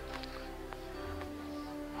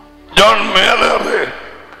ஜான் மேலாரு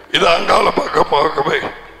இது அங்கால பக்கமாகவே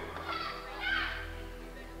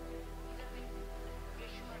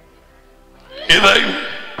இதை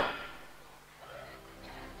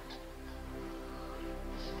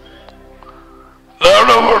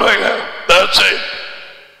That's it.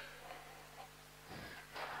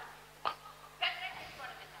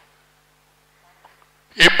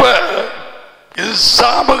 இப்ப இது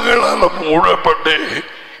சாபங்களால் மூடப்பட்டு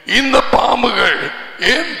இந்த பாம்புகள்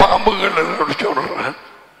ஏன் பாம்புகள் என்று சொல்றேன்.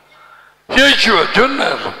 இயேசுவ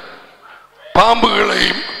சொன்னார்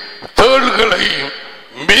பாம்புகளையும் தேள்களையும்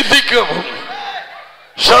மிதிக்கவும்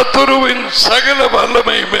சத்துருவின் சகல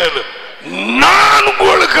வல்லமை மேல் நான்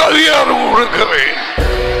உங்களுக்கு அதிகாரம் கொடுக்கிறேன்.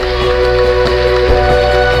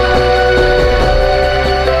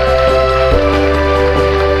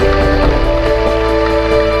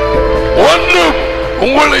 ஒன்றும்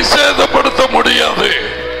உங்களை சேதப்படுத்த முடியாது.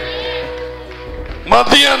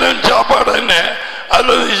 மத்தியானம் சாப்பாடு என்ன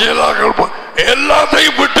அல்லது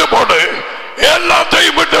எல்லாத்தையும் விட்டு போடு,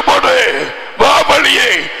 எல்லாத்தையும் விட்டு போடு.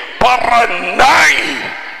 வாவலியை பற நாய்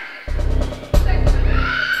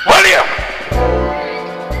வலியம்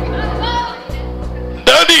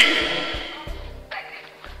டாடி.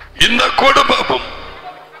 இந்த குடும்பமும்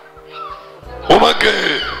உமக்கு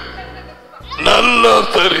நல்லா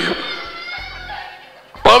தெரியும்.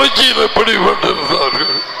 பரீட்சையில்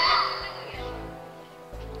பிடிபட்டிருந்தார்கள்.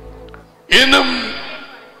 இன்னும்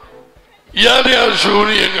யார் யார்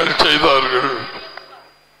சூரியங்கள் செய்தார்கள்.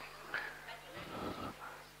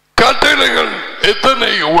 கட்டளைகள்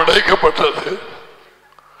எத்தனை உடைக்கப்பட்டது.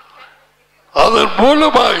 அதன்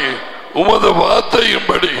மூலமாய் உமது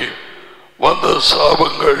வார்த்தையின்படி வந்த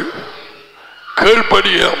சாபங்கள்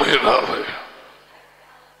கீழ்ப்படியாமையினார்கள்.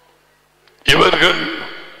 இவர்கள்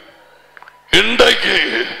இன்றைக்கு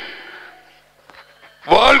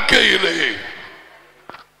வாழ்க்கையிலே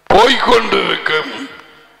போய்கொண்டிருக்கும்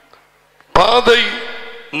பாதை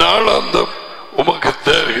நாளாந்தம் உமக்கு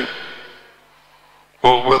தெரியும்.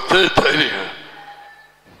 உமக்கு தெரியும்.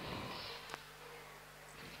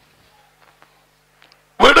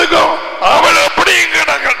 விடுங்க, அவள் எப்படி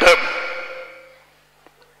கிடக்கட்டும்.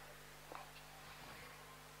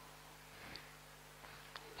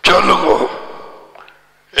 சொல்லுங்க,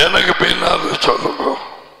 எனக்கு பின்னால் சொல்லுங்க.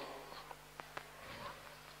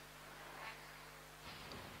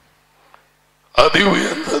 அதி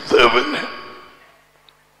உயர்ந்த தேவன்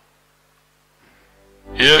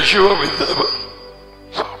இயேசுவின் தேவன்.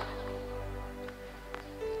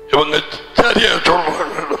 இவங்க சரியா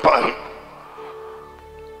சொல்றாங்க பாரு.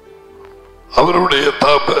 அவருடைய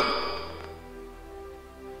தாப்பன்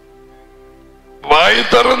வாய்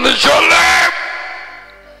திறந்து சொல்ல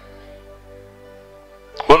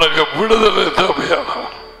உனக்கு விடுதலை தேவையான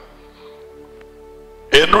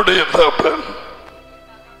என்னுடைய தாப்பன்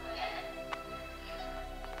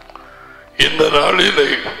இந்த நாளிலே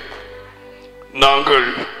நாங்கள்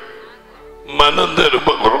மனம்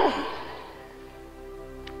திரும்புகிறோம்.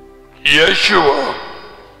 இயேசுவா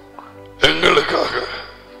எங்களுக்காக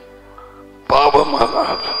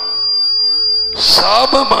பாவமானார்,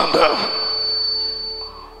 சாபமானார்.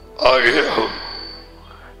 ஆகையால்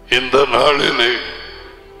இந்த நாளிலே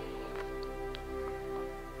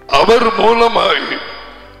அவர் மூலமாய்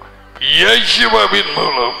இயேசுவின்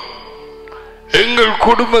மூலம் எங்கள்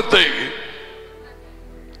குடும்பத்தை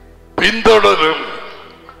பின்தொடரும்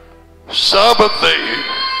சாபத்தை,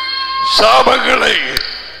 சாபங்களை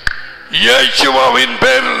இயேசுவின்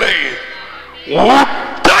பேரில்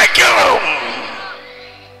உடைக்கிறோம்.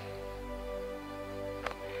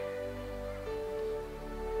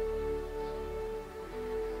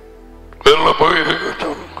 வெளில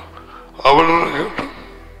போயிருக்கட்டும், அவள் இருக்கட்டும்.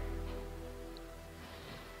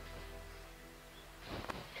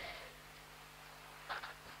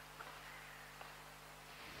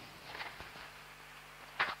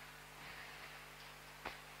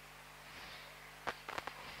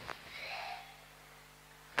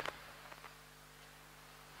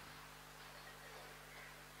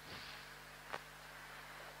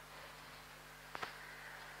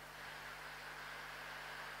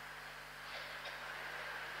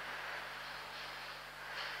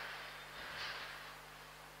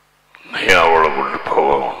 நீ அவளை கொண்டு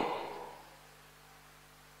போவோம்.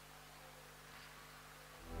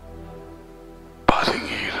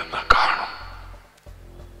 பதுங்கி இருந்த காணும்,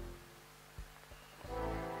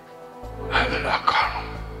 அதெல்லாம்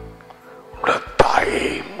காணும். உட தாயை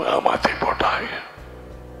மாத்தி போட்டாய்.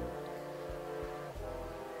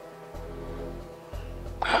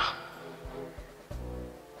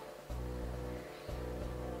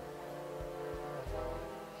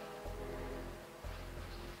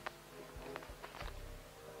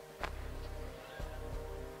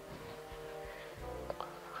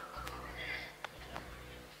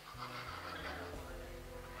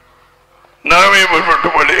 நாமே முன்பட்டு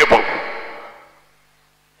வெளியே போவோம்.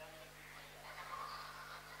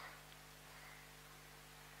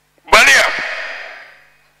 வெளியே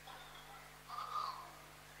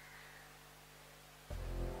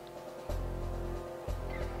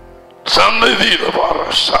சந்ததியில வர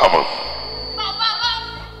சாபம்.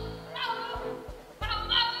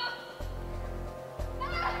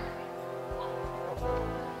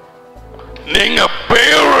 நீங்க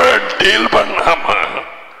பேரை டீல் பண்ணாம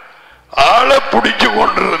ஆளை பிடிச்சு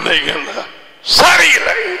கொண்டிருந்தீங்க,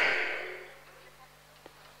 சரியில்லை.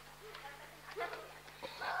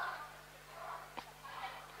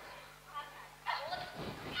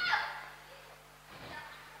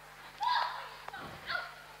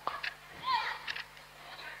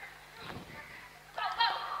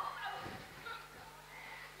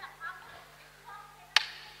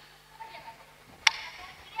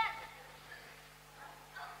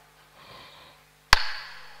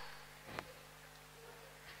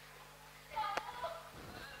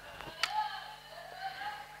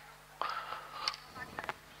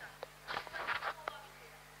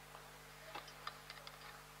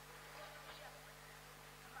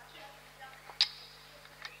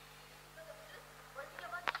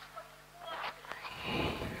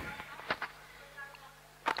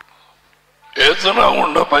 எத்தனை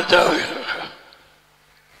உண்ட பஞ்சாது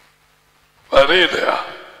வரையிலையா?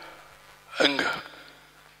 எங்க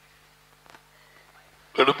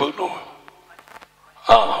எடுப்பணும்?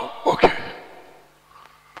 ஓகே.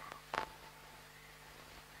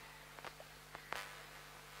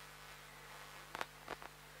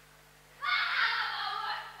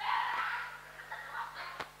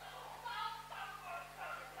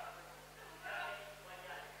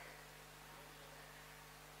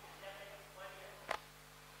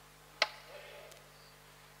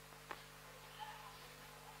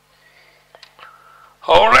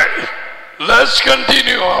 Alright, let's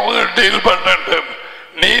continue. அவங்க டீல் பண்ணட்டு,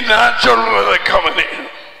 நீ நான் சொல்றத கவனி.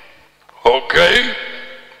 ஓகே,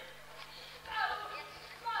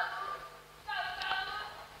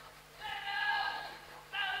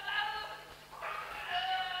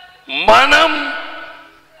 மனம்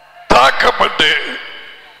தாக்கப்பட்டு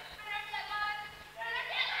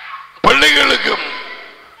பிள்ளைகளுக்கும்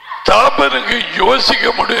தாப்பனுக்கு யோசிக்க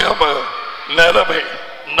முடியாம நிலைமை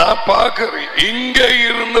நான் பார்க்கிறேன். இங்க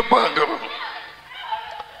இருந்து பார்க்கிறேன்.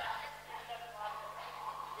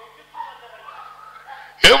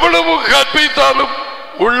 எவ்வளவு கற்பித்தாலும்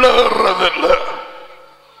உள்ள வர்றதில்ல.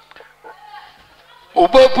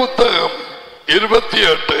 உப புத்தகம்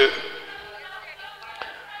 28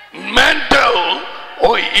 மென்டல்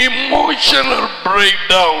இமோஷனல் பிரேக்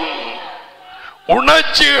டவுன்,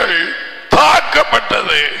 உணர்ச்சிகள்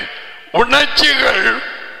தாக்கப்பட்டது, உணர்ச்சிகள்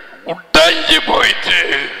உடைஞ்சு போயிட்டு,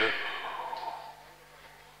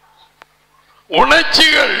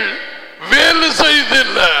 உணர்ச்சிகள் வேலை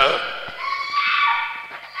செய்தில்ல.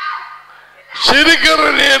 சிரிக்கிற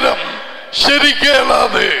நேரம் சிரிக்க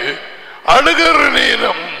இயலாது, அழுகிற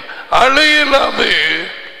நேரம் அழையலாது,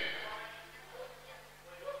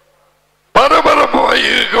 பரபரப்பாய்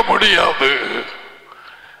இருக்க முடியாது.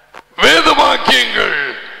 வேதவாக்கியங்கள்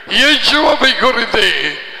இயேசுவை குறித்து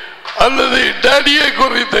அல்லது டேடியை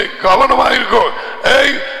குறித்து கவனமாக இருக்கும். Hey,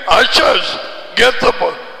 ushers, get the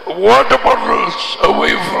water bottles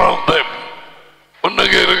away from them.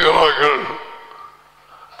 உன்னுக்கு இருக்கிறார்கள்,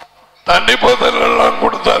 தண்ணி போதல் எல்லாம்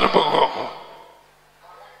கொடுத்து அனுப்புங்க.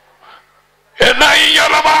 என்ன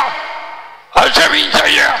இயலமா அஷரிங்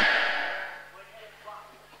செய்ய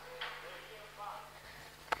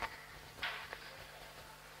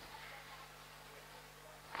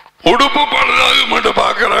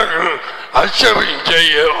அஷரிங்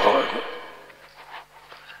செய்யலாம்.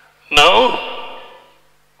 No,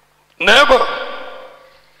 never.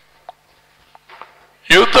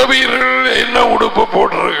 யுத்த வீரர்கள் என்ன உடுப்பு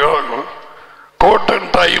போட்டிருக்காங்க? கோட்டன்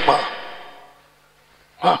டைமா?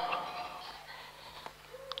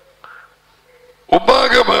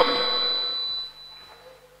 உபாகமம்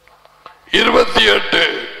 28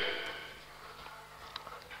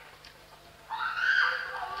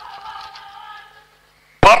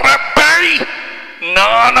 பரப்பை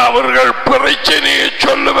நான் அவர்கள் பிரச்சனையை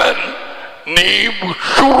சொல்லுவேன், நீ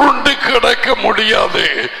சுருண்டு கிடக்க முடியாது.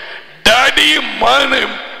 டடி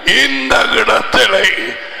மனும் இந்த இடத்திலே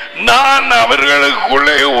நான்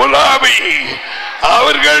அவர்களுக்குள்ளே உலாவி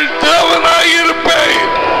அவர்கள் தேவனாயிருப்பேன்.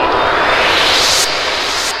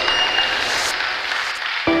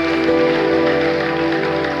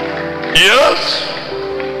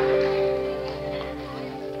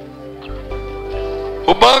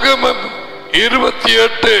 உபாகமம்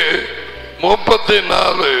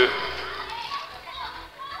 28:34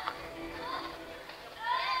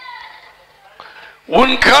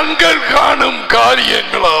 உன் கண்கள் காணும்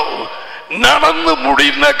காரியங்களால் நடந்து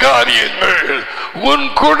முடிந்த காரியங்கள் உன்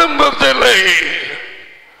குடும்பத்திலே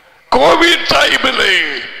கோவிட் டைமிலே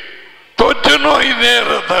தொற்று நோய்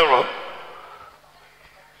நேரத்தில்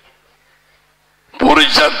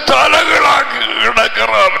புருஷன் தலைகளாக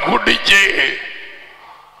கிடக்கிறான் குடிச்சு.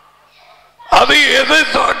 அது எதை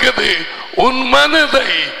தாக்குது? உன் மனதை,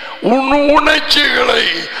 உன் உணர்ச்சிகளை,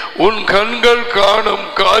 உன் கண்கள் காணும்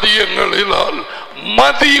காரியங்களினால்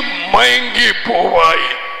மதி மயங்கி போவாய்.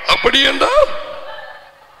 அப்படி என்றால்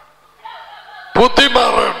புத்தி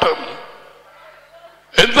மாறாட்டம்.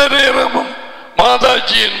 எந்த நேரமும்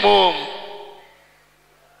மாதாஜியின் முகம்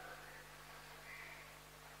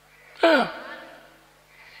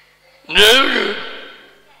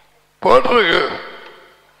போட்டிருக்கு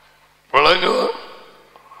விளங்குதா?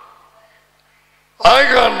 I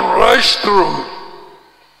can rush through.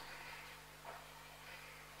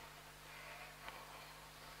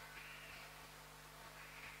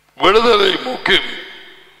 விடுதலை முக்கியம்.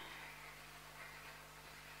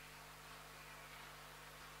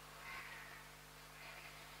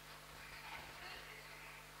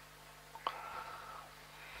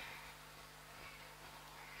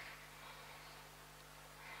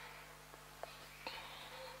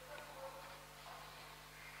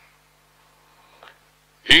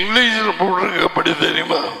 இங்கிலீஷில் போட்டிருக்க அப்படி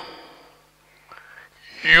தெரியுமா?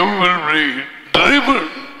 You will be driven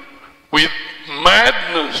with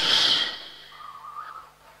madness.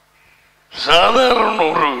 சாதாரண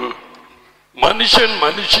ஒரு மனுஷன்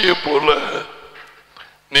மனுஷியை போல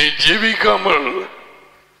நீ ஜீவிக்காமல்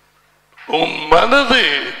உன் மனது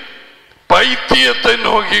பைத்தியத்தை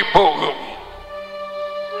நோக்கி போகும்.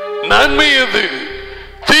 நன்மை எது,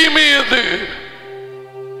 தீமை எது,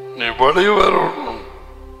 நீ வழி வரணும்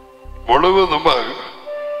முழுவதுமாக.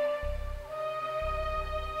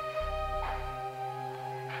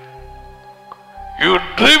 You're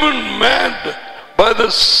driven mad by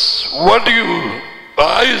this, what you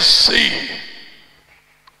eyes see.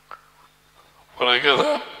 When I get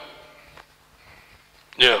that?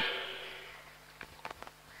 Yeah.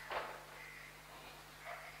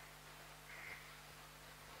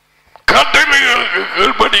 கட்டளைகளுக்கு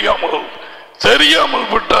கீழ்ப்படியாமல் தெரியாமல்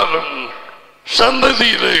விட்டாலும்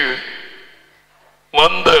சந்ததியிலே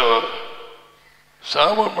வந்த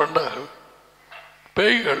சாபம் பண்ண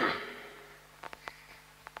பேய்கள்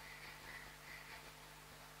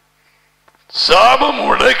சாபம்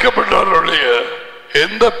உடைக்கப்பட்டவருடைய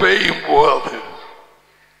எந்த பேயும் போகாது.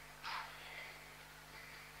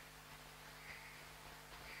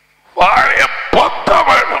 வாழ பொத்த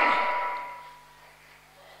வேணும்.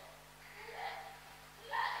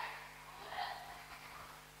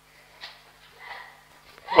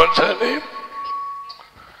 What's her name?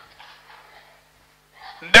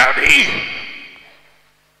 Daddy.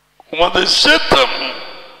 உமது சித்தம்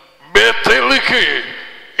பேத்தேலுக்கு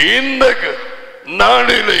இந்த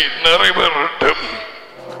நாளிலே நிறைவேறட்டும்.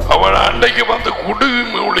 அவள் அன்றைக்கு வந்து குடுகு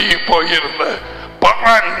மூழ்கி போயிருந்த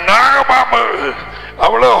நாகமாமல்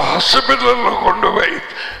அவளை ஹாஸ்பிட்டல்ல கொண்டு போய்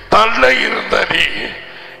தள்ள இருந்த நீ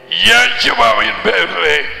இயேசுவின்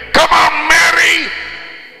பேரிலே come on Mary.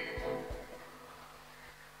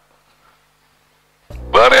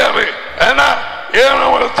 வேற யாரு? ஏன்னா ஏன்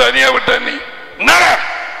அவளை தனியா விட்ட நீ?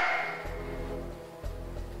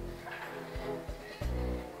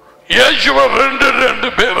 இயேசுவ ரெண்டு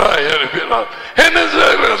பேராய் அனுப்பினார். என்ன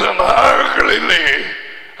செய்வது? ஆட்களிலே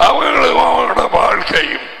அவங்களும் அவங்களோட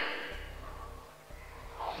வாழ்க்கையும்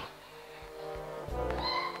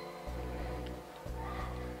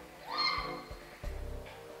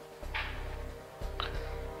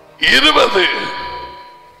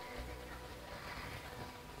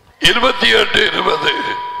 28:20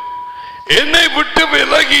 என்னை விட்டு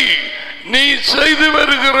விலகி நீ செய்து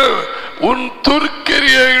வருகிற உன்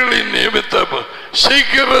துர்க்கிரியைகளின் நிமித்தம்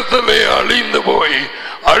சீக்கிரத்திலே அழிந்து போய்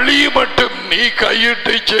அழிய மட்டும் நீ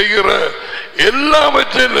கையிட்டு செய்கிற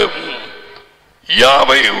எல்லாவற்றிலும்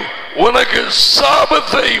யாவை உனக்கு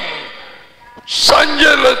சாபத்தையும்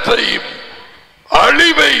சஞ்சலத்தையும்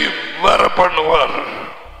அழிவையும் வர பண்ணுவார்.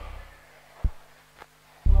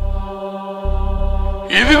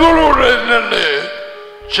 இதுகளோட என்னன்னு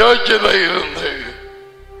சர்ச்சில் இருந்து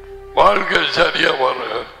வாழ்க்கை சரியா வர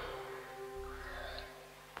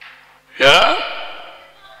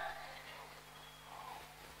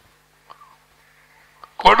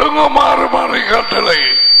கொடுங்க மாறு மாறி கட்டளை.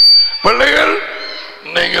 பிள்ளைகள்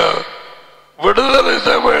நீங்க விடுதலை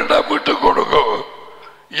செய்ய வேண்டாம், விட்டு கொடுங்க.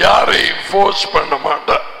 யாரை போர்ஸ் பண்ண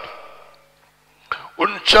மாட்டார்.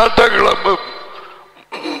 உன் சட்ட கிளம்பும்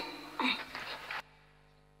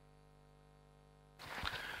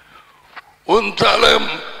உன் தலம்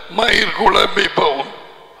மயிர் குழம்பி போகும்.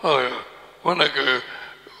 உனக்கு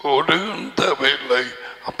ஒடுகும் தேவையில்லை.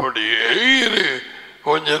 அப்படியே இரு,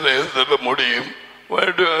 கொஞ்ச நேரத்தில் முடியும்.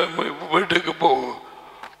 வீட்டுக்கு போ.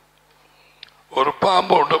 ஒரு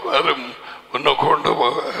பாம்போட வரும் உன்னை கொண்டு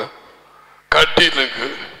போக கட்டிலுக்கு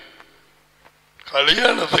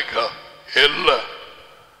கல்யாணத்துக்கா எல்லாம்.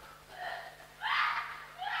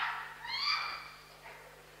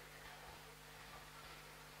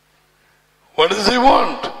 What does he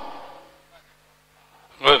want?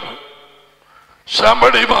 Well,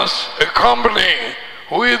 somebody must accompany.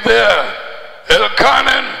 Who is there?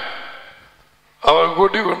 Elkanan. Our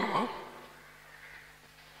good one.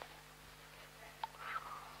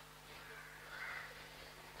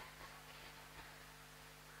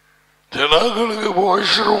 ஜனங்களுக்கு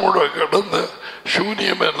வாஷ்ரூமோட கடந்த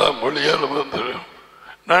சூன்யம் எல்லாம் வழியால் வந்துடும்.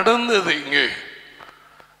 நடந்தது இங்கே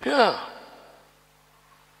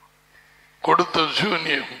கொடுத்த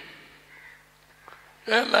சூன்யம்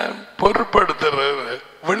எல்லாம் பொருட்படுத்துறது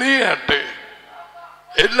விளையாட்டு.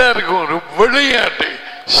 எல்லாருக்கும் ஒரு விளையாட்டு.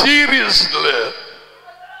 சீரியஸ்ல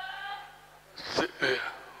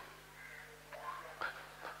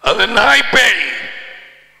அது நாய்ப்பேய்.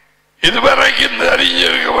 இதுவரைக்கும்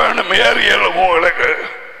அறிஞ்சிருக்க வேணும். ஏறியலும் உங்களுக்கு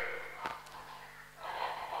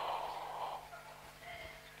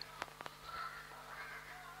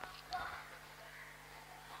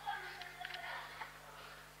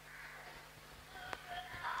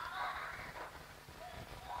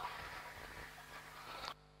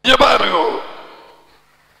பாருங்க.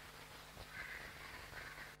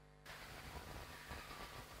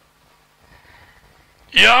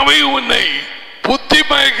 யாவை உன்னை புத்தி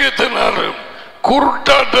மயக்கத்தினாலும்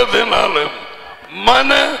குருட்டாட்டத்தினாலும்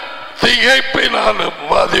மன திகைப்பினாலும்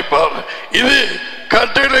பாதிப்பார். இது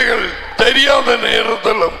கட்டளைகள் தெரியாத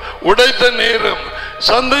நேரத்திலும் உடைத்த நேரம்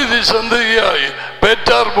சந்ததி சந்ததியாய்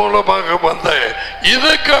பெற்றார் மூலமாக வந்த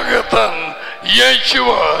இதற்காகத்தான்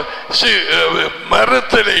இயேசுவா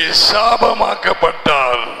மரத்திலே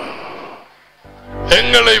சாபமாக்கப்பட்டார்.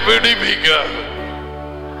 எங்களை விடுவிக்க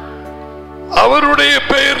அவருடைய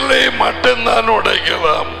பெயரிலே மட்டும்தான்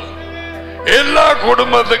உடைக்கலாம். எல்லா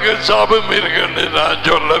குடும்பத்துக்கும் சாபம் இருக்குன்னு நான்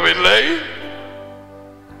சொல்லவில்லை.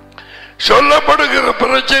 சொல்லப்படுகிற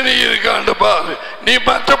பிரச்சனை இருக்காண்டு பாரு. நீ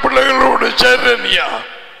மற்ற பிள்ளைகளோடு சேர்றனியா?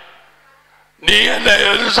 நீ என்ன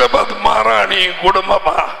எலிசபெத் மாராணி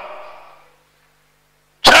குடும்பமா?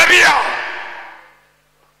 சரியா?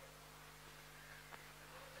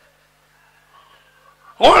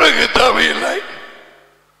 உனக்கு தேவையில்லை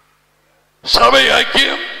சபை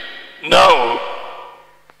ஐக்கியம்.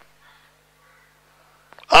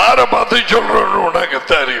 ஆற பார்த்து சொல்றோன்னு உனக்கு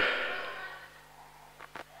தெரியும்.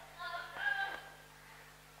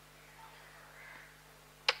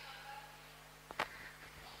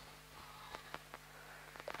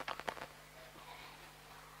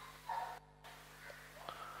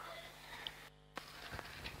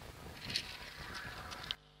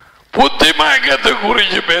 புத்தி மயக்கத்தை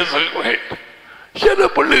குறித்து பேசுகிறேன். சில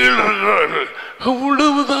பிள்ளைகள் இருக்கிறார்கள்,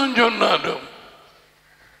 அவ்வளவுதான் சொன்னாலும்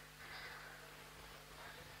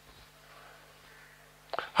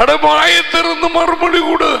அடமாயத்திலிருந்து மறுமொழி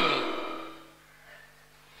கூட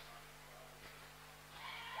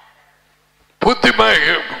புத்தி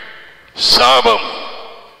மயக்கம் சாபம்.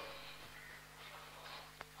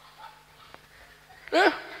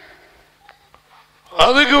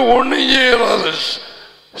 அதுக்கு ஒன்றும் செய்யலாது.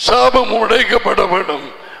 சாபம் உடைக்கப்பட வேண்டும்.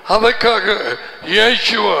 அதற்காக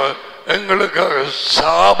இயேசுவா எங்களுக்காக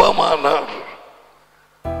சாபமானார்.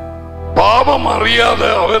 பாவம் அறியாத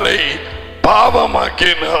அவரை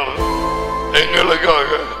பாவமாக்கினார்.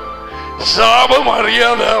 எங்களுக்காக சாபம்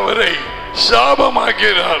அறியாத அவரை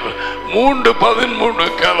சாபமாக்கினார். 3:13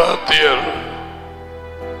 கலாத்தியர்.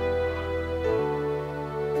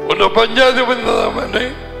 உன்னை பஞ்சாயத்து வந்ததாமனே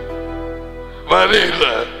வரையில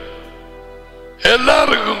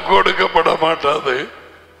எல்லாருக்கும் கொடுக்கப்பட மாட்டாது.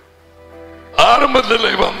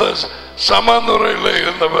 ஆரம்பத்தில் வந்த சமந்துறையில்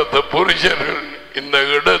இருந்த புருஷர்கள் இந்த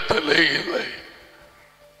இடத்திலே இல்லை.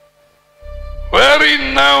 Where is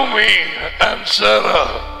Naomi and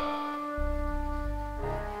Sarah?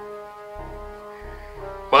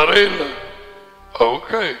 வரையில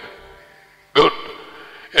ஓகே குட்.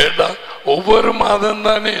 ஏண்டா ஒவ்வொரு மாதம்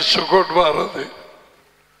தானே சுகோட் வர்றது.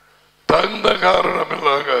 தகுந்த காரணம்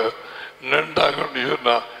இல்லாக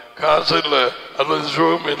நின்றாங்க. காசு இல்லை அல்லது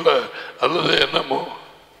சுகம் இல்லை அல்லது என்னமோ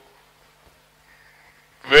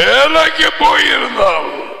வேலைக்கு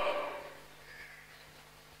போயிருந்தால்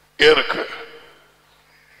இருக்கு.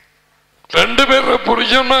 2 பேரை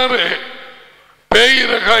புரிஞ்சமாரு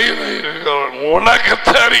பேயிற கையில் இருக்கிறான். உனக்கு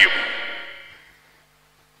தெரியும்.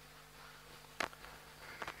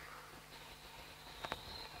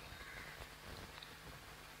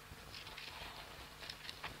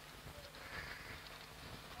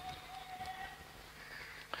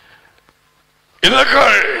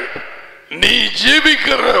 இதற்காக நீ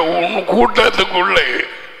ஜீவிக்கிற உன் கூட்டத்துக்குள்ளே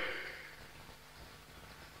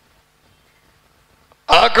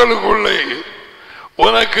ஆக்களுக்குள்ளே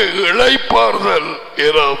உனக்கு இளைப்பாறுதல்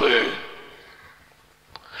இராது.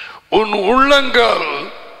 உன் உள்ளங்கால்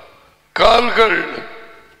கால்கள்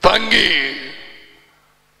தங்கி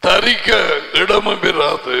தரிக்க இடமும்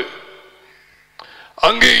இராது.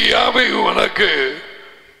 அங்கே யாவை உனக்கு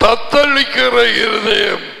தத்தளிக்கிற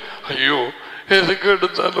இருதயம். ஐயோ எதுக்கு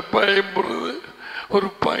எடுத்தாலும் பயப்படுறது. ஒரு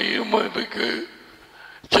பயம் இருக்கு.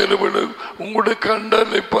 சிலவிட உங்களுடைய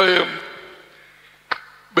கண்டாலே பயம்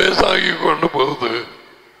பேசாகி கொண்டு போகுது.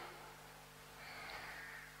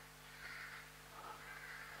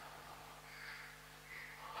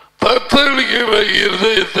 தத்தளிக்கிற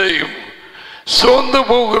இருதயத்தையும் சோர்ந்து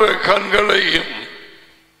போகிற கண்களையும்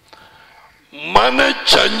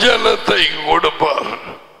மனச்சஞ்சலத்தை கொடுப்பார்.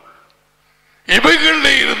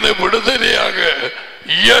 இவைகளில் இருந்து விடுதலையாக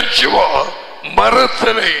யெகோவா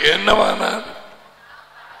மரத்திலே என்னவானார்?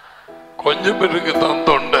 கொஞ்சம் பேருக்கு தான்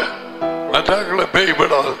தொண்டை, மற்றாக்களை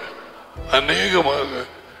பேய்படாது. அநேகமாக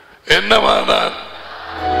என்னவானார்?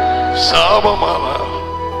 சாபமானார்.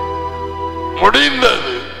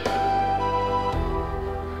 முடிந்தது.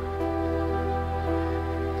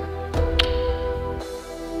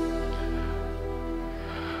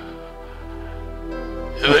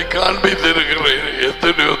 இதை காண்பித்திருக்கிறேன்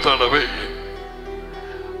எத்தனையோ தடவை.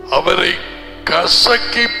 அவரை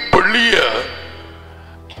கசக்கி பிழிய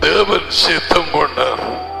தேவன் சித்தம் கொண்டார்.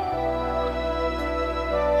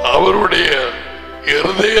 அவருடைய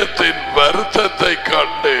இருதயத்தின் வருத்தத்தை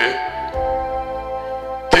கண்டு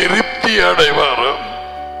திருப்தி அடைவாரும்.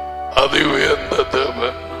 அது உயர்ந்த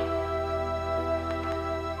தேவன்.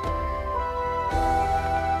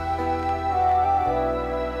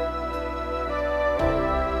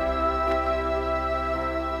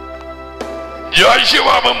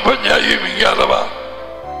 யோசுவாவும் பஞ்சாயும் இங்க அல்லவா?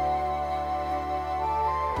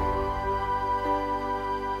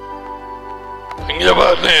 இங்க வா,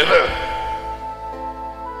 நேர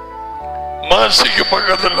மாசிக்கு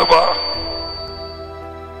பக்கத்துல வா.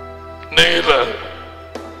 நேர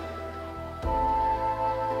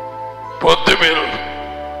பொத்துமேல்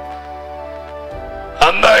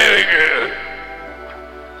அந்த இருக்கு.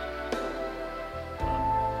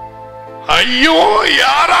 ஐயோ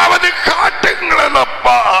யாராவது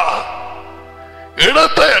காட்டுங்களப்பா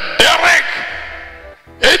இடத்தை. டெரெக்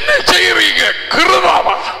என்ன செய்வீங்க?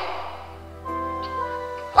 கிருதாவா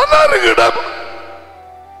அதான் இடம்.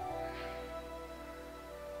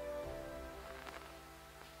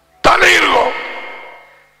 தலையிருக்கும்.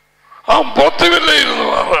 அவன் பொத்துவில்லை இருந்து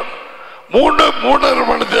வர்றான். 3.5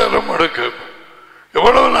 மணி நேரம் எடுக்கும்.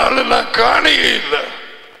 எவ்வளவு நாள் நான் காணியே இல்லை.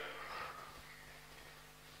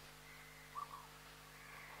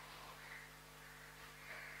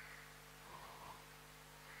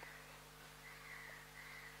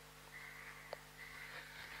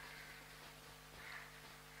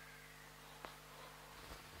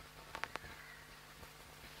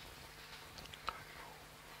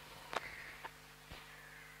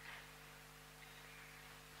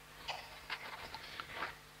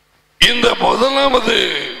 இந்த முதலாவது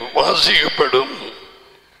வாசிக்கப்படும்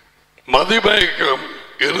மதிமயக்கம்,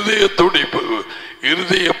 இருதய துடிப்பு,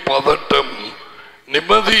 இருதய பதட்டம்,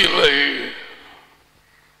 நிம்மதி இல்லை.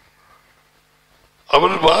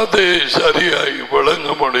 அவன் வார்த்தையை சரியாய்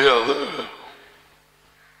விளங்க முடியாது.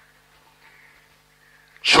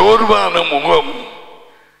 சோர்வான முகம்,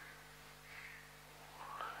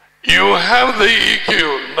 You have the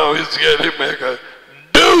EQ. Now it's getting maker.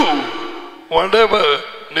 Do whatever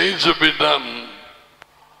needs to be done.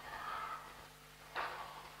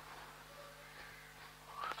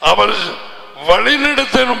 அவர்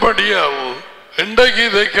வழிநடத்தினும்படியால் இன்றைக்கு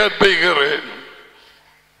இதை கற்பிக்கிறேன்.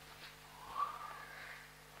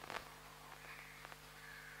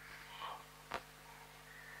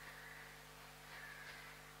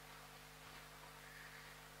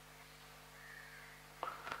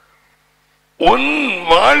 உன்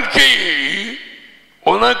வாழ்க்கையை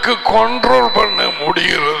உனக்கு கண்ட்ரோல் பண்ண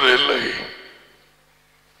முடிகிறது இல்லை.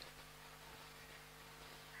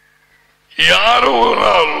 யாரோ ஒரு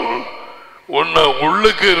ஆள் உன்னை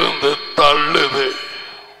உள்ளுக்கு இருந்து தள்ளுது.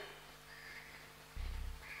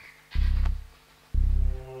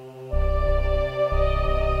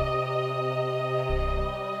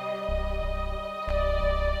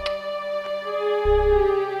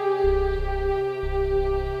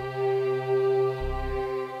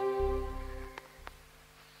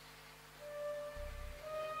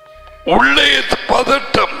 உள்ளே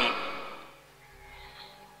பதட்டம்,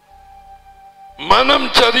 மனம்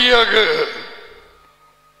சரியாக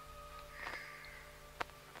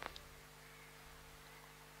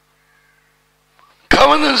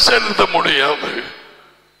கவனம் செலுத்த முடியாது.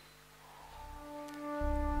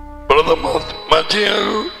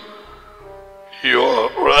 You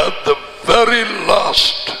are at the very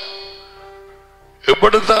last.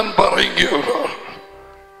 இப்படித்தான் பறங்கிறார்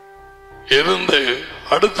இருந்து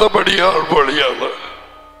அடுத்தபடியால் வழியால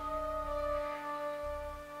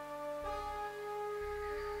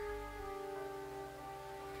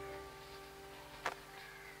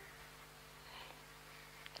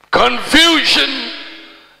confusion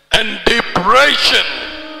and depression,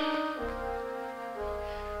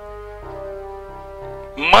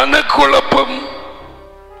 மனக்குழப்பம்,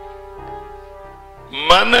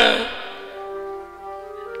 மன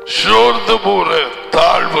சோர்ந்து போற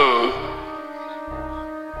தாழ்வு,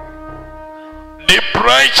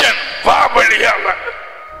 depression பாவழியால.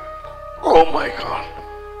 Oh my God.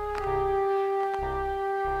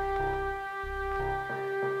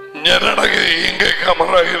 எனக்கு இங்க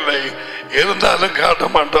கேமரா இல்லை, இருந்தாலும் காட்ட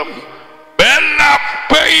மாட்டோம்.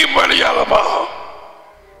 பெய்யும் வழியாலப்பா.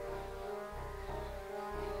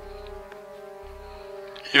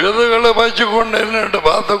 இவர்களை வச்சு கொண்டு என்ன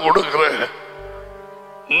பார்த்து கொடுக்கிறேன்.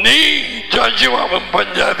 நீ ஜாஜிமாவும்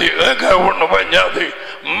பஞ்சாதி ஒண்ணு பஞ்சாதி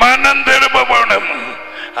மனம் திரும்ப வேணும்,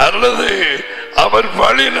 அல்லது அவர்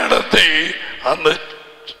வழி நடத்தி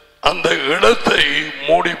அந்த இடத்தை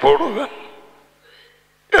மூடி போடுவேன்.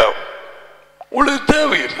 உங்களுக்கு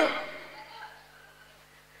தேவையில்லை.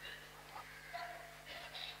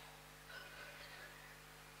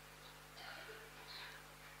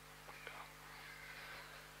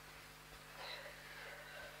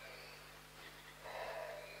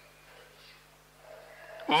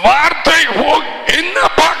 வார்த்தை என்ன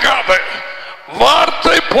பார்க்காத,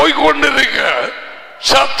 வார்த்தை போய்கொண்டிருக்க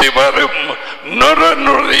சக்தி வரும்.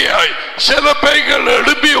 நுரையாய் சில பைகள்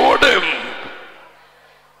எழுப்பி ஓடும்.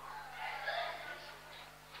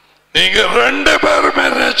 நீங்க ரெண்டு பேருமே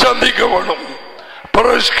சந்திக்க வேணும்.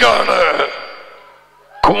 புரஸ்கார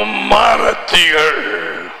குமாரத்திகள்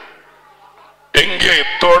எங்கே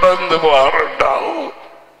தொடர்ந்து வாரண்டால்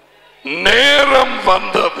நேரம்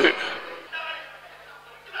வந்தது.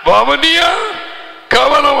 பவனியா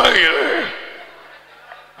கவனமாக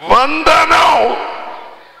வந்தானோ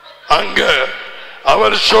அங்க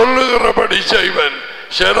அவர் சொல்லுகிறபடி செய்வன்.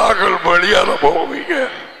 சிறாக்கள் வெளியால போவீங்க.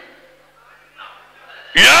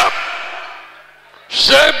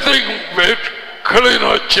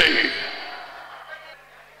 கிளிநொச்சி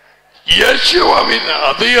யேசுவின்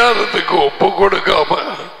அதிகாரத்துக்கு ஒப்பு கொடுக்காம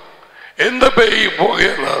எந்த பேயும்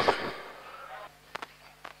போகலாது.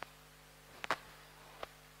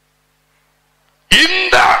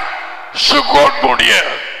 இந்த சுகோட்முடைய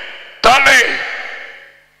தலை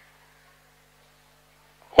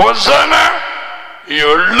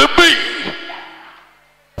எழுப்பி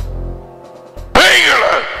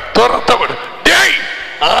பேய்களை துரத்தவிடு.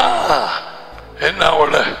 என்ன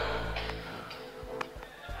அவளை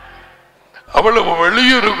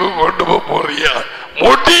வெளியூருக்கு கொண்டு போறியா?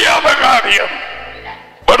 முடியாத காரியம்.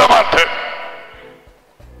 விடமாட்டேன்.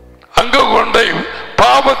 அங்க கொண்டை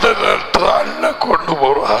பாவத்தை கொண்டு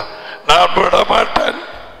போறா. நான் விட மாட்டேன்.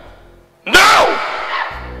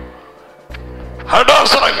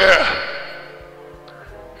 ஹடாசாங்க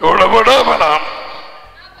இவ்வளவு விட வேணாம்.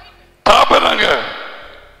 தாப்பனாங்க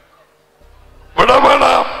விட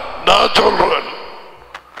வேணாம். நான் சொல்றேன்,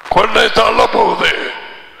 கொண்டை தள்ள போகுது.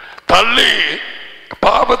 தள்ளி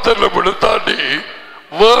பாவத்தில் விழுத்தாண்டி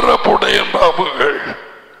வேற புடையன் பாம்புகள்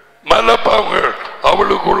பல பாவங்கள்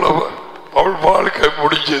அவளுக்குள்ள அவள் வாழ்க்கை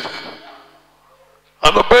முடிஞ்சது.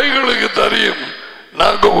 அந்த பேய்களுக்கு தெரியும்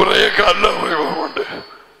நாங்க ஒரே கல்ல உண்டு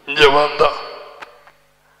இங்க வந்தா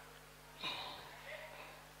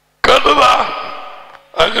கட்டுதா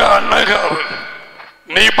அங்க அண்ணகாரன்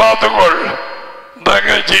நீ பார்த்துக்கொள்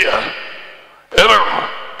தங்கச்சிய இறங்கும்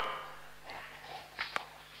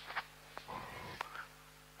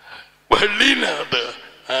வெளிநாடு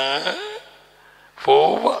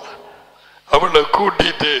போவா அவளை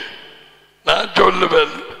கூட்டிட்டு நான்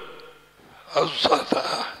சொல்லுவேன் அசாதா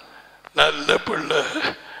நல்ல பிள்ளை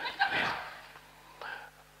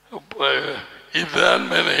இதுதான்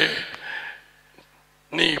மேலே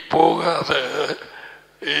நீ போகாத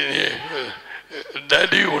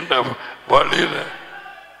டடி உன்னை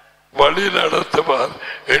வழி நடத்துவார்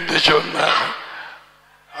என்று சொன்னார்.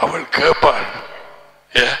 அவள் கேட்பாள்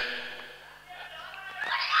ஏ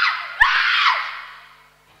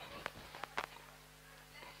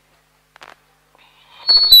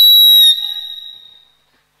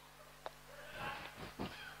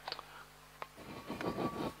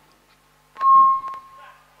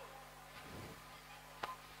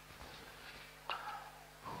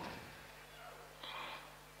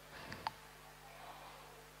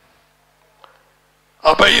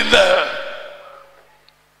அப்ப இந்த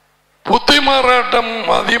புத்தி மாறாட்டம்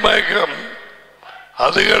மதிமயக்கம்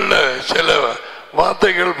அதுகள்ல சில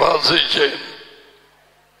வார்த்தைகள் வாசிச்சேன்.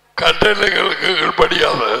 கட்டளைகளுக்கு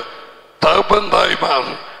கீழ்படியாத தகப்பன்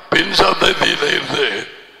தாய்மார் பின் சந்ததியிலிருந்து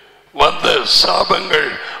வந்த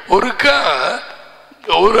சாபங்கள்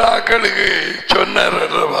ஒரு ஆக்களுக்கு சொன்னார்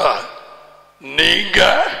அல்லவா, நீங்க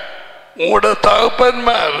உங்களோட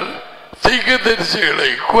தகப்பன்மார் தீர்க்கதரிசிகளை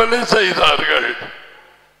கொலை செய்தார்கள்.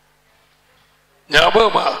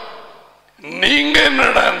 ஞாபகமா? நீங்க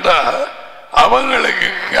நடந்தா அவங்களுக்கு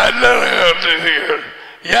கல்லறைகள்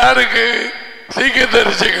யாருக்கு?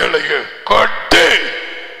 தீர்க்கதரிசிகளுக்கு கொட்டு.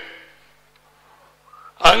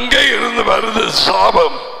 அங்கே இருந்து வருது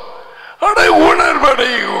சாபம். அடை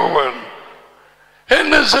உணர்வடைவன்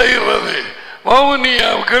என்ன செய்யறது? வவுனியா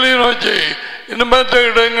கிளிநொச்சி இன்னும் மற்ற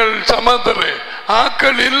இடங்கள் சமத்தர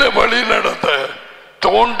ஆக்கள் இல்ல வழி நடத்த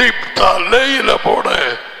தோண்டி தலையில போட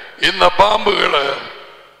இந்த பாம்புகளை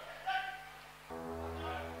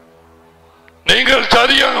நீங்கள்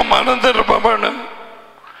சரியாக மனம் திரும்ப வேணும்.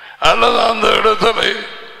 அல்லது அந்த இடத்துல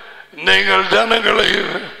நீங்கள் ஜனங்களை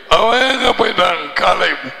அவங்க போயிட்டான்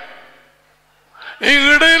காலை நீங்க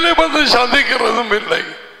இடையில வந்து சந்திக்கிறதும் இல்லை.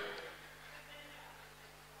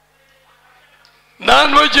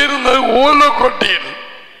 நான் வச்சிருந்த ஓலக்கொட்டியில்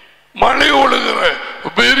மழை ஒழுகிற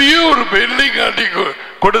பெரிய ஒரு பில்டிங் காட்டி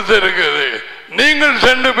கொடுத்திருக்கிறது. நீங்கள்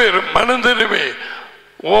 2 பேரும் மனம் திரும்பி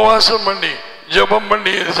உபவாசம் பண்ணி ஜபம்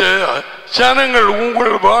பண்ணி ஜனங்கள்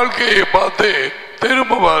உங்கள் வாழ்க்கையை பார்த்து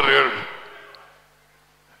திரும்புவார்கள்.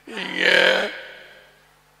 இங்க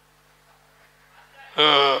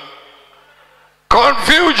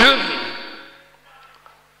கன்ஃபியூஷன்,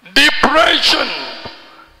 டிப்ரெஷன்,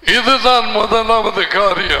 இதுதான் முதலாவது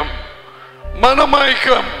காரியம்.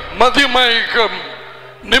 மனமயக்கம், மதிமயக்கம்,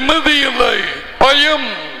 நிம்மதி இல்லை, பயம்,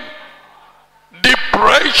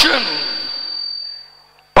 டிப்ரெஷன்,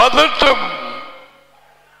 பதட்டம்.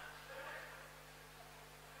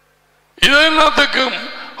 இதெல்லாத்துக்கும்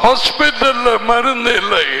ஹாஸ்பிட்டல்ல மருந்து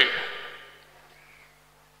இல்லை.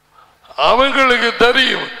 அவங்களுக்கு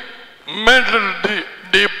தெரியும் மென்டல்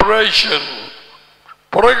டிப்ரெஷன்.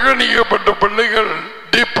 புறக்கணிக்கப்பட்ட பிள்ளைகள்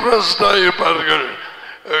டிப்ரெஸ்ட் ஆகியிருப்பார்கள்.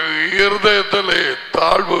 இருதயத்திலே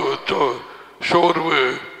தாழ்வு, சோர்வு.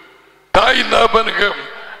 தாய் தகப்பனுக்கு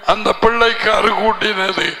அந்த பிள்ளைக்கு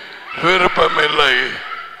அறுகூட்டினது விருப்பமில்லை.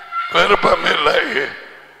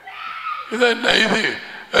 இது என்ன? இது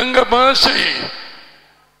எங்க மாசி,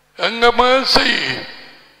 எங்க மாசி.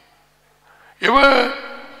 இவ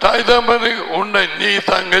தாய் தகப்பனு உன்னை நீ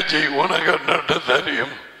தங்கச்சி உனக்கு நட்டு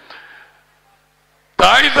தெரியும்.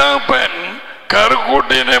 தாய் தகப்பன்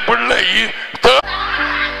கருக்கூட்டின பிள்ளை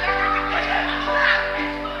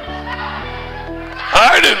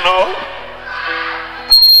I didn't know.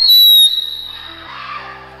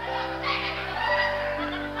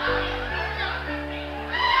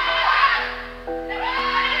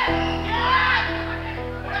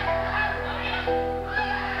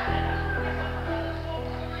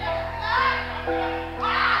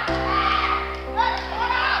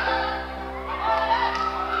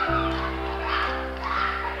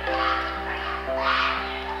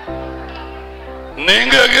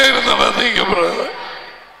 நீங்க இருந்து வந்தீங்க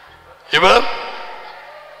இவர்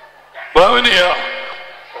பவனியா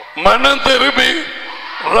மனம் திரும்பி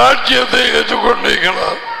ராஜ்யத்தை ஏற்றுக்கொண்டீங்களா?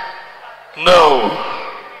 No.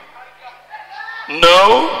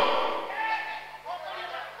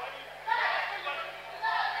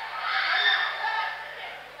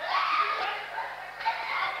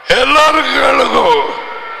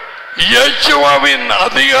 இயேசுவின்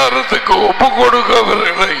அதிகாரத்துக்கு ஒப்பு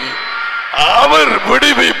கொடுக்கவர்களை அவர்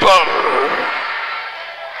விடுவிப்பார்.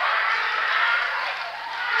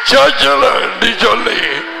 சர்ச்சில் சொல்லி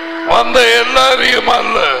வந்த எல்லாரையும்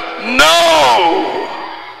அல்ல. நோ,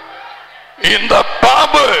 இந்த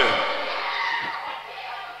பாம்பு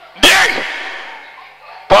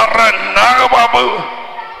பற நாகபாம்பு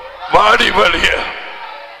வாடி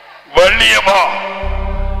வழியமா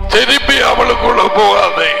திருப்பி அவளுக்குள்ள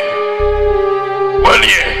போகாதே.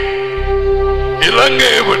 வழியே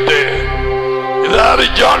இலங்கையை விட்டு இதாரு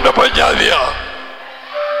ஜாண்ட பஞ்சாதியா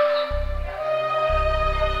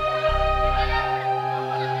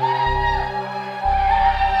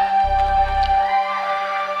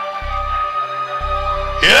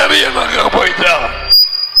ஏறிய நாங்க போயிட்டா.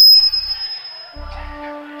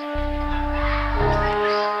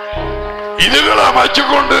 இதுகளை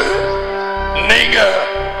வச்சுக்கொண்டு நீங்க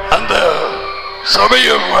அந்த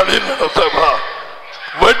சபையை வழி நடத்தமா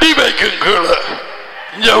வட்டி வைக்கும் கீழே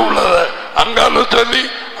இங்க உள்ளத அங்கால சொல்லி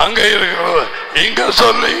அங்க இருக்கிறத இங்க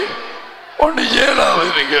சொல்லி ஒண்ணு செய்யலாது.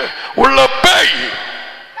 நீங்க உள்ள பேய்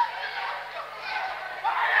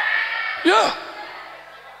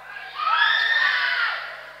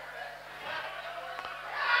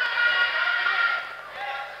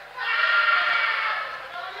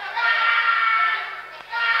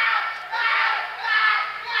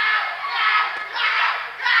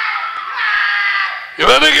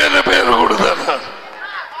இவனுக்கு என்ன பேர் கொடுத்தானா?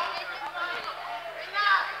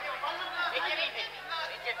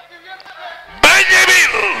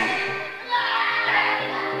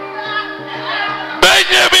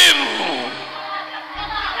 பெஞ்சமின்.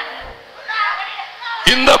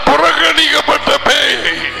 இந்த புறக்கணிக்கப்பட்ட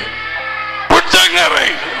பேய் புச்சங்கரை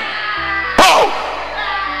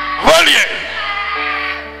வழியை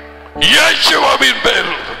இயேசுவின்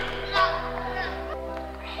பேர்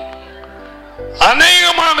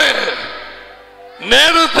அநேகமான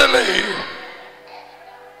நேரத்தில்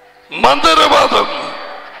மந்திரவாதம்,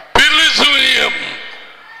 பிலிசூனியம்,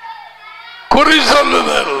 குறி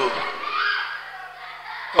சொல்லுதல்,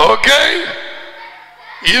 ஓகே,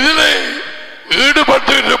 இதில்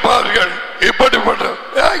ஈடுபட்டு இருப்பார்கள். இப்படிப்பட்ட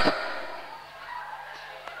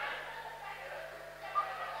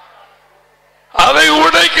அதை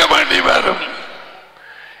உடைக்க வேண்டி வரும்.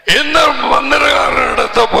 இந்த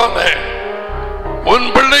மந்திரகாரனிடத்தை போல உன்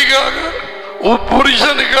பிள்ளைக்காக உன்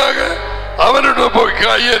புருஷனுக்காக அவனிட போய்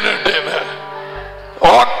கையை நிட்டேன.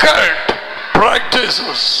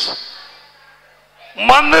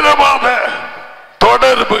 மந்திரவாத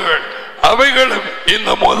தொடர்புகள் அவைகளும் இந்த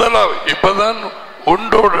முதலாவது இப்பதான்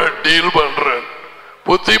உண்டோட டீல் பண்றேன்.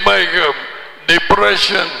 புத்திமயக்கம்,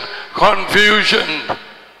 டிப்ரெஷன், கன்ஃபியூஷன்.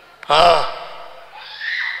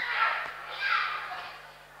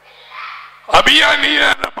 அபியானிய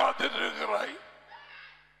பார்த்துட்டு இருக்கிறாய்.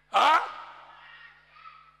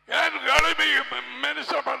 என் கழுமையும்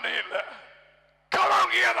மெனுச பண்ண இல்லை.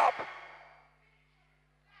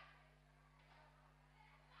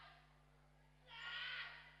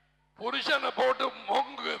 புருஷனை போட்டு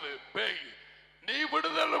மொங்குது பேய். நீ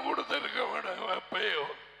விடுதலை கொடுத்திருக்க வேணும். பேயோ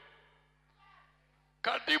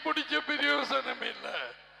கட்டி பிடிச்ச பிரயோசனம் இல்லை.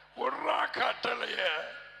 ஒரு கட்டளைய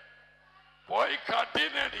போய்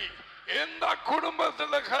கட்டினடி. எந்த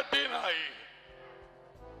குடும்பத்தில் கட்டினாய்?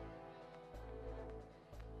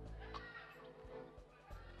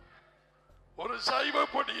 ஒரு சைவ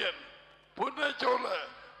பொடியன் புன்னை சொல்ல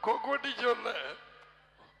கொக்கொட்டி சொல்ல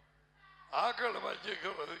ஆக்களை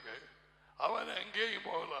வச்சுக்கிறதுக்கு அவன் எங்கேயும்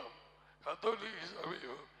போகலாம். கத்தோலிக்க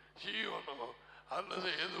சபையோ சீயோனோ அல்லது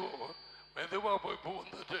எதுவோ மெதுவா போய்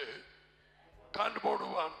பூந்துட்டு கண்டு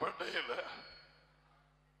போடுவான் பட்டையில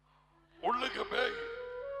உள்ளுக்கு போய்.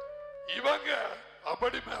 இவங்க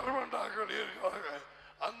அப்படி மெரவண்டாக்கள் இருக்கிறாங்க.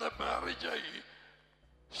 அந்த மேரேஜை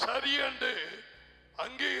சரியண்டு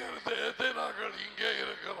அங்கீகரித்த எத்தனாக்கள் இங்கே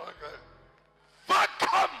இருக்கிறாங்க.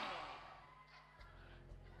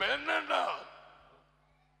 என்னண்டா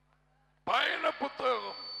பயண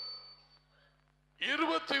புத்தகம்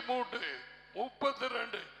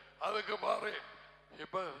 23:32 அதுக்கு மாறி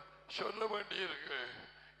இப்ப சொல்ல வேண்டி இருக்கு.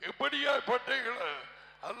 இப்படியா பட்டைகளை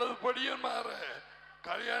அல்லது படியன் மாற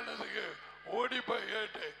கல்யாணத்துக்கு ஓடி போய்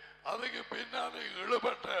கேட்டு அதுக்கு பின்னாலே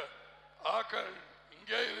இழுபட்ட ஆக்கள்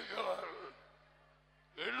இங்கே இருக்கிறார்கள்.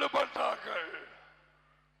 இழுபட்டாக்கள்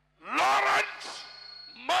லாரன்ஸ்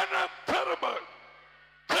மனம் திரும்ப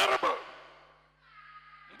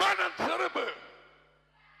மனம் திரும்ப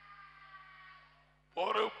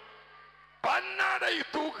ஒரு பன்னாடை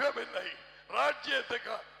தூக்கவில்லை.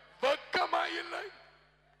 ராஜ்யத்துக்கு வெக்கமா இல்லை.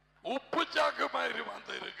 உப்பு சாக்கு மாதிரி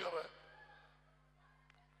வந்து இருக்கிற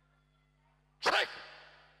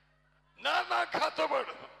நான்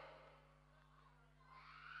கத்தப்படும்.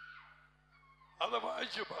 அதை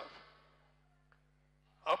வாய்ச்சு பார்.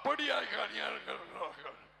 அப்படியாய் கணியார்கள்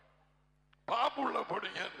பாம்புள்ள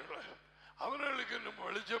பொடியார்கள் அவர்களுக்கு இன்னும்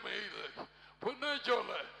வெளிச்சமே இல்லை. பொன்னை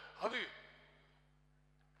சொல்ல அது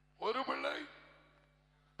ஒரு பிள்ளை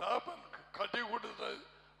தாப்பன் கட்டி கொடுத்த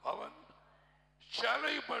அவன்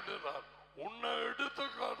சிலை பண்ணுறான். உன்னை எடுத்து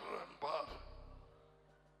காட்டுறான் பார்.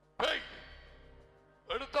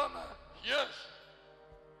 எடுத்தான எஸ்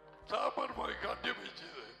தாப்பன் போய் கட்டி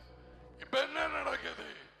வச்சது. இப்ப என்ன நடக்குது?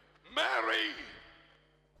 மேரி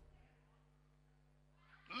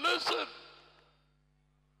listen,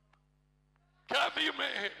 Kathy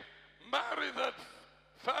may marry that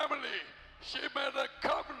family. She made a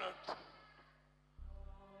covenant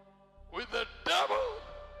with the devil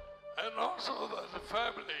and also that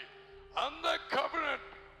family. And the covenant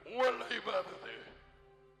will be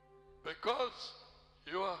because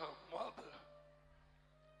you are her mother.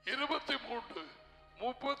 23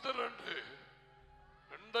 32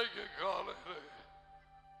 இன்றைக்கு காலையில்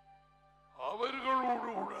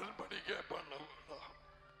அவர்களோடு உடன்படிக்கை பண்ண வேண்டாம்.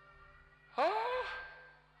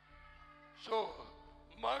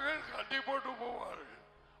 மகள் கட்டி போட்டு போவார்கள்.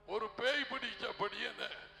 ஒரு பேய் பிடிச்சபடி என்ன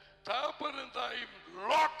தாப்பனும் தாயும்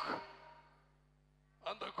லாக்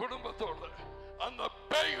அந்த குடும்பத்தோட அந்த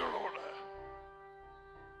பேய்களோட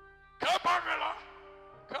கேட்பாங்களா?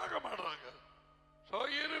 கேட்க மாட்டாங்க.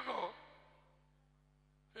 இருங்கோ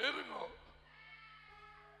இருங்கோ.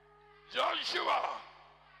 ஜோஷுவா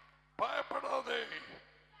பயப்படாதே,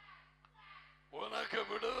 உனக்கு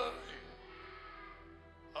விடுதலை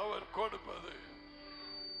அவர் கொடுப்பது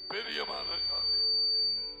பெரியமான காரியம்.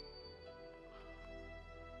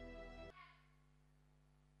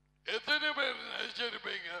 எத்தனை பேர்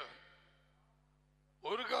நினைச்சிருப்பீங்க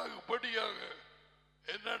ஒருக்காக படியாக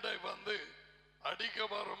என்னடை வந்து அடிக்க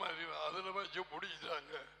வர மாதிரி அதுல வச்சு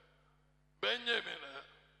பிடிச்சாங்க. பெஞ்சமின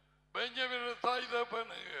தாய்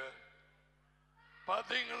தப்பனுங்க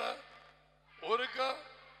பாத்தீங்களா? ஒருக்கா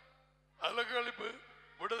அலக்கழிப்பு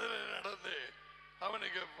விடுதலை நடந்து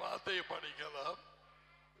அவனுக்கு வார்த்தையை படிக்கலாம்.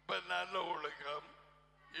 இப்ப நல்ல ஒழுக்கம்.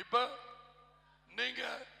 இப்ப நீங்க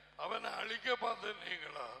அவனை அழிக்க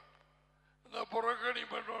பார்த்தீங்களா? இந்த புறக்கணி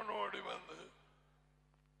பண்ணோன்னு ஓடி வந்து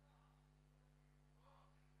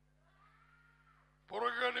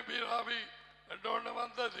புறக்கணி பீராவி என்னொன்னு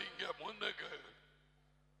வந்தது இங்க முன்னுக்கு.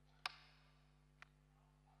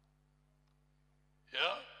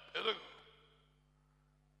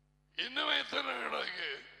 இன்னும் எத்தனை கிடக்கு?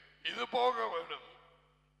 இது போக வேண்டும்.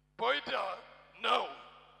 போயிட்டா நோ.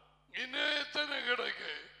 இன்னும் எத்தனை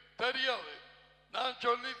கிடக்கு தெரியாது. நான்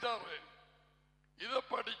சொல்லித்தரேன். இதை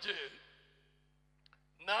படிச்சு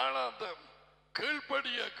நாளாந்தம்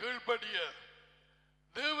கீழ்படிய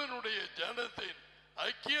தேவனுடைய ஜனத்தின்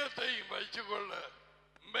ஐக்கியத்தையும் வைத்துக்கொள்ள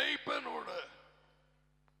மெய்ப்பனோட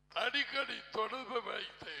அடிக்கடி தொடர்பு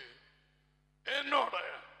வைத்து என்னோட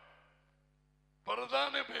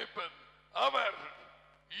பிரதான மேய்ப்பன் அவர்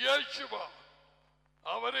இயேசுவா,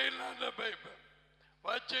 அவரே நல்ல மேய்ப்பன்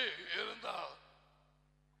வச்சு இருந்தா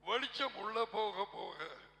வெளிச்சம் உள்ள போக போக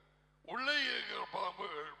உள்ளே இருக்கிற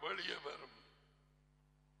பாம்புகள் வெளியே வரும்.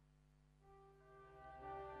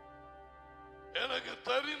 எனக்கு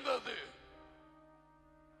தெரிந்தது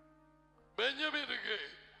பெஞ்சமினுக்கு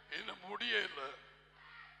இன்னும்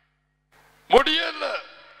முடியல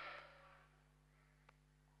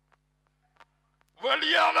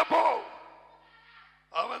வெளியால போ.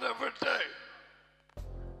 அவனை விட்டு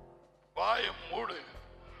வாயம் மூடு.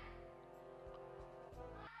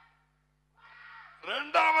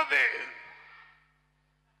 இரண்டாவது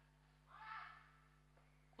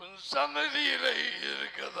உன் சன்னதியிலே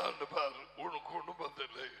இருக்கதான் பார். உன்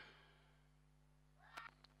குடும்பத்திலே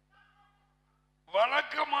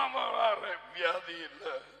வழக்கமாக வர வியாதி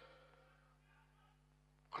இல்லை.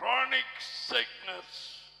 கிரானிக் சிக்னஸ்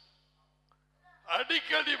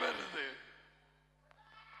அடிக்கடி வருது.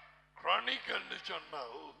 கிரானிக் என்று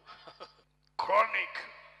சொன்னால் கிரானிக்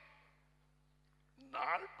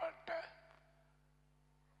நாள்பட்ட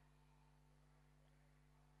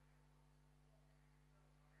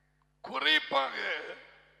குறிப்பாக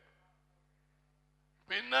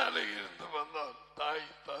பின்னாலே இருந்து வந்தால் தாய்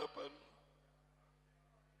தகப்பன்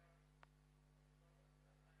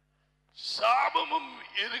சாபமும்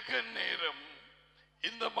இருக்க நேரம்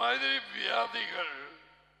இந்த மாதிரி வியாதிகள்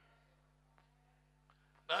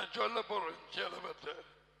நான் சொல்ல போறேன். சிலவற்றை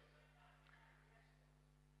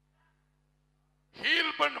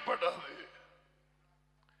ஹீல் பண்ணப்படாது.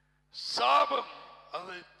 சாபம்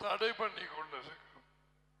அதை தடை பண்ணி கொண்டிருக்கும்.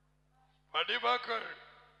 வடிவாக்கள்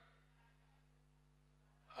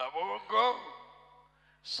அவங்க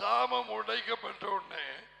சாமம் உடைக்கப்பட்ட உடனே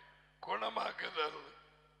குணமாக்குதல்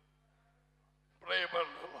ப்ரே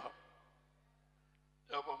பண்ணலாம்,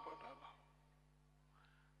 ஜெபம் பண்ணலாம்.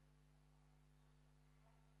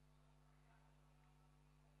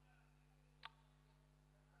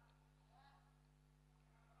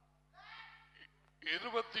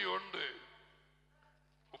 இருபத்தி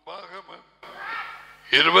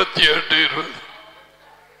 28:20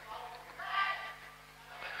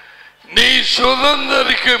 நீ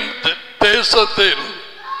சுதந்தரிக்கும் தேசத்தில்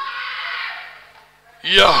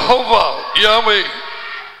யெகோவா யாவை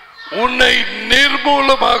உன்னை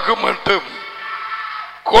நிர்மூலமாக்க மட்டும்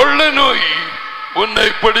கொள்ள நோய் உன்னை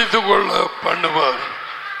பிடித்துக் கொள்ள பண்ணுவார்.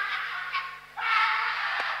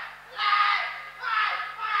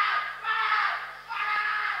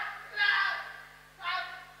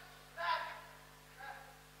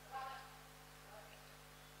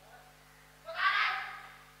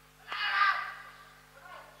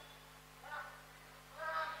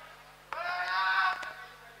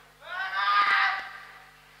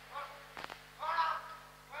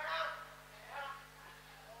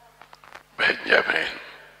 பென்ஜமின்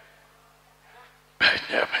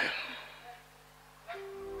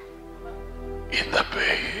இந்த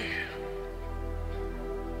பேய்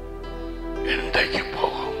இன்றைக்கு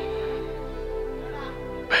போகும்.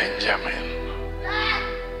 பென்ஜமின்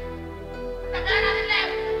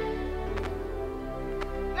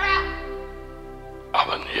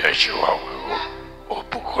அவன் இயேசுவுக்கு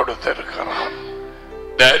ஒப்பு கொடுத்திருக்கிறான்.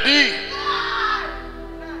 டாடி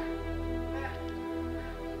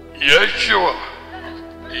யெகோவா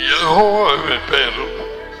யெகோவாவின் பெயரும்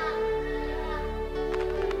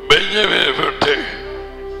பென்ஜமினை விட்டு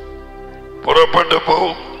புறப்பட்டு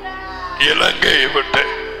போகும். இலங்கையை விட்டு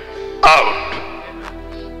அவுட்.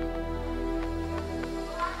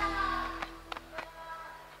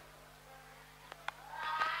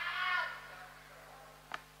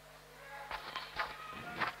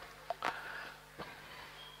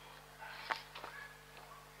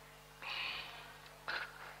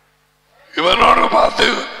 இவனோடு பார்த்து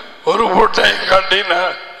ஒரு பூட்டை கட்டினா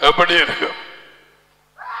எப்படி இருக்கும்?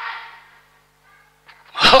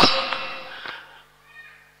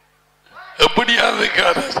 எப்படியாவது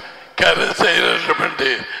கரை செய்ய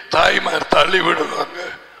தாய்மார் தள்ளி விடுவாங்க.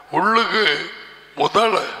 உள்ளுக்கு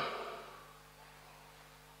முதல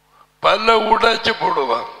பல்ல உடைச்சு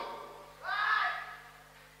போடுவாங்க.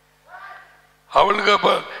 அவளுக்கு அப்ப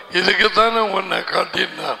இதுக்குத்தானே உன்னை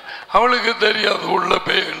காட்டினான். அவளுக்கு தெரியாது உள்ள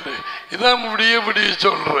பேய். இதான் விடிய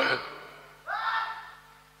சொல்ற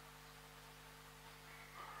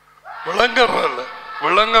விளங்கறல,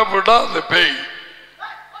 விளங்க விடாத பேய்.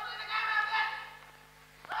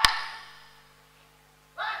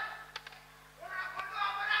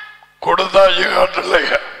 கொடுத்தாச்சு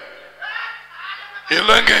காட்டலைய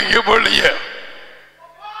இலங்கைக்கு வெளிய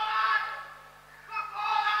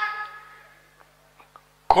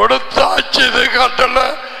கொடுத்தாச்சு இது காட்டல.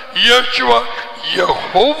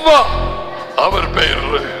 யெகோவா அவர் பெயர்.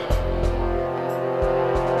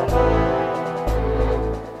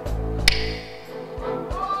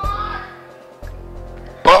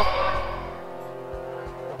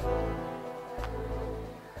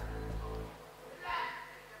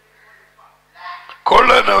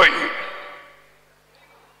 கொள்ள நோய்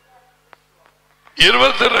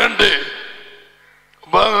 22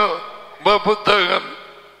 புத்தகம்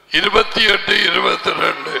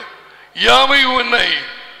 28-22 யாவை உன்னை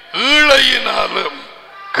ஈழையினாலும்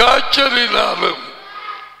காய்ச்சலினாலும்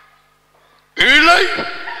ஈழை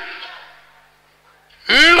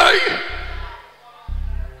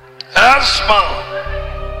ஆஸ்மா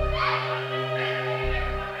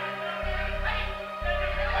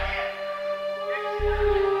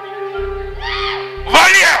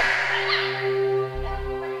வழியம்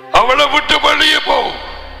அவளை விட்டு வெளியே போ.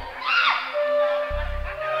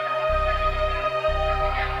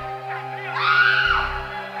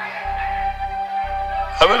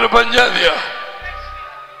 அவரு பஞ்சாதியா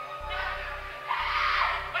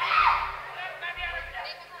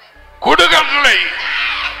குடுகட்டளை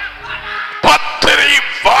பத்திரை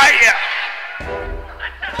வாய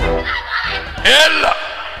எல்லாம்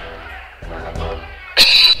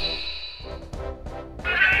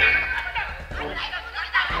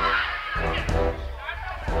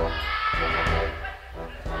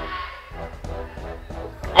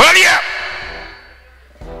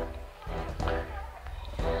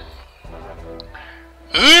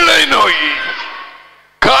ஈழை நோய்,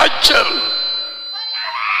 காய்ச்சல்,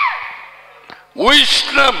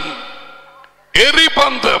 உஷ்ணம்,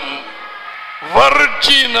 எரிபந்தம்,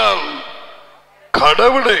 வறட்சியினால்,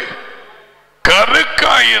 கடவுளை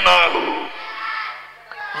கருக்காயினால்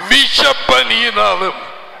விஷப்பனியினாலும்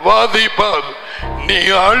வாதிப்பார். நீ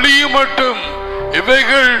அழிய மட்டும்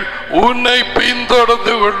இவைகள் உன்னை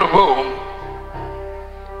பின்தொடர்ந்து கொண்டு போகும்.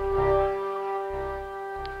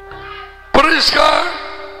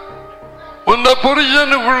 உன்ன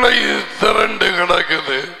புருஷனுக்குள்ள திரண்டு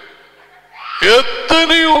கிடக்குது.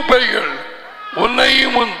 எத்தனையோ பைகள்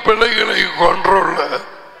உன்னையும் உன் பிள்ளைகளை கொன்றுள்ள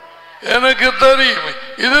எனக்கு தெரியும்.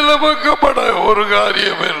 இதுல வைக்கப்பட ஒரு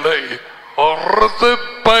காரியம் இல்லை. ஒரு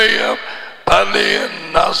பையன் தலைய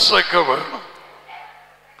நசக்க வேணும்.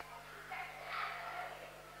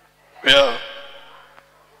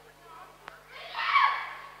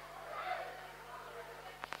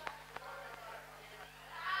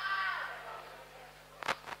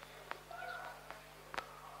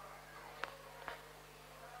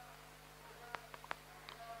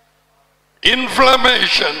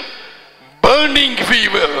 Inflammation, burning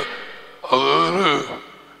fever, அது ஒரு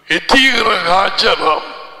தீவிர காய்ச்சலாம்.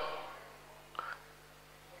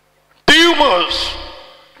 டியூமர்ஸ்,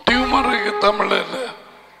 டியூமருக்கு தமிழ் என்ன?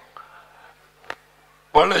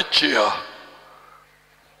 வளர்ச்சியா?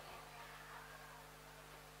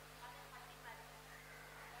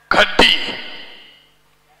 கட்டி.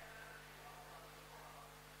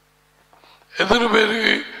 எத்தனை பேரு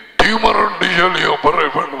டியூமர் சொல்லி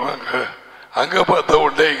ஆபரேட் பண்ணுவாங்க. அங்க பார்த்த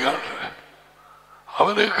உடனே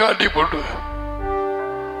அவனுக்கு காட்டி போட்டு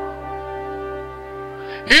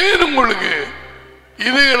ஏன் உங்களுக்கு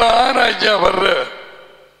இதுகளை ஆராய்ச்சா வர்ற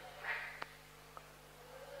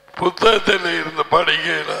புத்தகத்தில் இருந்து படிக்க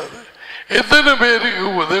இயலாது. எத்தனை பேருக்கு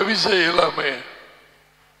உதவி செய்யலாமே?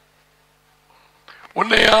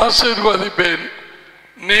 உன்னை ஆசீர்வதிப்பேன்,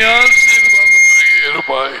 நீ ஆசீர்வாதமாக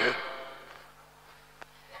இருப்பாய்.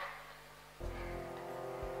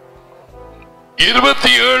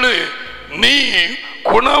 இருபத்தி 7 நீ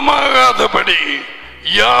குணமாகாதபடி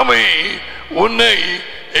யாமை உன்னை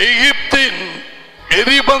எகிப்தின்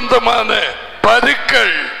எரிபந்தமான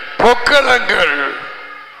பருக்கள் பொக்களங்கள்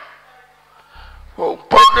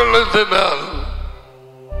பொக்களத்தினால்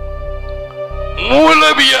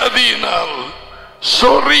மூலவியாதியினால்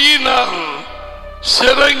சொறியினால்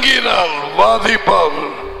சிறங்கினால் வாதிப்பார்.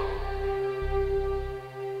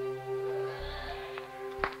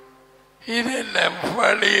 இதெல்லாம்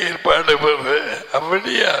வழி ஏற்பாடு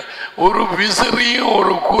அப்படியா? ஒரு விசிறியும்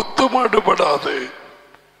ஒரு குத்து மாட்டுப்படாது.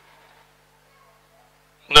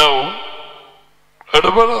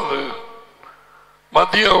 அடுப்படாது.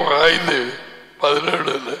 மதியம்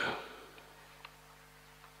 5:17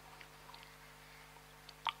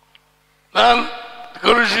 நான்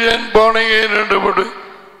கிறிஸ்டியன் போனீங்க 2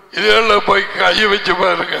 இதெல்லாம் போய் கையை வச்சு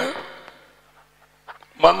பாருங்க.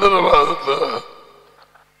 மந்திரவாதத்தை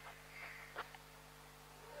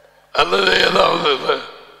அல்லது ஏதாவது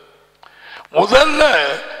முதல்ல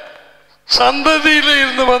சந்ததியில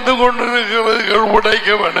இருந்து வந்து கொண்டிருக்கிறவர்கள் உடைக்க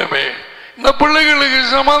வேணுமே. இந்த பிள்ளைகளுக்கு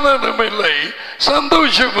சமாதானம் இல்லை,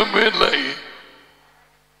 சந்தோஷமும் இல்லை.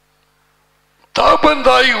 தாப்பன்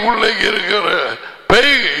தாய்க்குள்ள இருக்கிற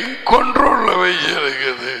பேய் கண்ட்ரோல்ல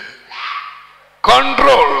வச்சிருக்குது.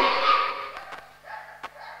 கண்ட்ரோல்.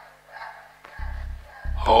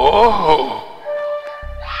 ஓஹோ,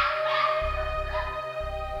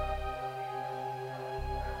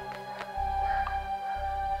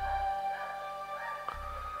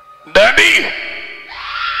 டாடி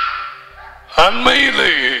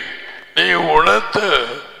அண்மையிலே நீ உணர்த்த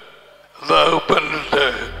தகப்பன்கிட்ட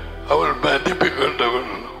அவள் மன்னிப்பு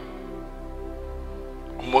கொண்டவள்.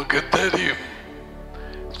 உமக்கு தெரியும்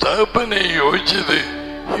தகப்பனை யோசிச்சது,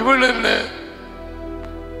 இவள் என்ன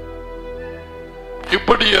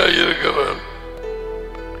இப்படியா இருக்கிறாள்?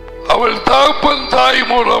 அவள் தகப்பன் தாய்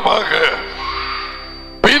மூலமாக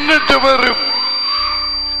பின்னிட்டு வரும்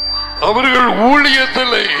அவர்கள்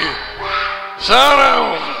ஊழியத்திலே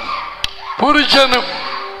சாராவும் புருஷனும்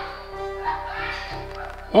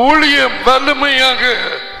ஊழியம் வலிமையாக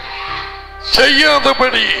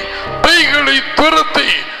செய்யாதபடி பேய்களை துரத்தி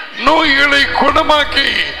நோய்களை குணமாக்கி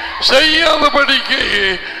செய்யாதபடிக்கு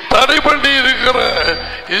தடை பண்ணி இருக்கிற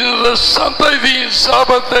இந்த சந்ததியின்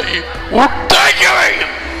சாபத்தை உட்டாக்கிறேன்.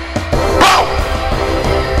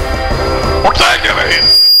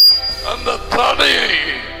 அந்த தடையை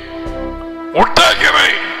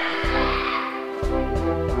உட்டாக்கிறேன்.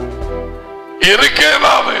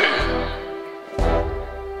 இருக்கேனாது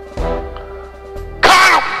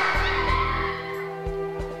காணும்.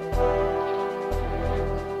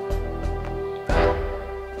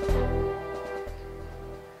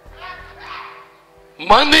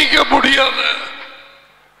 மன்னிக்க முடியாத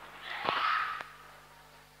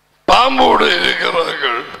பாம்போடு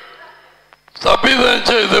இருக்கிறார்கள். தப்பிதான்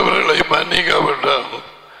செய்தவர்களை மன்னிக்க வேண்டாம்.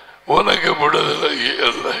 உனக்கு விடுதலை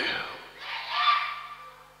இல்லை.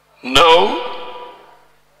 No.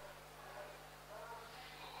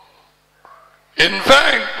 In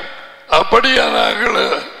fact, அப்படியானாங்கள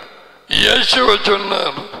இயேசுவை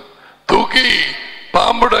சொன்னார், தூக்கி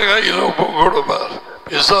பாம்புட கையில் ஒப்பு கொடுப்பார்,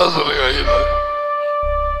 பிசாசுர கையில்.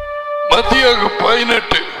 மத்திய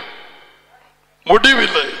 18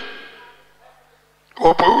 முடிவில்லை,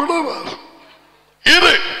 ஒப்பு கொடுப்பார்.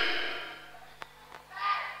 இரு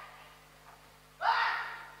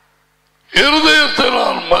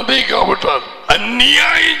இருதயத்தினால் மதிக்காவிட்டால்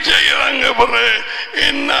அந்நியாயம் செய்யறாங்க.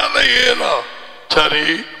 என்னால ஏதா சரி,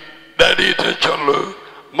 டேடிட்ட சொல்லு,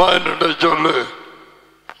 மகனிட்ட சொல்லு,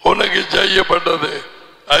 உனக்கு செய்யப்பட்டது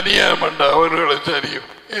அநியாயம் பண்ண அவர்களுக்கு தெரியும்,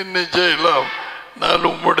 என்ன செய்யலாம், நான்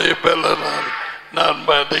உம்முடைய பிள்ளை, நான்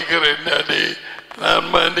மன்னிக்கிறேன் டாடி, நான்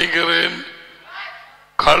மன்னிக்கிறேன்,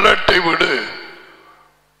 கலட்டி விடு.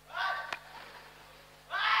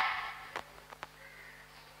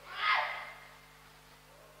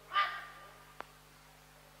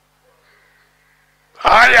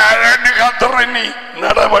 கத்துறி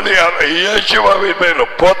நடவடியாக இயேசுவின் பேர்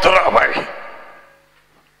போத்தராமாய்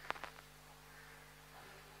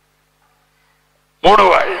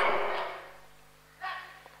மூடுவாய்.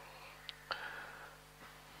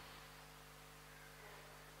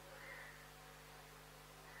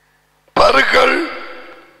 பருக்கள்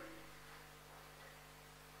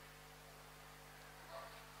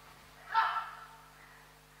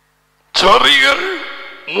சொறிகள்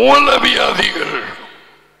மூலவியாதிகள்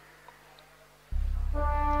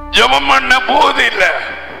ஜபம் பண்ண போதில்லை.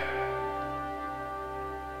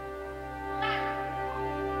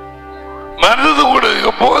 மருந்து கொடுக்க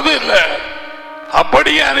போதில்லை.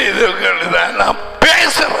 அப்படியான இதுகள் தான் நான்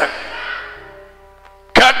பேசுறேன்.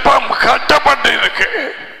 கற்பம் கட்டப்பட்டு இருக்கு.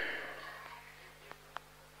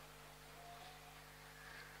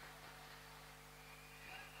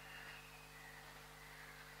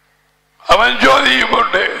 அவன் ஜோதியும்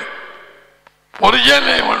கொண்டு ஒரு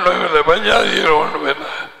ஜென்னையும் ஒன்றும் இல்லை, பஞ்சாதியில் ஒன்றும்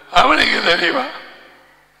இல்லை. அவனுக்கு தெரியுமா?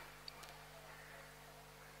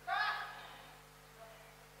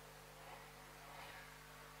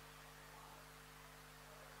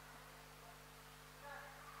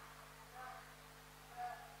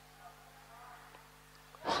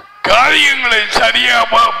 காரியங்களை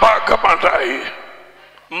சரியாக பார்க்க மாட்டாய்,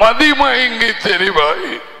 மதிமயங்கி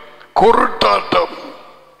தெரிவாய், குருட்டாட்டம்.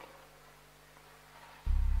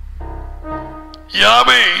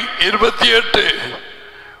 யாவை 28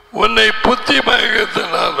 உன்னை புத்தி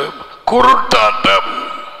மயக்கத்தினாலும் குருட்டாட்டம்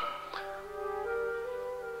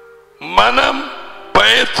மனம்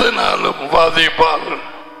பயத்தினாலும் வாதிப்பார்.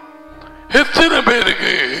 எத்தனை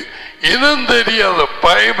பேருக்கு இனம் தெரியாத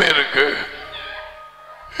பயம் இருக்கு?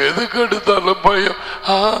 எதுக்கு எடுத்தாலும் பயம்,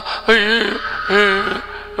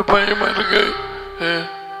 பயம் இருக்கு.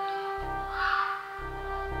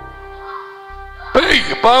 பேய்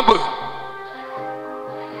பாம்பு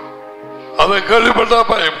அதை கழிப்பட்டா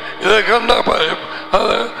பயம், இதை கண்டா பயம்,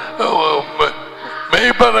 அதை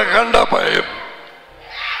மெய்ப்பனை கண்டா பயம்.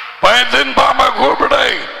 பயத்தின் பாம்பை கூப்பிடை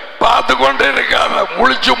பார்த்து கொண்டே இருக்காத,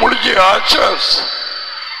 முழிச்சு முழிச்சு ஆச்சஸ்.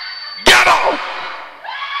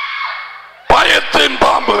 பயத்தின்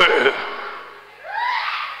பாம்பு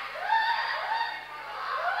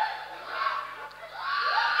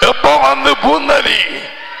எப்ப வந்து பூந்தடி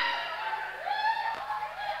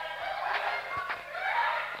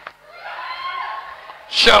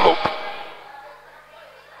Shalom.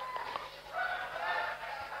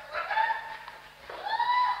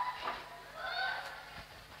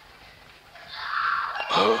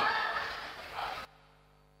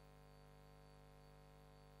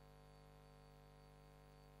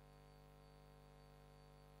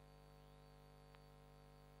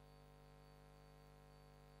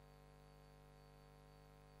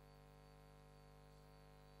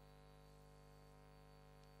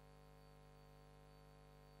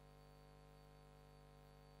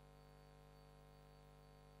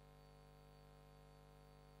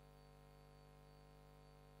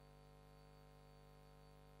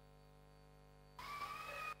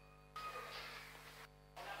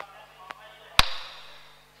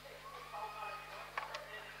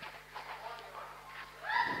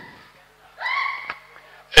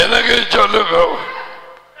 எனக்கு சொல்லுங்க,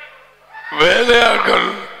 வேலையாட்கள்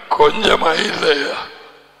கொஞ்சமா இல்லையா?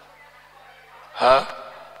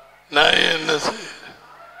 நான் என்ன செய்ய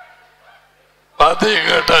பார்த்து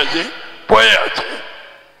கேட்டாச்சு, போயாச்சு.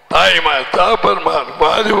 தாய்மார் தாப்பன்மார்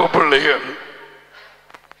பாதிப்பு பிள்ளைகள்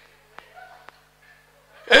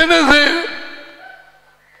என்ன செய்ய?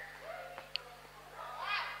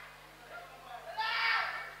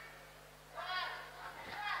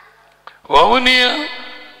 வவுனியா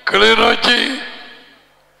கிளிநொச்சி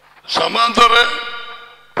சமாந்தர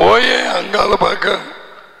போயே அங்கால பக்கம்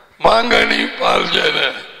மாங்கனி பால்ஜன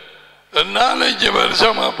 4-5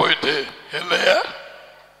 வருஷமா போயிட்டு இல்லையா?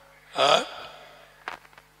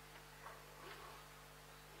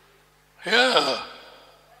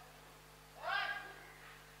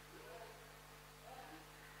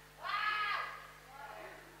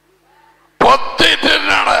 பொத்திட்டு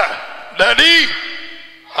நட daddy.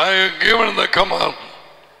 I have given the command.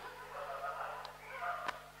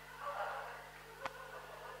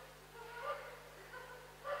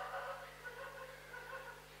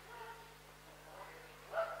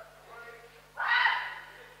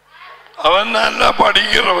 அவன் நல்லா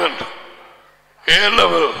படிக்கிறவன். A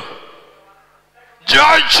level.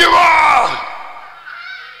 Joshua.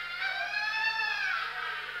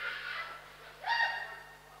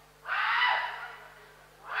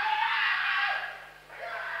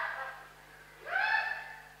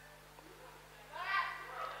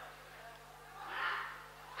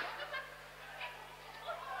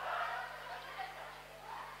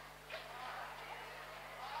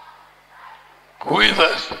 Who is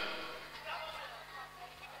that?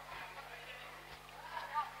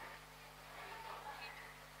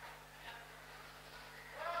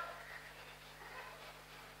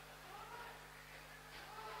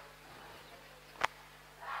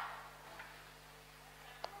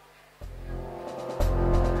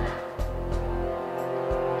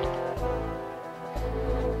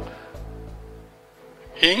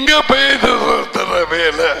 இங்க பெய்து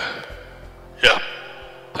வேலை. Yeah,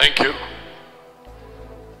 thank you.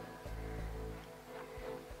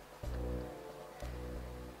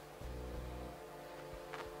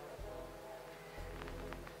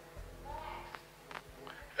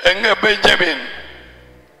 எங்க பெஞ்சமின்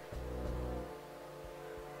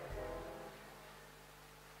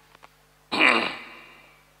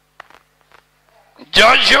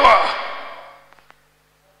ஜாஷுவா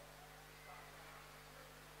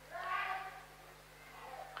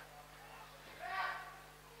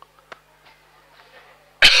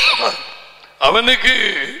அவனுக்கு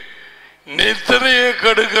நித்திரையை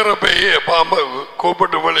கடுக்கிற பைய பாம்பை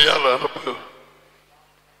கூப்பிட்டு வழியால் அனுப்பு.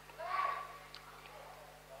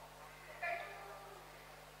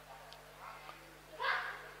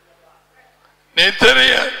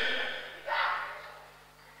 நித்திரைய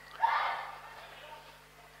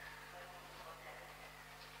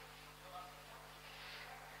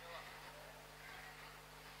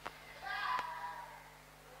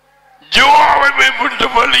ஜோவை விட்டு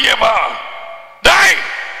வழியவா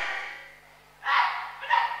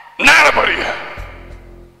நடப்படிய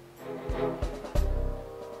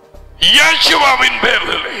யாசுவாவின்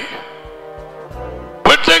பேரில்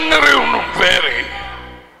பெற்றங்கரை ஒன்றும் பேரை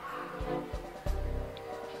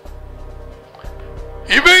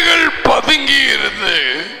இவைகள் பதுங்கி இருந்து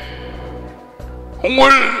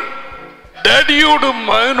உங்கள் டேடியோடும்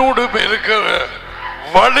மகனோடும் இருக்கிற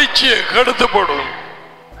வளர்ச்சியை கடுத்து போடும்.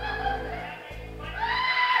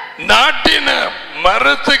 நாட்டின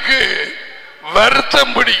மரத்துக்கு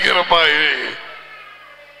வருத்தம் பிடிக்கிற மாதிரி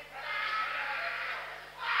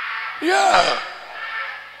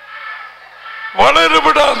வளர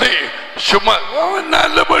விடாதே. சும்மா அவன்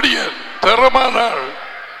நல்லபடியா திறமானாள்.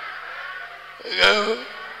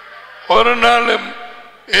 ஒரு நாளும்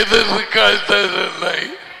எதிர்த்து காய்த்ததில்லை.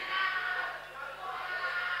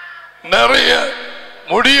 நிறைய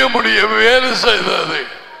முடிய வேலை செய்தது.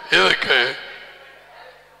 இதுக்கு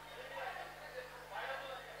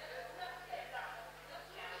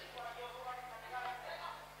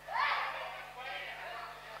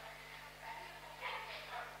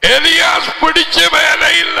எலியாஸ் பிடிச்ச வேலை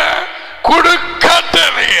இல்ல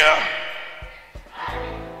கொடுக்கலையா?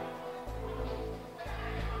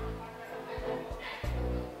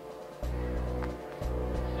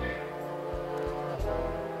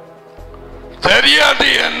 தெரியாது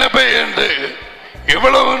என்ன பெயர்ந்து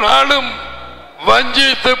இவ்வளவு நாளும்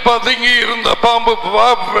வஞ்சித்து பதுங்கி இருந்த பாம்பு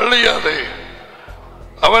வெளியாது.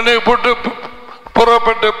 அவனை போட்டு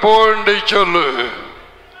புறப்பட்டு போண்டு சொல்லு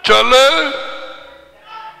சொல்லு.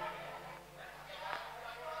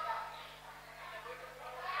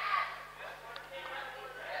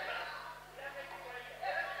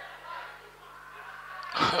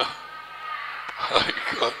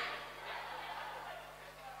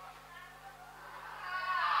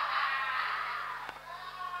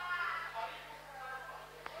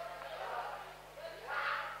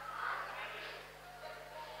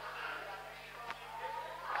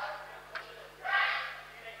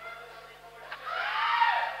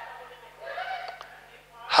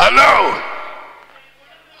 ஹலோ,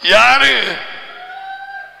 யாரு?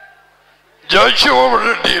 ஜோஷுவோட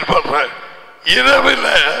டீல் பண்ற. இரவில்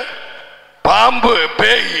பாம்பு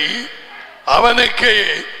பேய் அவனுக்கு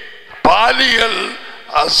பாலியல்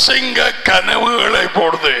அசிங்க கனவுகளை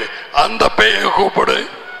போடுது. அந்த பேயை கூப்பிடு.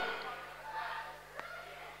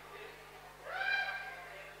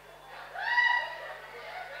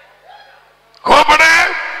 கூப்பிடு.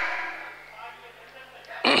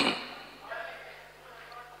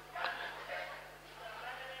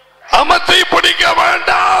 அமத்தை பிடிக்க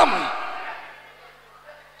வேண்டாம்.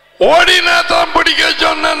 ஓடினா தான் பிடிக்க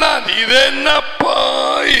சொன்ன. இது என்னப்பா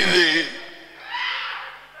இது?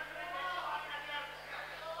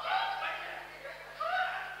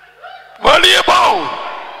 வழிய பாவ்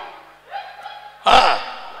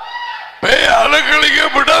பேய் அழுக்களிக்க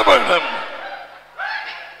விட வேண்டும்.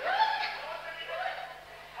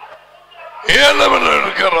 ஏழவன்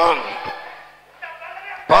இருக்கிறான்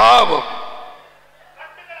பாவம்.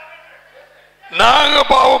 நாங்க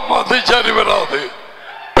பாவம் அது சரி வராது.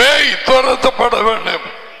 பேய் துரத்தப்பட வேண்டும்.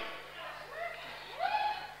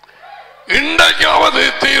 இன்றைக்காவது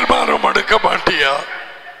தீர்மானம் எடுக்க மாட்டியா?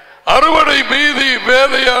 அறுவடை மீதி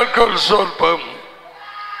வேலையாட்கள் சொல்பம்.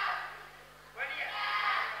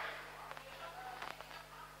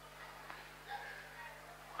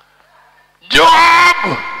 Job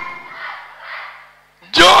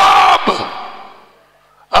job.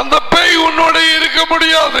 அந்த பேய் உன்னோட இருக்க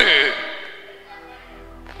முடியாது.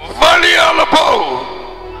 வழியால போ.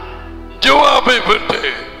 ஜவாபை விட்டு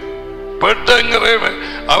பெட்டங்கிறவன்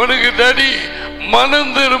அவனுக்கு நடி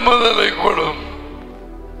மனம் திரும்புதலை கொடும்.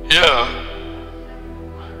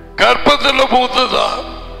 கற்பத்தில் பூத்ததா,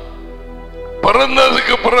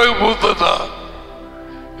 பிறந்ததுக்கு பிறகு பூத்ததா,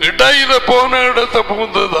 இடையில போன இடத்தை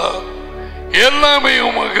பூந்ததா, எல்லாமே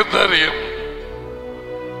உமக்கு தெரியும்.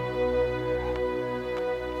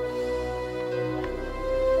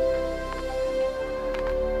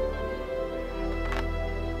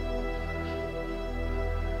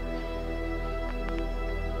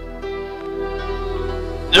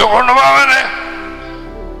 கொண்டு போவனே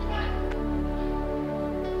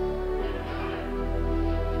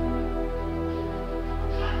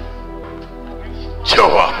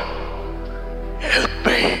Joab, help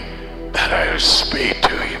me that I will speak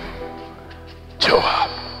to him.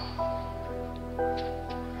 Joab,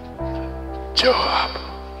 Joab,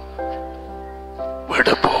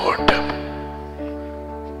 விடு போகட்டும்,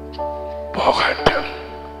 போகட்டும்.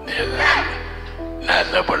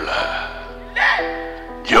 நல்ல பிள்ளை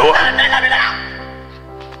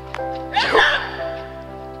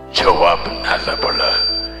ஜவாப் நல்ல பிள்ளை.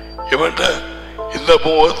 இவன் இந்த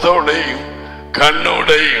முகத்தோடையும்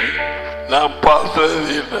கண்ணோடையும் நான் பார்த்தது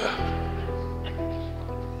இல்லை.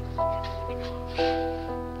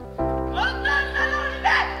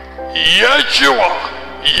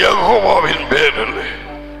 யெகோவாவின் பேரில்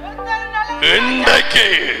இன்றைக்கு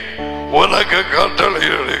உனக்கு கட்டளை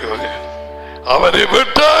இடுகிறேன். அவரை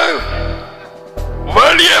விட்டு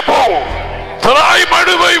வெளியே போ.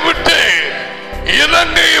 திராய்மடுவை விட்டு,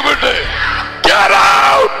 இலங்கையை விட்டு get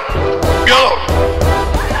out. Go.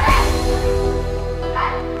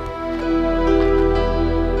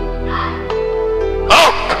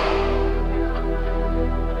 Out.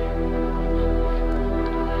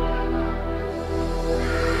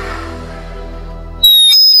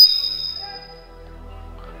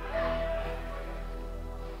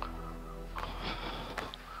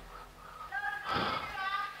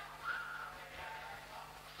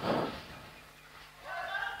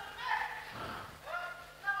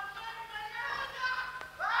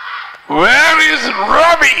 Where is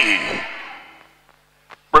Ravi?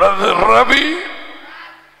 Brother Ravi?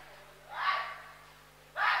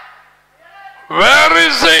 Where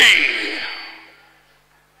is he?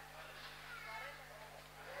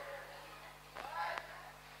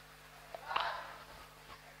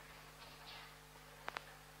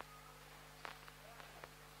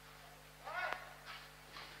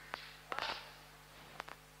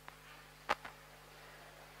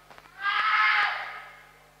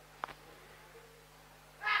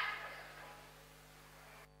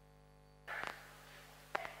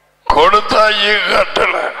 கொடுத்தாயி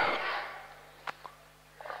கட்டல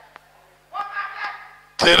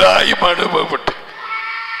திராய் மடுபட்டு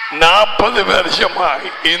 40 வருஷமாய்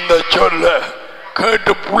இந்த சொல்ல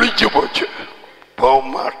கேட்டு புளிச்சு போச்சு. போக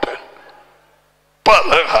மாட்டேன்.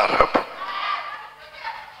 பலகாரம்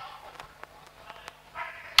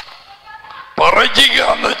பறச்சிக்கு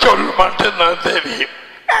அந்த சொல் மட்டும் தான் தெரியும்.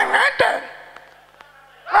 மாட்டேன்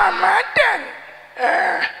மாட்டேன்.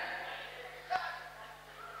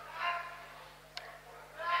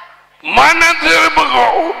 மன திரும்புகோ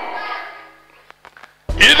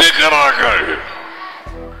இருக்கிறார்கள்.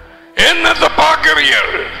 என்னத்தை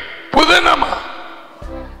பார்க்கிறீர்கள்? புதனமா?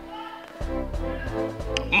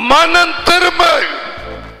 மனம் திரும்ப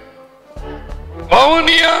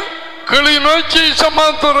வவுனியா கிளிநொச்சி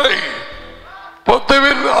சமாத்துறை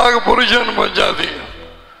பொத்தவில் ஆக புருஷன் பஞ்சாதி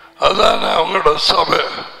அதான் அவங்களோட சபை.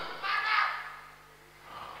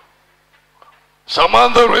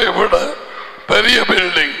 சமாந்துறையை விட பெரிய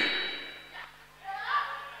பில்டிங்.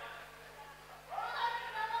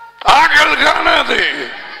 ஆக்கள் காணாது.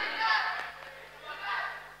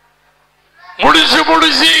 முடிச்சு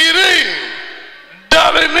முடிச்சு இரு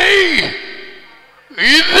தரணி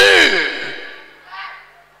இது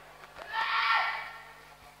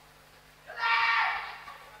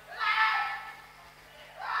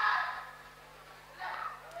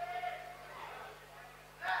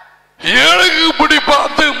ஏழுக்கு இப்படி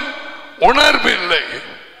பார்த்து உணர்வில்லை.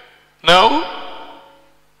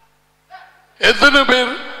 எத்தனை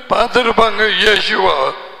பேர் பார்த்திருப்பாங்க இயேசுவா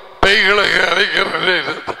பேய்களை அரைக்கிறது?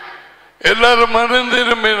 எல்லாரும் மனம்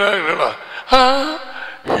திரும்பினார்களா?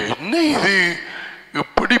 என்ன இது,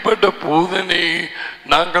 இப்படிப்பட்ட பூதனை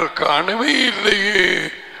நாங்கள் காணவே இல்லையே,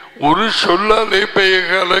 ஒரு சொல்லாலே பேயை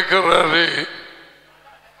கலைக்கிறாரே.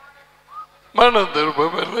 மனம்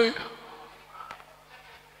திரும்பவில்லை.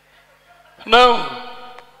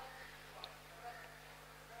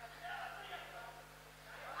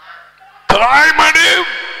 தாய்மடி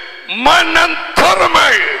மன்னன்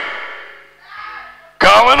திறமை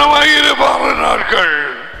கவனமாயிருப்பார். நாட்கள்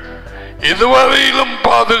இதுவரையிலும்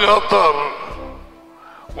பாதுகாத்தார்.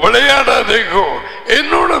 விளையாடாதேங்கோ,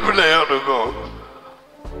 என்னோட விளையாடுங்கோ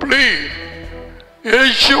பிளீஸ்.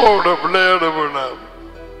 இயேசுவோட விளையாட வேணாம்.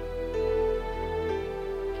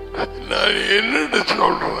 நான் என்னன்னு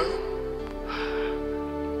சொல்றேன்,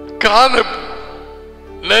 காலம்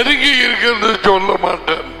நெருங்கி இருக்கிறது சொல்ல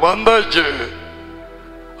மாட்டேன். வந்தாச்சு.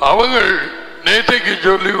 அவங்கள் நேற்றைக்கு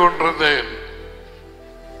சொல்லி கொண்டிருந்தேன்,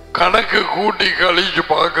 கணக்கு கூட்டி கழிச்சு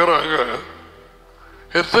பார்க்கிறாங்க.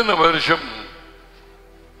 எத்தனை வருஷம்,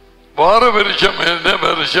 வார வருஷம் என்ன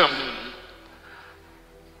வருஷம்,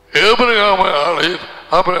 ஏப்ரகாம்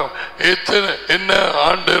அப்புறம் எத்தனை என்ன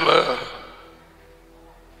ஆண்டுல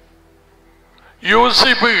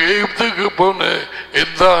யோசிப்பு எகிப்துக்கு போன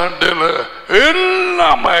எந்த ஆண்டுல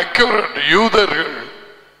எல்லாம் அக்யூரேட். யூதர்கள்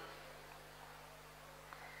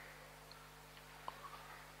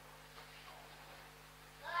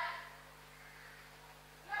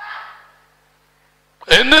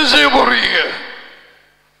என்ன செய்ய போறீங்க?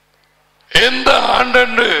 எந்த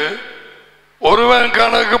ஆண்டு ஒருவன்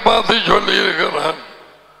கணக்கு பார்த்து சொல்லி இருக்கிறான்.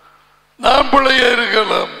 நான் பிள்ளைய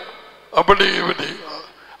இருக்கலாம், அப்படி இப்படி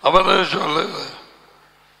அவனை சொல்ல.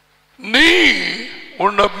 நீ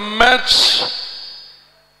உன்னை மேத்ஸ்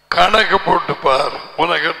கணக்கு போட்டு பார்.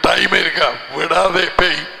 உனக்கு டைம் இருக்கா? விடாதே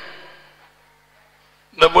பேய்.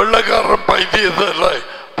 இந்த வெள்ளக்காரன் பைத்தியத்தை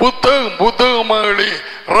புத்தகம் புத்தகமாகி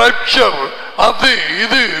ரப்சர் அது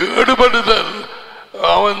இது எடுபடுதல்.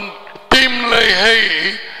 அவன் டீம்ல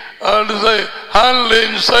அடுத்த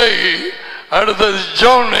அடுத்த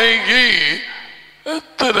ஜோன்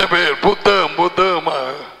எத்தனை பேர் புத்தகம்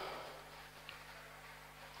புத்தகமாக.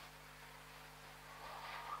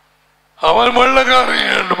 அவன் வெள்ளக்காரன்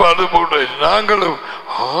என்று பார்த்து போட்டு நாங்களும்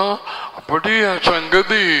அப்படியா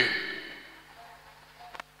சங்கதி.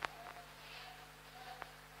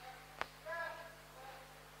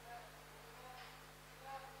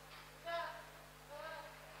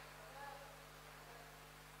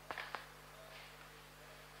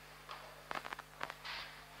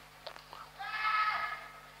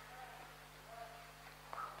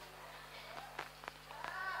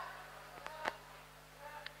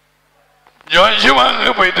 ஜோசியமாக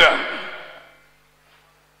போயிட்டான்.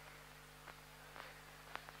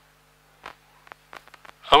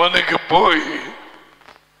 அவனுக்கு போய்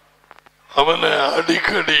அவனை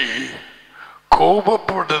அடிக்கடி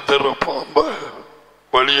கோபப்படுத்துற பாம்ப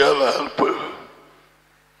வழியால் அனுப்பு.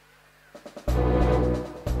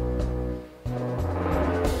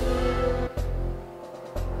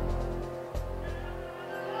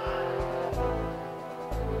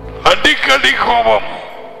 அடிக்கடி கோபம்.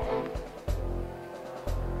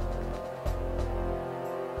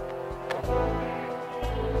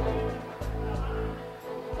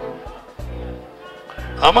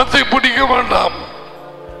 அமத்தை பிடிக்க வேண்டாம்.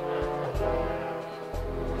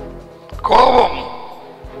 கோபம்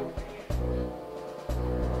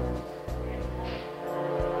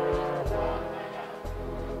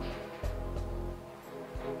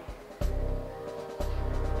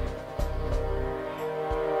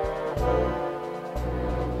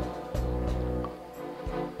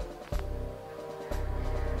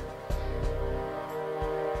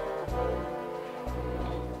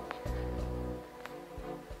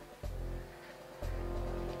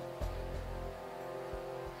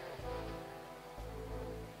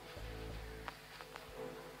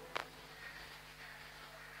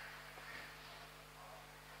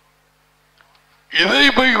இதை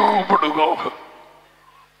போய் கூப்பிடுங்க.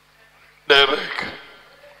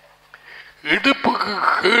 இடுப்புக்கு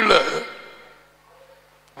கீழே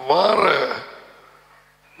வார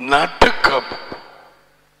நட்டுக்கம்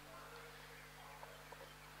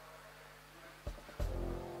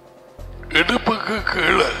இடுப்புக்கு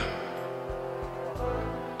கீழே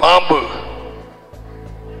பாம்பு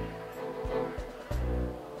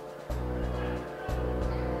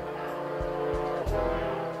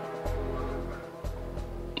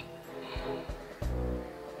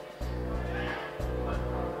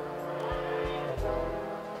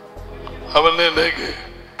அவன் எனக்கு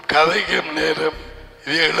கதைக்கும் நேரம்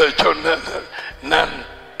இதை சொன்ன நான்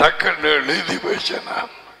டக்குன்னு எழுதி வச்சேன்.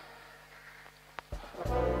 நான்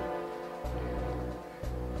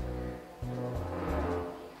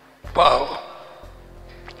பாவம்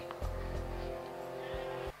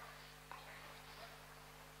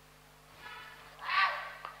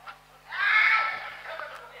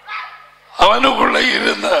அவனுக்குள்ள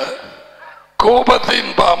இருந்த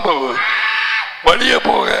கோபத்தின் பாம்பு வெளியே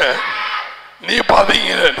போக நீ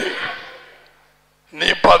பதுங்கினடி. நீ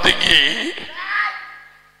பதுங்கி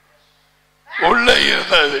உள்ள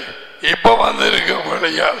இருந்தது இப்ப வந்திருக்க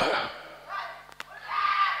வெளியால.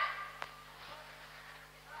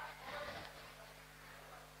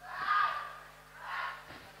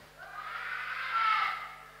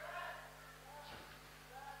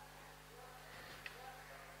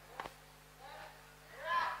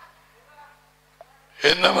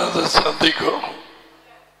 என்ன வந்து சந்திக்கும்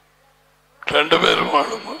ரெண்டு பேரும்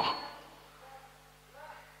ஆளுமோ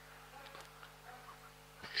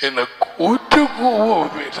என்ன கூற்று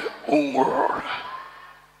உங்களோட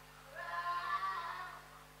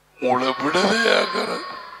உங்களை விடுதலையாகிற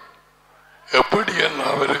எப்படி என்ன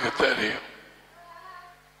அவருக்கு தெரியும்.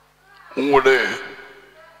 உங்களுடைய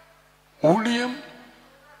ஊழியம்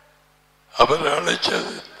அவர்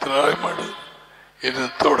அழைச்சது திராய்மடு இது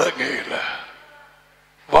தொடங்கையில்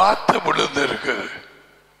வார்த்தை விழுந்திருக்கு.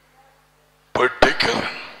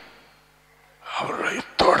 பெட்டிக்கரன் அவரை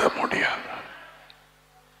தொட முடியாது.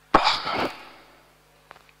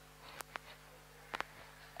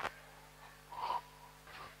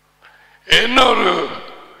 இன்னொரு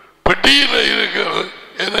பெட்டியில இருக்கிறது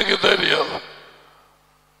எனக்கு தெரியாது.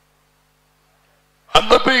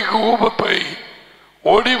 அந்த பைக்கு ஊபப்பை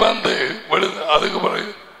ஓடி வந்து விழுது. அதுக்கு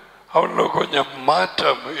பிறகு அவளோட கொஞ்சம்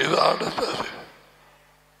மாற்றம் இது அடுத்தது.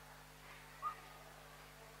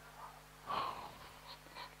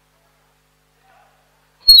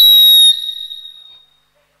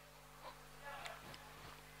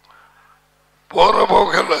 போற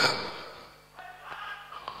போக்கல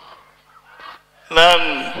நான்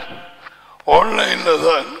ஆன்லைன்ல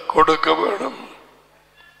தான் கொடுக்க வேண்டும்.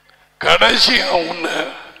 கடைசியா உன்ன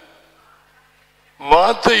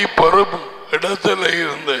வார்த்தை பெறும் இடத்துல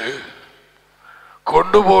இருந்து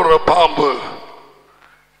கொண்டு போற பாம்பு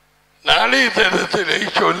நாளைய தினத்திலே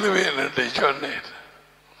சொல்லுவேன் என்று சொன்னேன்.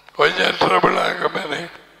 கொஞ்சம் ட்ரபிள் ஆகமே.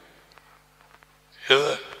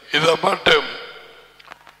 இதை மட்டும்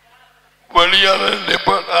வெளியால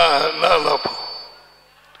நிப்போ.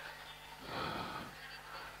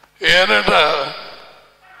 ஏனடா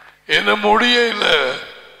என்ன முடியல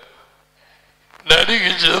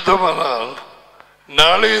நடிகை சித்தமானால்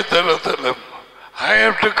நாளைய தினத்திலும் I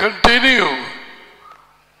have to continue.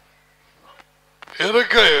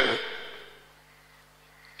 எனக்கு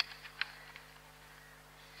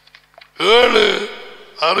 7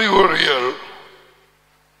 அறிகுறிகள்.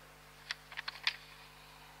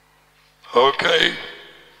 ஓகே,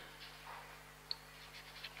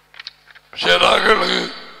 சிறாக்களுக்கு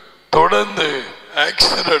தொடர்ந்து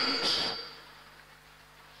ஆக்சிடென்ட்,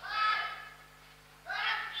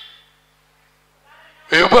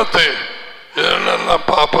 விபத்து, இதெல்லாம்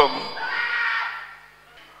பாப்போம்.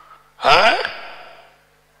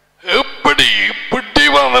 எப்படி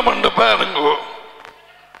பிடிவாதம் என்று பாருங்க.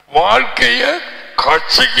 வாழ்க்கைய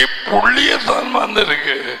கட்சிக்கு புள்ளியத்தான்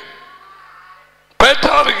வந்திருக்கு.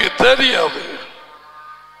 பெற்றாருக்கு தெரியாது.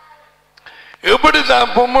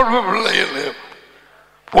 எப்படிதான் பொம்மொழி பிள்ளைகள்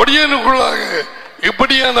பொடியனுக்குள்ளாக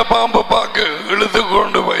இப்படியான பாம்பை பார்க்க இழுத்து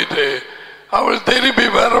கொண்டு போயிட்டு அவள் திருப்பி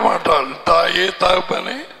வர மாட்டாள். தாயே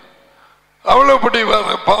தகப்பனே அவளை படி வர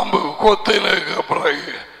பாம்பு கொத்தினுக்கு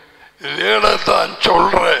பிறகு ஏடத்தான்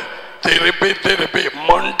சொல்ற திருப்பி திருப்பி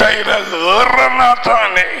மண்டையில ஏறனா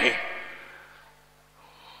தானே.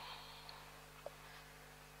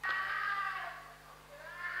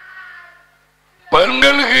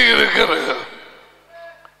 பெண்களுக்கு இருக்கிற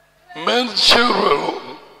மென்சுரல்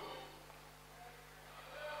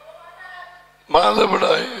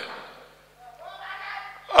மாதவிடாய்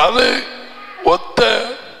அது ஒத்த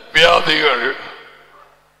வியாதிகள்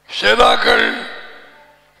சிலாக்கள்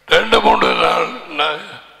 2-3 நாள்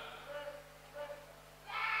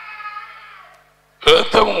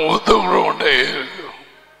ரத்தம் ஊத்துக்கிறோண்டே இருக்கும்.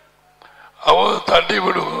 அவங்க தட்டி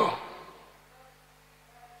விடுவோம்.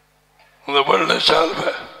 இந்த வெள்ள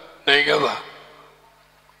சால்வை நீங்க தான்.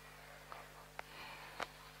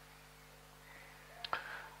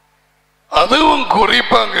 அதுவும்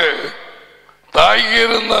குறிப்பாங்க தாய்க்கு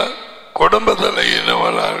இருந்த குடும்பத்தில்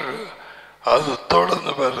இனவராக அது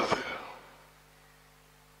தொடர்ந்து வருது.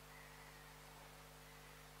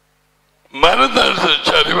 மருந்து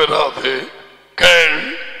சரி வராது. கேள்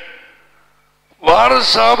வார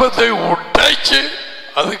சாபத்தை உடைச்சு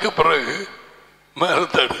அதுக்கு பிறகு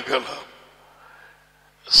மருந்து எடுக்கலாம்.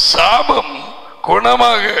 சாபம்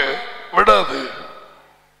குணமாக விடாது.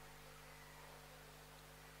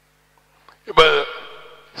 இப்ப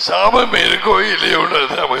சாபம் இருக்கோ இல்லையோ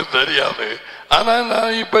நமக்கு தெரியாது. ஆனா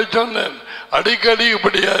நான் இப்ப சொன்னேன் அடிக்கடி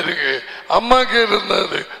இப்படியா இருக்கு. அம்மாக்கு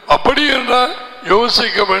இருந்தது அப்படி என்றால்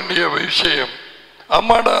யோசிக்க வேண்டிய விஷயம்.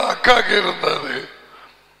 அம்மாட அக்காக்கு இருந்தது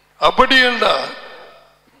அப்படி என்றால்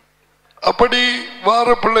அப்படி வார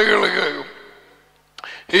பிள்ளைகளுக்கு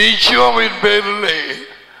ஈஸ்வரின் பேரிலே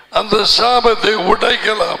அந்த சாபத்தை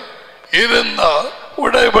உடைக்கலாம். இருந்தால்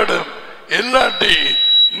உடைபடும். இல்லாட்டி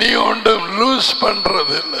நீ ஒன்றும் லூஸ்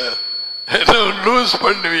பண்றது இல்லை. லூஸ்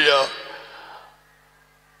பண்ணுவியா?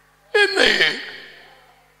 என்னை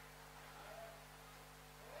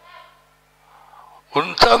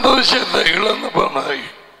உன் சந்தோஷத்தை இழந்து போனாய்.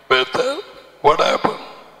 What happened?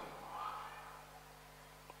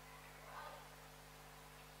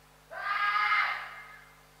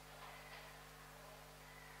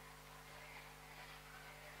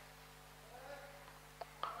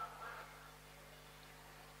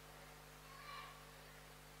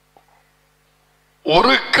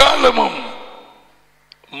 ஒரு காலமும்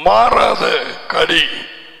மாறாத கடி,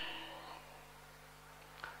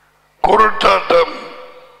 குருட்டாட்டம்,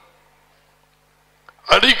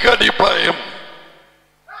 அடிக்கடி பாயம்,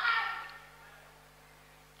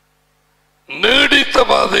 நீடித்த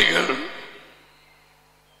பாதைகள்,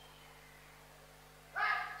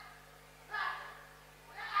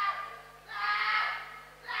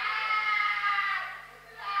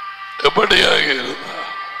 எப்படியாக இருந்தார்?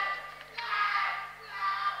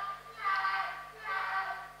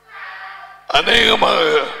 அநேகமாக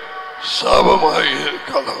சாபமாக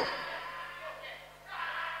இருக்கலாம்.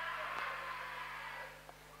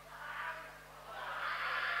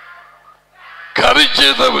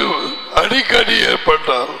 கரிச்சதவு அடிக்கடி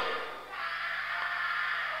ஏற்பட்டால்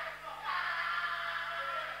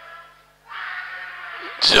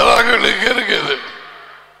சிலாக்களுக்கு இருக்குது.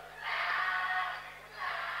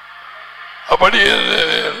 அப்படியே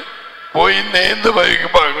போய் நேர்ந்து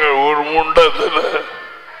வைப்பாங்க ஒரு முண்டத்தில்.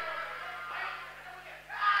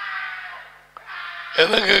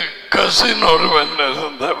 எனக்கு கசின் ஒருவன்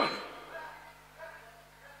இருந்தவன்,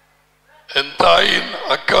 என் தாயின்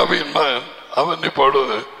அக்காவின் மகன். அவன்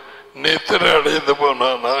இப்பொழுது நேத்திரை அடைந்து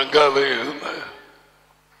போனான். அங்கால இருந்த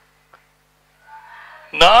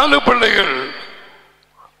 4 பிள்ளைகள்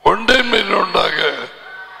ஒன்றின் மேல் உண்டாக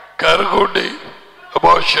கருக்கூட்டி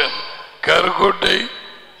அபார்ஷன், கருக்கூட்டி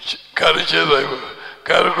கரிச்சதைவு,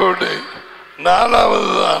 கருக்கூட்டி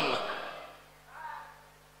 4வது தான்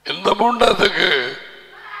இந்த முண்டத்துக்கு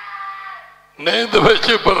நேர்ந்து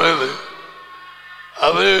வச்சு போறது.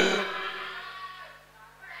 அது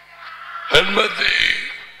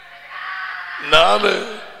 84,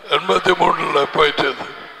 83 போயிட்டது.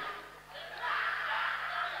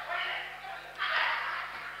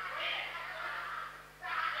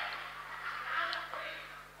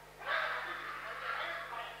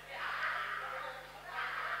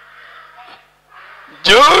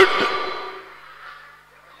 ஜூட்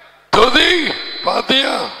தொதி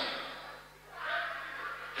பாத்தியா?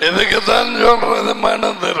 இதுக்குத்தான் சொல்றது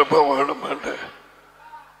மனம் திருப்ப வேணுமாட்டேன்.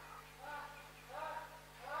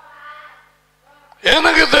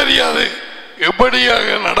 எனக்கு தெரியாது எப்படியாக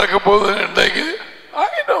நடக்க போகுது இன்றைக்கு.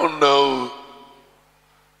 I don't know.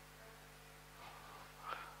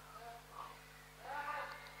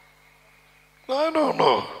 I don't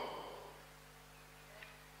know.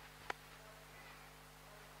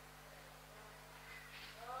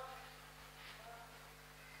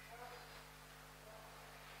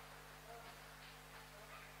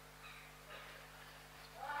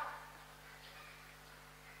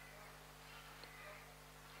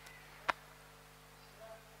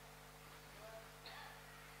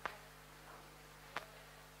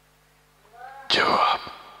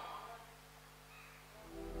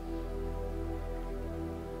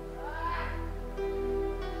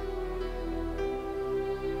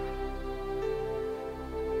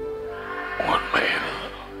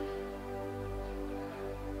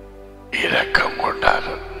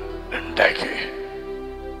 இன்றைக்கு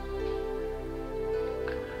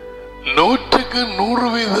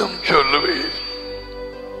 100% சொல்லுவேன்,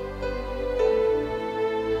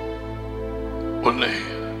 உன்னை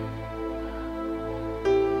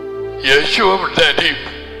யேசுவை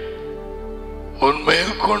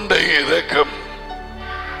உன்மேல் கொண்ட இரக்கம்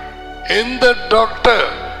எந்த டாக்டர்,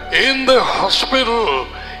 எந்த ஹாஸ்பிட்டல்,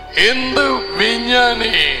 எந்த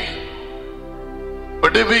விஞ்ஞானி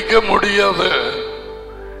விடுவிக்க முடியாத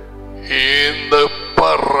இந்த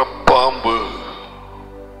பறப்பாம்பு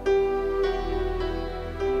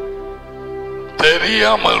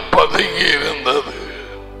தெரியாமல் பதுங்கி இருந்தது.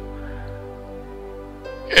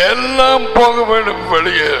 எல்லாம் போக வேண்டும்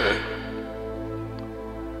வெளியே.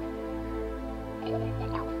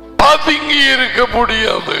 பதுங்கி இருக்க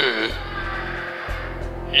முடியாது.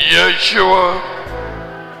 யெகோவா,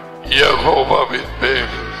 யெகோவாவின்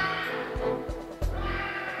பேர்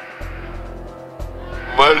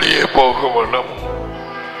வெளியே போக வேண்டும்.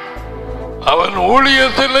 அவன்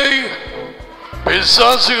ஊழியத்திலே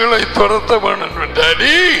பிசாசுகளை துரத்த வேண்டும்.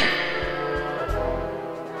 டாடி,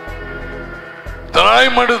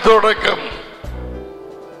 தாய்மடு தொடக்கம்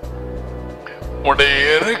உடைய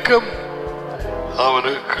இறக்கம்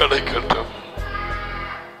அவனுக்கு கிடைக்கட்டும்.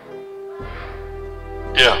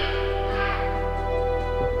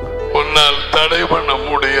 உன்னால் தடை பண்ண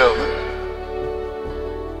முடியாது.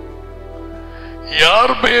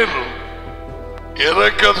 யார் மேல்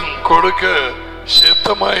இரக்கம் கொடுக்க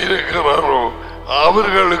சித்தமாயிருக்கிறாரோ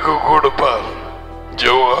அவர்களுக்கு கொடுப்பார்.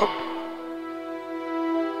 ஜவாப்,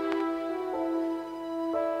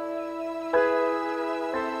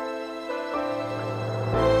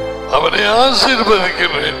 அவனை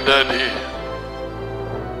ஆசீர்வதிக்கிறேன். Daddy,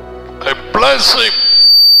 I bless him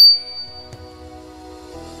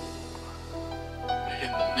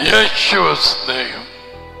in Yeshua's name.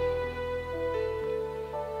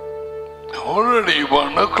 Already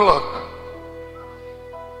 1 o'clock.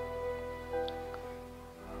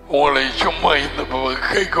 உங்களை சும்மா இந்த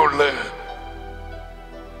வகை கொள்ள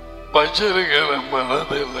வச்சிருக்கிற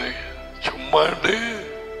மனதில்லை. சும்மாண்டு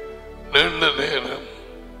நீண்ட நேரம்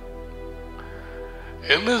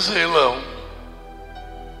என்ன செய்யலாம்?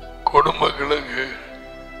 குடும்பங்களுக்கு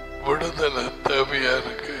விடுதலை தேவையா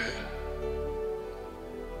இருக்கு.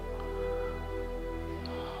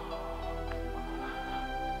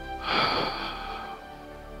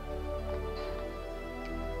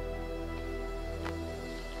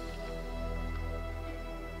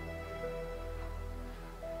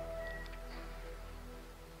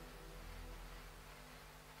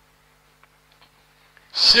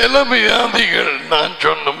 சில வியாதிகள் நான்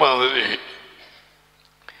சொன்ன மாதிரி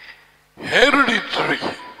ஹெரிடிட்டரி,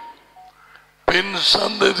 பின்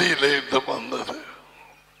சந்ததியில இருந்து வந்தது.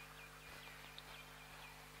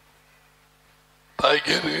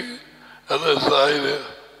 தாய்க்கரு அல்ல சாயிரு,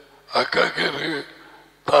 அக்காக்கரு,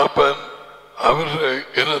 தாப்பன், அவரு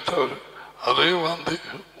இனத்தவர், அதையும் வந்து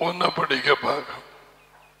உன்னை படிக்க பார்க்கும்.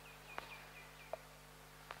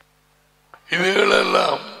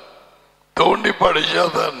 இதுகளெல்லாம் தோண்டி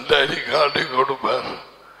படிச்சாதான் டாடி காட்டி கொடுப்பார்.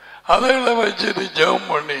 அதெல்லாம் வச்சுட்டு ஜெபம்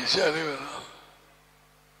பண்ணி சரி வரும்.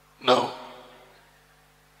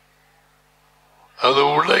 அது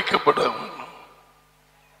உழைக்கப்பட வேணும்.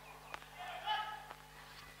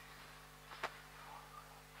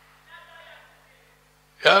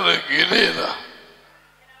 யாருக்கு இல்லையா?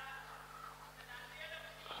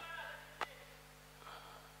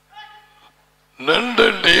 நின்று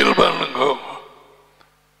டீல் பண்ணுங்க.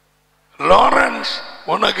 லாரன்ஸ்,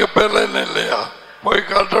 உனக்கு பெலன் இல்லையா? போய்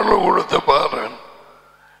கட்டளை கொடுத்து பாரு.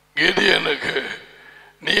 கிடியனுக்கு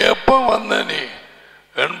நீ எப்ப வந்த? நீ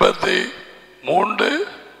 83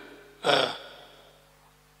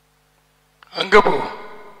 அங்க போ.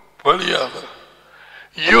 வழியாக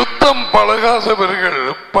யுத்தம் பழகாதவர்கள்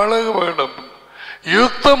பழக வேண்டும்.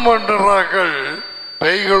 யுத்தம் பண்றார்கள்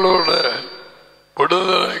பேய்களோட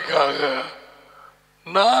விடுதலைக்காக.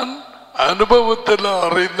 நான் அனுபவத்தில்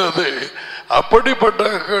அறிந்தது,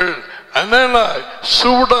 அப்படிப்பட்டவர்கள் அனலாய்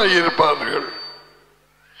சூடாய் இருப்பார்கள்.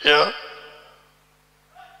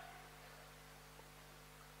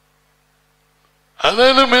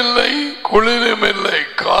 அனலும் இல்லை, குளிரும் இல்லை,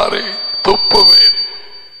 காரை துப்புவேன்.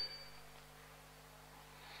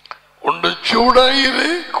 ஒன்று சூடாயிரு,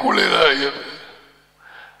 குளிராயிரு.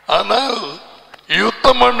 ஆனால்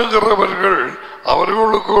யுத்தம் பண்ணுகிறவர்கள்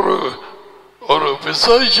அவர்களுக்கு ஒரு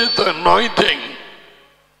விசேஷித்த அனாயிண்டிங்.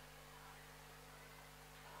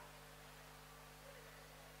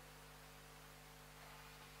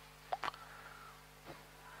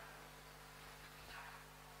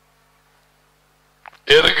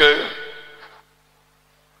 இருக்கு.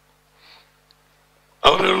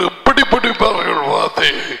 அவர்கள் எப்படி பிடிப்பார்கள்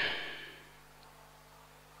வார்த்தையை.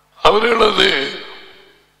 அவர்களது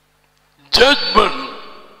ஜட்மெண்ட்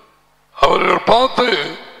அவர்கள் பார்த்து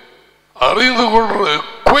அறிந்து கொள்றது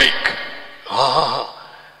குயிக்.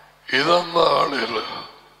 இதந்த ஆளில்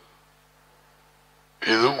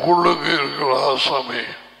இதுக்குள்ளுக்கு இருக்கிற ஆசாமி.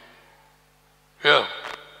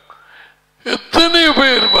 எத்தனை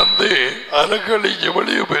பேர் வந்து அலக்கழிச்சு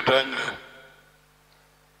வெளியே போயிட்டாங்க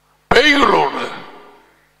பேய்களோடு.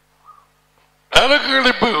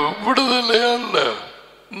 அலக்கழிப்பு விடுதலையா இல்ல?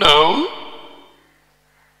 நோ.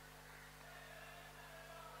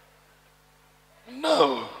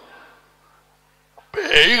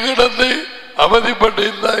 பேய் கிடந்து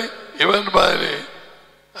அவதிப்பட்டிருந்தாய் இவன் மாதிரி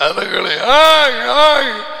அலக்களை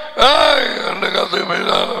கத்து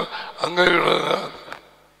அங்க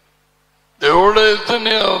எவ்வளவு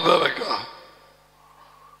எத்தனையாவது இருக்கா?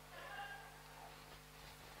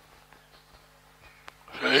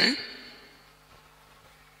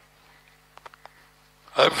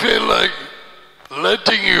 I feel like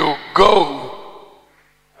letting you go.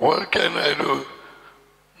 What can I do?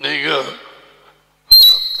 நீங்க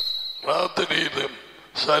ராத்திரியிலும்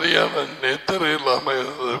சரியான நெத்தரை இல்லாம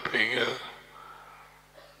இருப்பீங்க.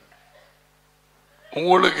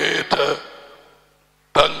 உங்களுக்கு ஏற்ற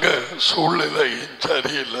தங்க சூழ்நிலையும்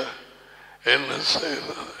சரியில்லை. என்ன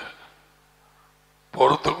செய்யறது?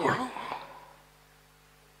 பொறுத்துக்கொள்ளும்.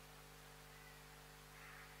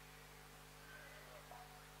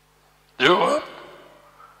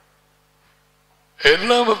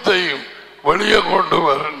 எல்லாவற்றையும் வெளியே கொண்டு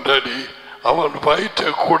வரண்டடி அவன்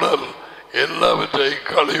வயிற்ற குடல் எல்லாவற்றையும்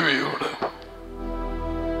கழுவிவிட.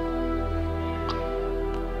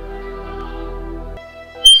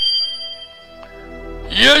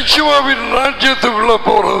 இயேசுவின் ராஜ்யத்துக்குள்ள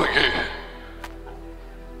போறதுக்கு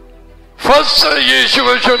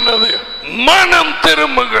இயேசுவை சொன்னது மனம்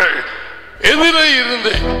திரும்புங்கள். எதிரே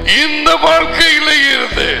இருந்து இந்த வாழ்க்கையில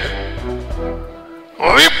இருந்து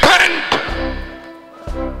repent.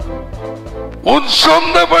 உன்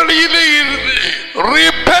சொந்த வழியிலே இருந்து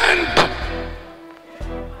repent.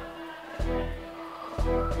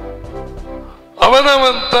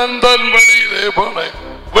 அவனவன் தன் தன் வழியிலே போன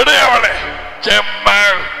விடையவளே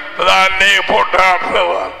செம்மல் நீ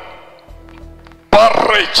போட்டாடுறவன்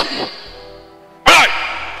பறைச்சி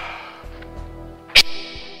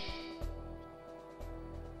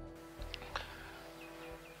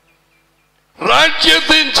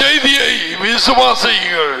ராஜ்யத்தின் செய்தியை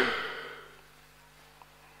விசுவாசிகள்.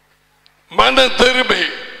 மன திரும்பி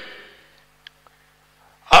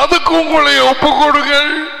அதுக்கு உங்களை ஒப்புக்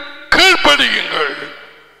கொடுங்கள், கீழ்ப்படியுங்கள்.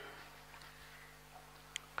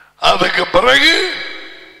 அதுக்கு பிறகு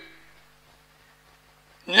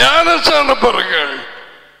ஞானசான பெறுங்கள்.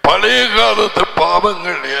 பழைய காலத்து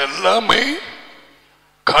பாவங்கள் எல்லாமே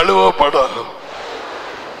கழுவப்படும்.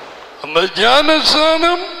 அந்த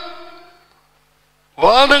ஞானசானம்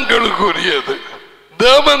வானங்களுக்குரியது,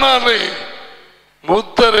 தேவனாலே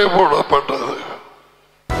முத்திரை போடப்பட்டது.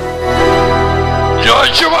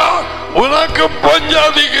 யோசுவா உனக்கு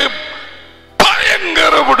பஞ்சாதிக்கு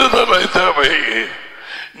பயங்கர விடுதலை தேவை.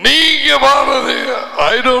 நீங்க வாரது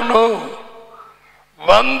ஐ டோன்ட் நோ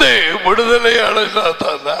வந்து விடுதலை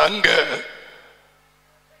அடைந்தாத்தான் அங்க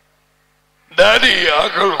டாடி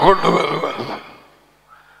ஆக்கள் கொண்டு வருவார்.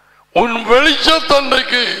 உன்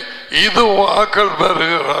வெளிச்சத்தன்னைக்கு இது ஆக்கள்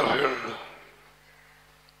வருகிறார்கள்.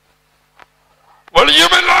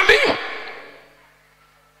 வெளிச்சமில்லாடி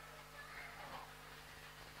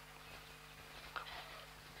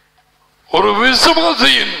ஒரு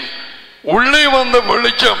விசுவாசியின் உள்ளே வந்த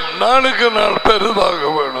வெளிச்சம் நாளுக்கு நாள் பெரிதாக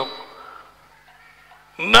வேணும்.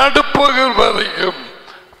 நடுப்பகல் வரைக்கும்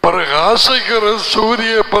பிரகாசிக்கிற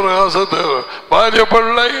சூரிய பிரகாசத்தை வாலிய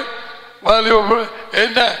பிள்ளை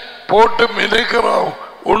என்ன போட்டு மினுக்கிறோம்.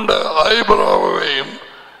 உண்ட ஐபிராவையும்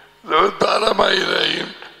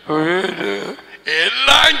தலைமயிலையும்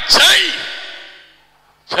எல்லாம்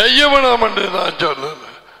செய்ய வேணாம் என்று நான் சொன்னது.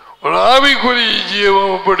 ஒரு ஆவிக்குரிய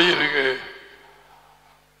ஜீவம் எப்படி இருக்கு?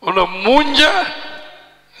 உன்னை மூஞ்ச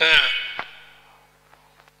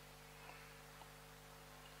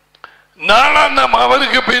நாளாம் நாம்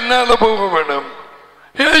அவருக்கு பின்னால போக வேணும்.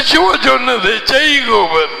 இயேசுவா சொன்னது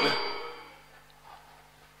செய்கோவன்.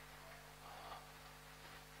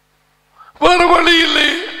 வேறு வழி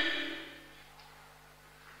இல்லை.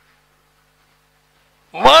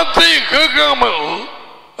 வார்த்தையை கேட்காமல்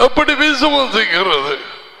எப்படி விசுவாசிக்கிறது?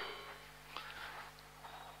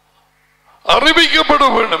 அறிவிக்கப்பட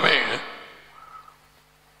வேண்டுமே.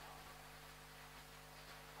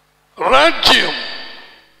 ராஜ்யம்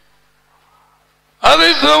அதை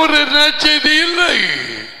தவிர செய்தி இல்லை.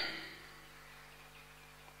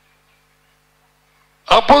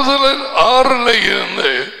 அப்போஸ்தலர் 6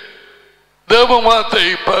 இருந்து தேவமாத்தை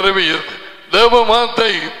பரவியது,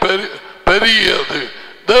 தேவமாத்தை பெரியது,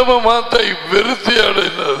 தேவமாத்தை விருத்தி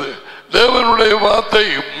அடைந்தது, தேவனுடைய வார்த்தை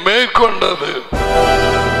மேற்கொண்டது.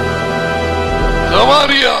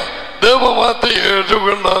 சமாரியா தேவமாத்தை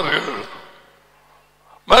ஏற்றுக்கொண்டார்கள்.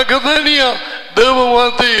 மக்கதேனியா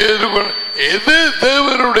தேவமாத்தை ஏற்றுக்கொண்ட. எது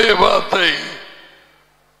தேவனுடைய வார்த்தை?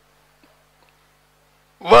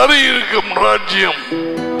 வர இருக்கும் ராஜ்யம்.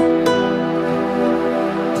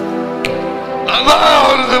 அதான்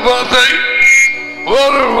அவரது வார்த்தை,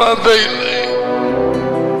 ஒரு வார்த்தை இல்லை.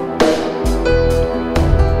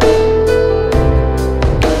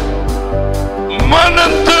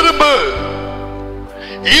 மனம் திரும்ப,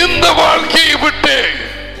 இந்த வாழ்க்கையை விட்டு,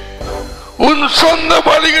 உன் சொந்த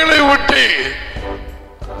வழிகளை விட்டு,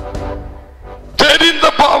 தெரிந்த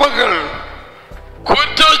பாவங்கள்,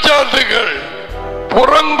 குற்றச்சாட்டுகள்,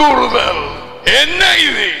 புறங்கூறுதல், என்ன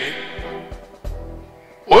இது?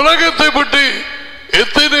 உலகத்தை விட்டு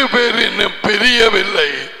எத்தனை பேர் இன்னும்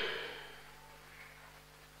பிரியவில்லை.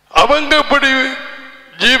 அவங்க எப்படி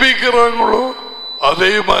ஜீவிக்கிறாங்களோ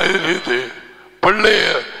அதே மாதிரி இது. பிள்ளைய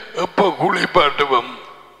எப்ப குளிப்பாட்டுவோம்?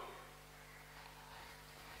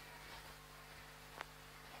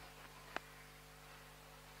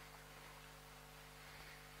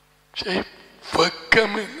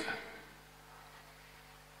 பக்கமில்லை.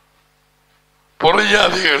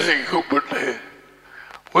 புறஜாதிகளை கூப்பிட்டு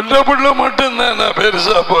உள்ள புள்ள மட்டும்தான் நான்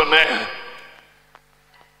பெருசா போனேன்.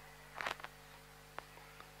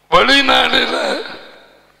 வெளிநாடுல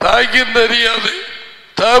தாய்க்கும் தெரியாது,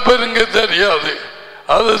 தாப்பருங்க தெரியாது.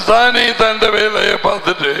 அது தானே தண்ட வேலையை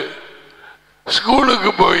பார்த்துட்டு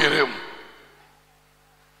ஸ்கூலுக்கு போயிடும்.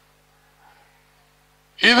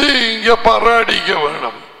 இது இங்க பராடிக்க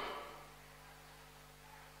வேணும்,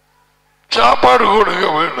 சாப்பாடு கொடுக்க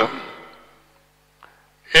வேண்டும்.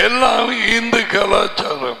 எல்லாம் இந்து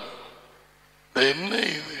கலாச்சாரம். என்ன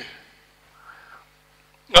இது?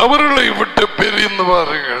 அவர்களை விட்டு பிரிந்து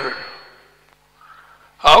வாருங்கள்.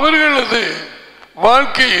 அவர்களது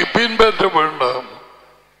வாழ்க்கையை பின்பற்ற வேண்டாம்.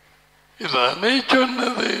 இதானே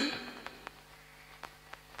சொன்னது.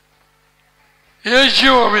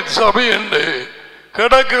 இயேசுவின் சபை என்று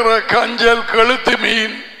கிடக்கிற கஞ்சல், கழுத்து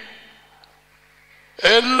மீன்,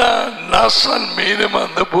 எல்லா நசன் மீனும்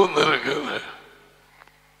வந்து பூந்திருக்குது.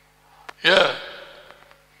 Yeah.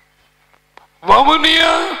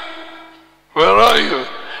 Vavuniya, where are you?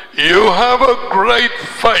 You have a great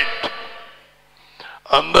fight.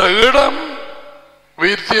 அந்த இடம்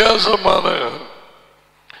வித்தியாசமான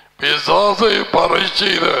பிசாசை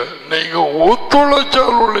பரீட்சையில நீங்க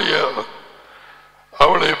ஒத்துழைச்சாலுடைய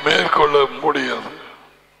அவளை மேற்கொள்ள முடியாது.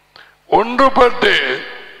 ஒன்றுபட்டு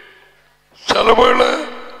செலவுகளை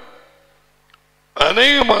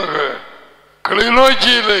அநேகமாக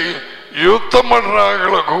கிளிநொச்சியில யுத்தம்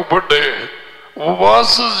பண்றாங்களை கூப்பிட்டு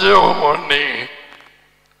உபாச ஜெபம் பண்ணி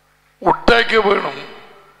உட்டாக்க வேணும்.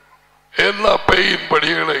 எல்லா பெயின்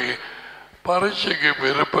படிகளை பரீட்சைக்கு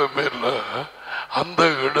விருப்பம் இல்லை. அந்த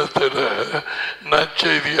இடத்துல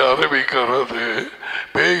நற்செய்தி அறிவிக்கிறது,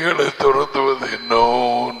 பேய்களை துரத்துவது நோ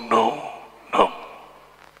நோ நோ.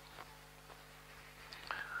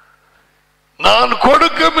 நான்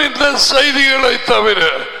கொடுக்கும் இந்த செய்திகளை தவிர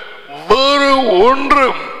வேறு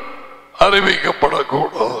ஒன்றும்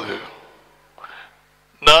அறிவிக்கப்படக்கூடாது.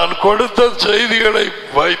 நான் கொடுத்த செய்திகளை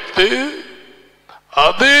வைத்து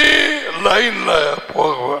அதே லைன்ல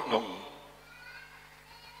போக வேண்டும்.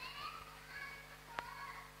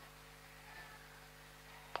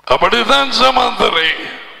 அப்படித்தான் சமாந்தரை.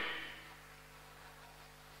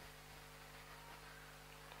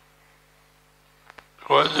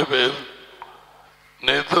 கொஞ்சம் பேர்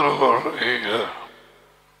நேற்று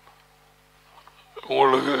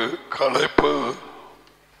உங்களுக்கு களைப்பு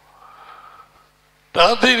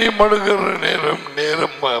தாத்தினி மடுக்கிற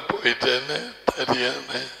நேரம் போயிட்டேன்னு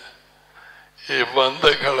தெரியாது. வந்த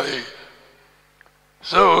கலை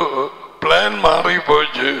பிளான் மாறி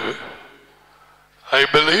போச்சு. ஐ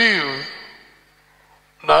பிலீவ்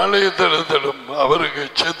நாளைய தினத்திலும் அவருக்கு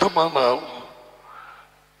சித்தமானால்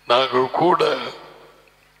நாங்கள் கூட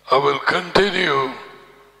I will continue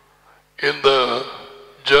in the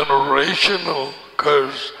generational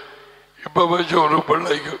curse. இப்ப வச்சு ஒரு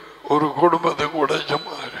பிள்ளைக்கு ஒரு குடும்பத்துக்கு உடைச்ச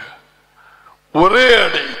மாதிரி ஒரே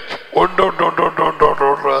அடி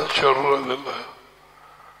ஒன்றொன்றொன்றொன்றொன்றொன்றா சொல்றதில்லை.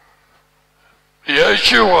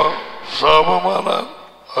 யேசுவா சாபமான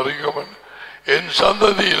அறிக்கவன் என்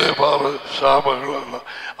சந்ததியிலே பாரு சாபங்கள் எல்லாம்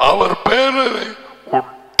அவர் பேரை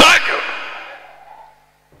உட்டாக்க.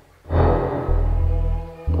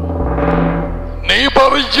 நீ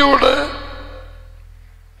பறிச்சு விட,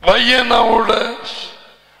 பையனை விட,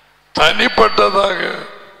 தனிப்பட்டதாக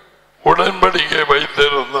உடன்படிக்கை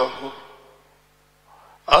வைத்திருந்தோம்.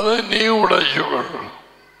 அதை நீ உடைச்சுக்கொள்.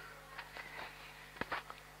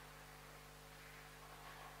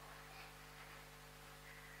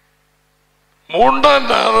 மூன்றாம்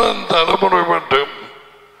நாலாம் தலைமுறை மட்டும்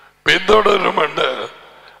பின்தொடரும் என்ற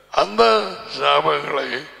அந்த சாபங்களை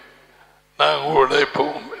நாங்கள்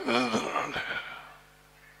உடைப்போம்.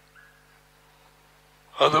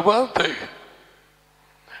 அது வார்த்தை.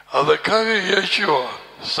 அதற்காக இயேசுவா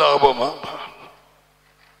சாபமானார்,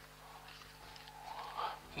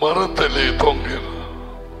 மரத்திலே தொங்கிறார்.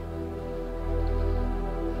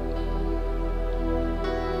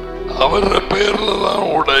 அவர பேர்ல தான்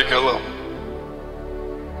உடைக்கலாம்.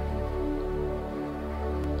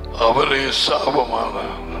 அவரே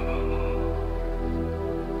சாபமானார்.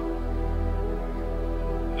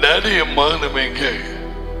 டேடியும் மகனும் எங்கே?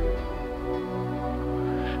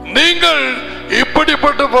 நீங்கள்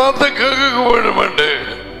இப்படிப்பட்ட வார்த்தை கேட்க வேண்டும் என்று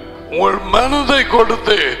உங்கள் மனதை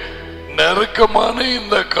கொடுத்து நெருக்கமான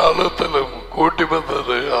இந்த காலத்திலும் கூட்டி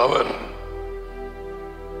வந்தது அவர்.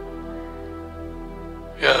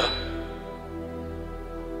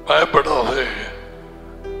 பயப்படாதே,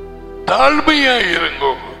 தாழ்மையாய்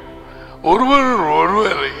இருங்கோ, ஒருவர்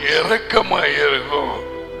ஒருவர் இரக்கமாய் இருங்கோ,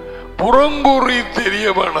 புறங்கூறி தெரிய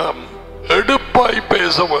வேணாம், எடுப்பாய்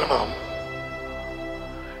பேச வேணாம்.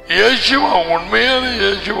 இயேசுவா உண்மையான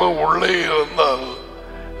இயேசுவா உள்ளே இருந்தால்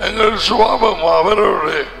எங்கள் சுவாபம்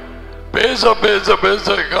அவரோடு பேச பேச பேச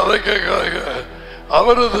கதைக்க கதைக்க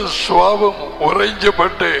அவரது சுவாபம்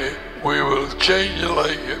உறைஞ்சப்பட்டு we will change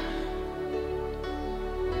like him.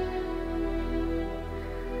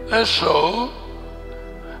 So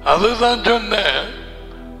அதுதான் சொன்ன,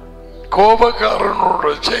 கோபக்காரனோட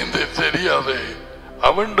சேர்ந்து தெரியாதே,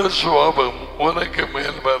 அவன் சுவாபம் உனக்கு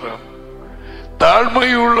மேல் வரும். தாழ்மை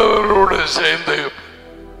உள்ளவரோடு சேர்ந்து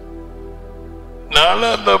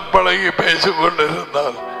நாளாந்த பழகி பேசிக்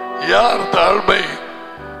கொண்டிருந்தால் யார் தாழ்மை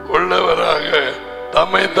உள்ளவராக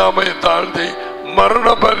தம்மை தாமை தாழ்த்தி மரண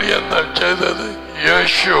பரியந்தம் செய்தது?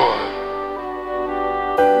 யேசுவா.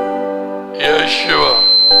 யேசுவா.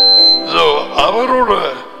 So அவரோட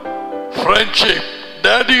ஃப்ரெண்ட்ஷிப்,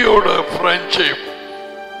 டாடியோட ஃப்ரெண்ட்ஷிப்,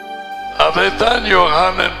 அதைத்தான்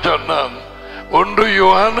யோகானன் சொன்னான். 1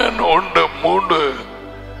 யோவான் 1:3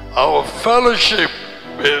 our fellowship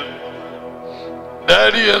with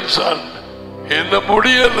daddy and son இந்த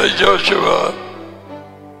முடியல ஜோஷுவா,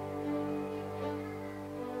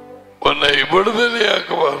 உன்னை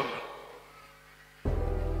விடுதலையாக்குவார்.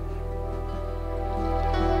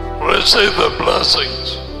 Receive the blessings.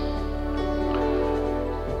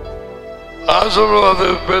 ஆசீர்வாதத்தை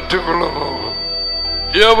பெற்றுக்கொள்ளும்.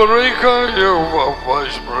 எவரேக்கா Jehovah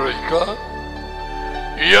வாய்ஸ்மரேக்கா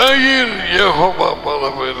Yair Yehovah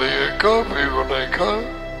Palaveleka Viguneka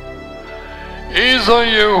Isa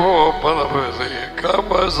Yehovah Palaveleka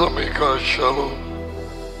Mazamika Shalom.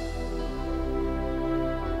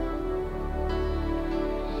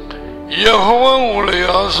 Yehovah உங்களை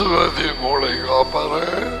ஆசீர்வதி உங்களை காப்பாரு.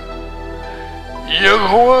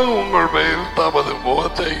 யெகோவா உங்கள் மேல் தமது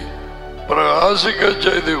முகத்தை பிரகாசிக்க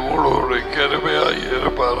செய்து உங்களோடு கிருபையாய்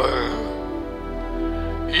இருப்பாரு.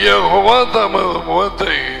 யெகோவா தமது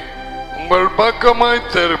முகத்தை உங்கள் பக்கமாய்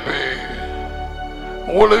திருப்பி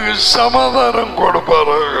உங்களுக்கு சமாதானம்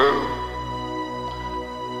கொடுப்பாராக.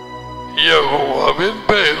 யெகோவாவின்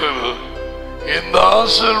பெயரில் இந்த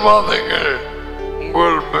ஆசீர்வாதங்கள்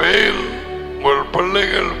உங்கள் மேல், உங்கள்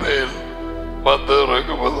பிள்ளைகள் மேல் வந்து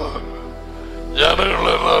இறங்குவதாக. ஜனங்கள்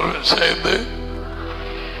எல்லாரும் சேர்ந்து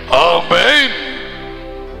ஆமென்.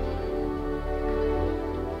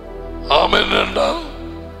 ஆமென் என்றால்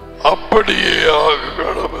அப்படியே ஆக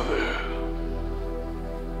கடவுது.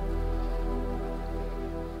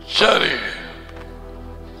 சரி,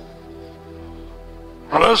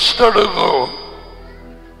 ரெஸ்ட் எடுங்கோ.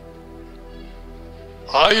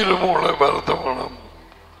 1000 மூளை மருத்துவமனம்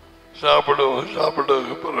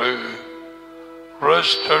சாப்பிடுவதற்கு பிறகு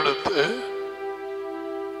ரெஸ்ட் எடுத்து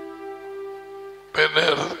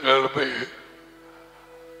பின்னேறதுக்கு எழுப்பி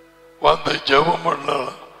வந்து ஜெபம்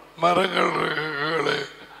பண்ணலாம். மரங்கள்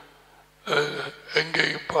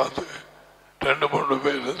எங்கேயும் பார்த்து 2-3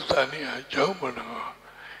 பேர் தனியா ஜெபம் பண்ணுங்க.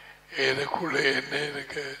 எனக்குள்ள என்ன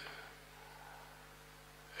இருக்கு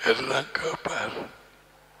எல்லாம் கேட்பார்.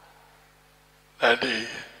 Daddy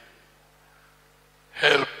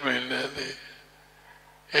help me daddy.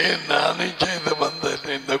 ஏன் நானே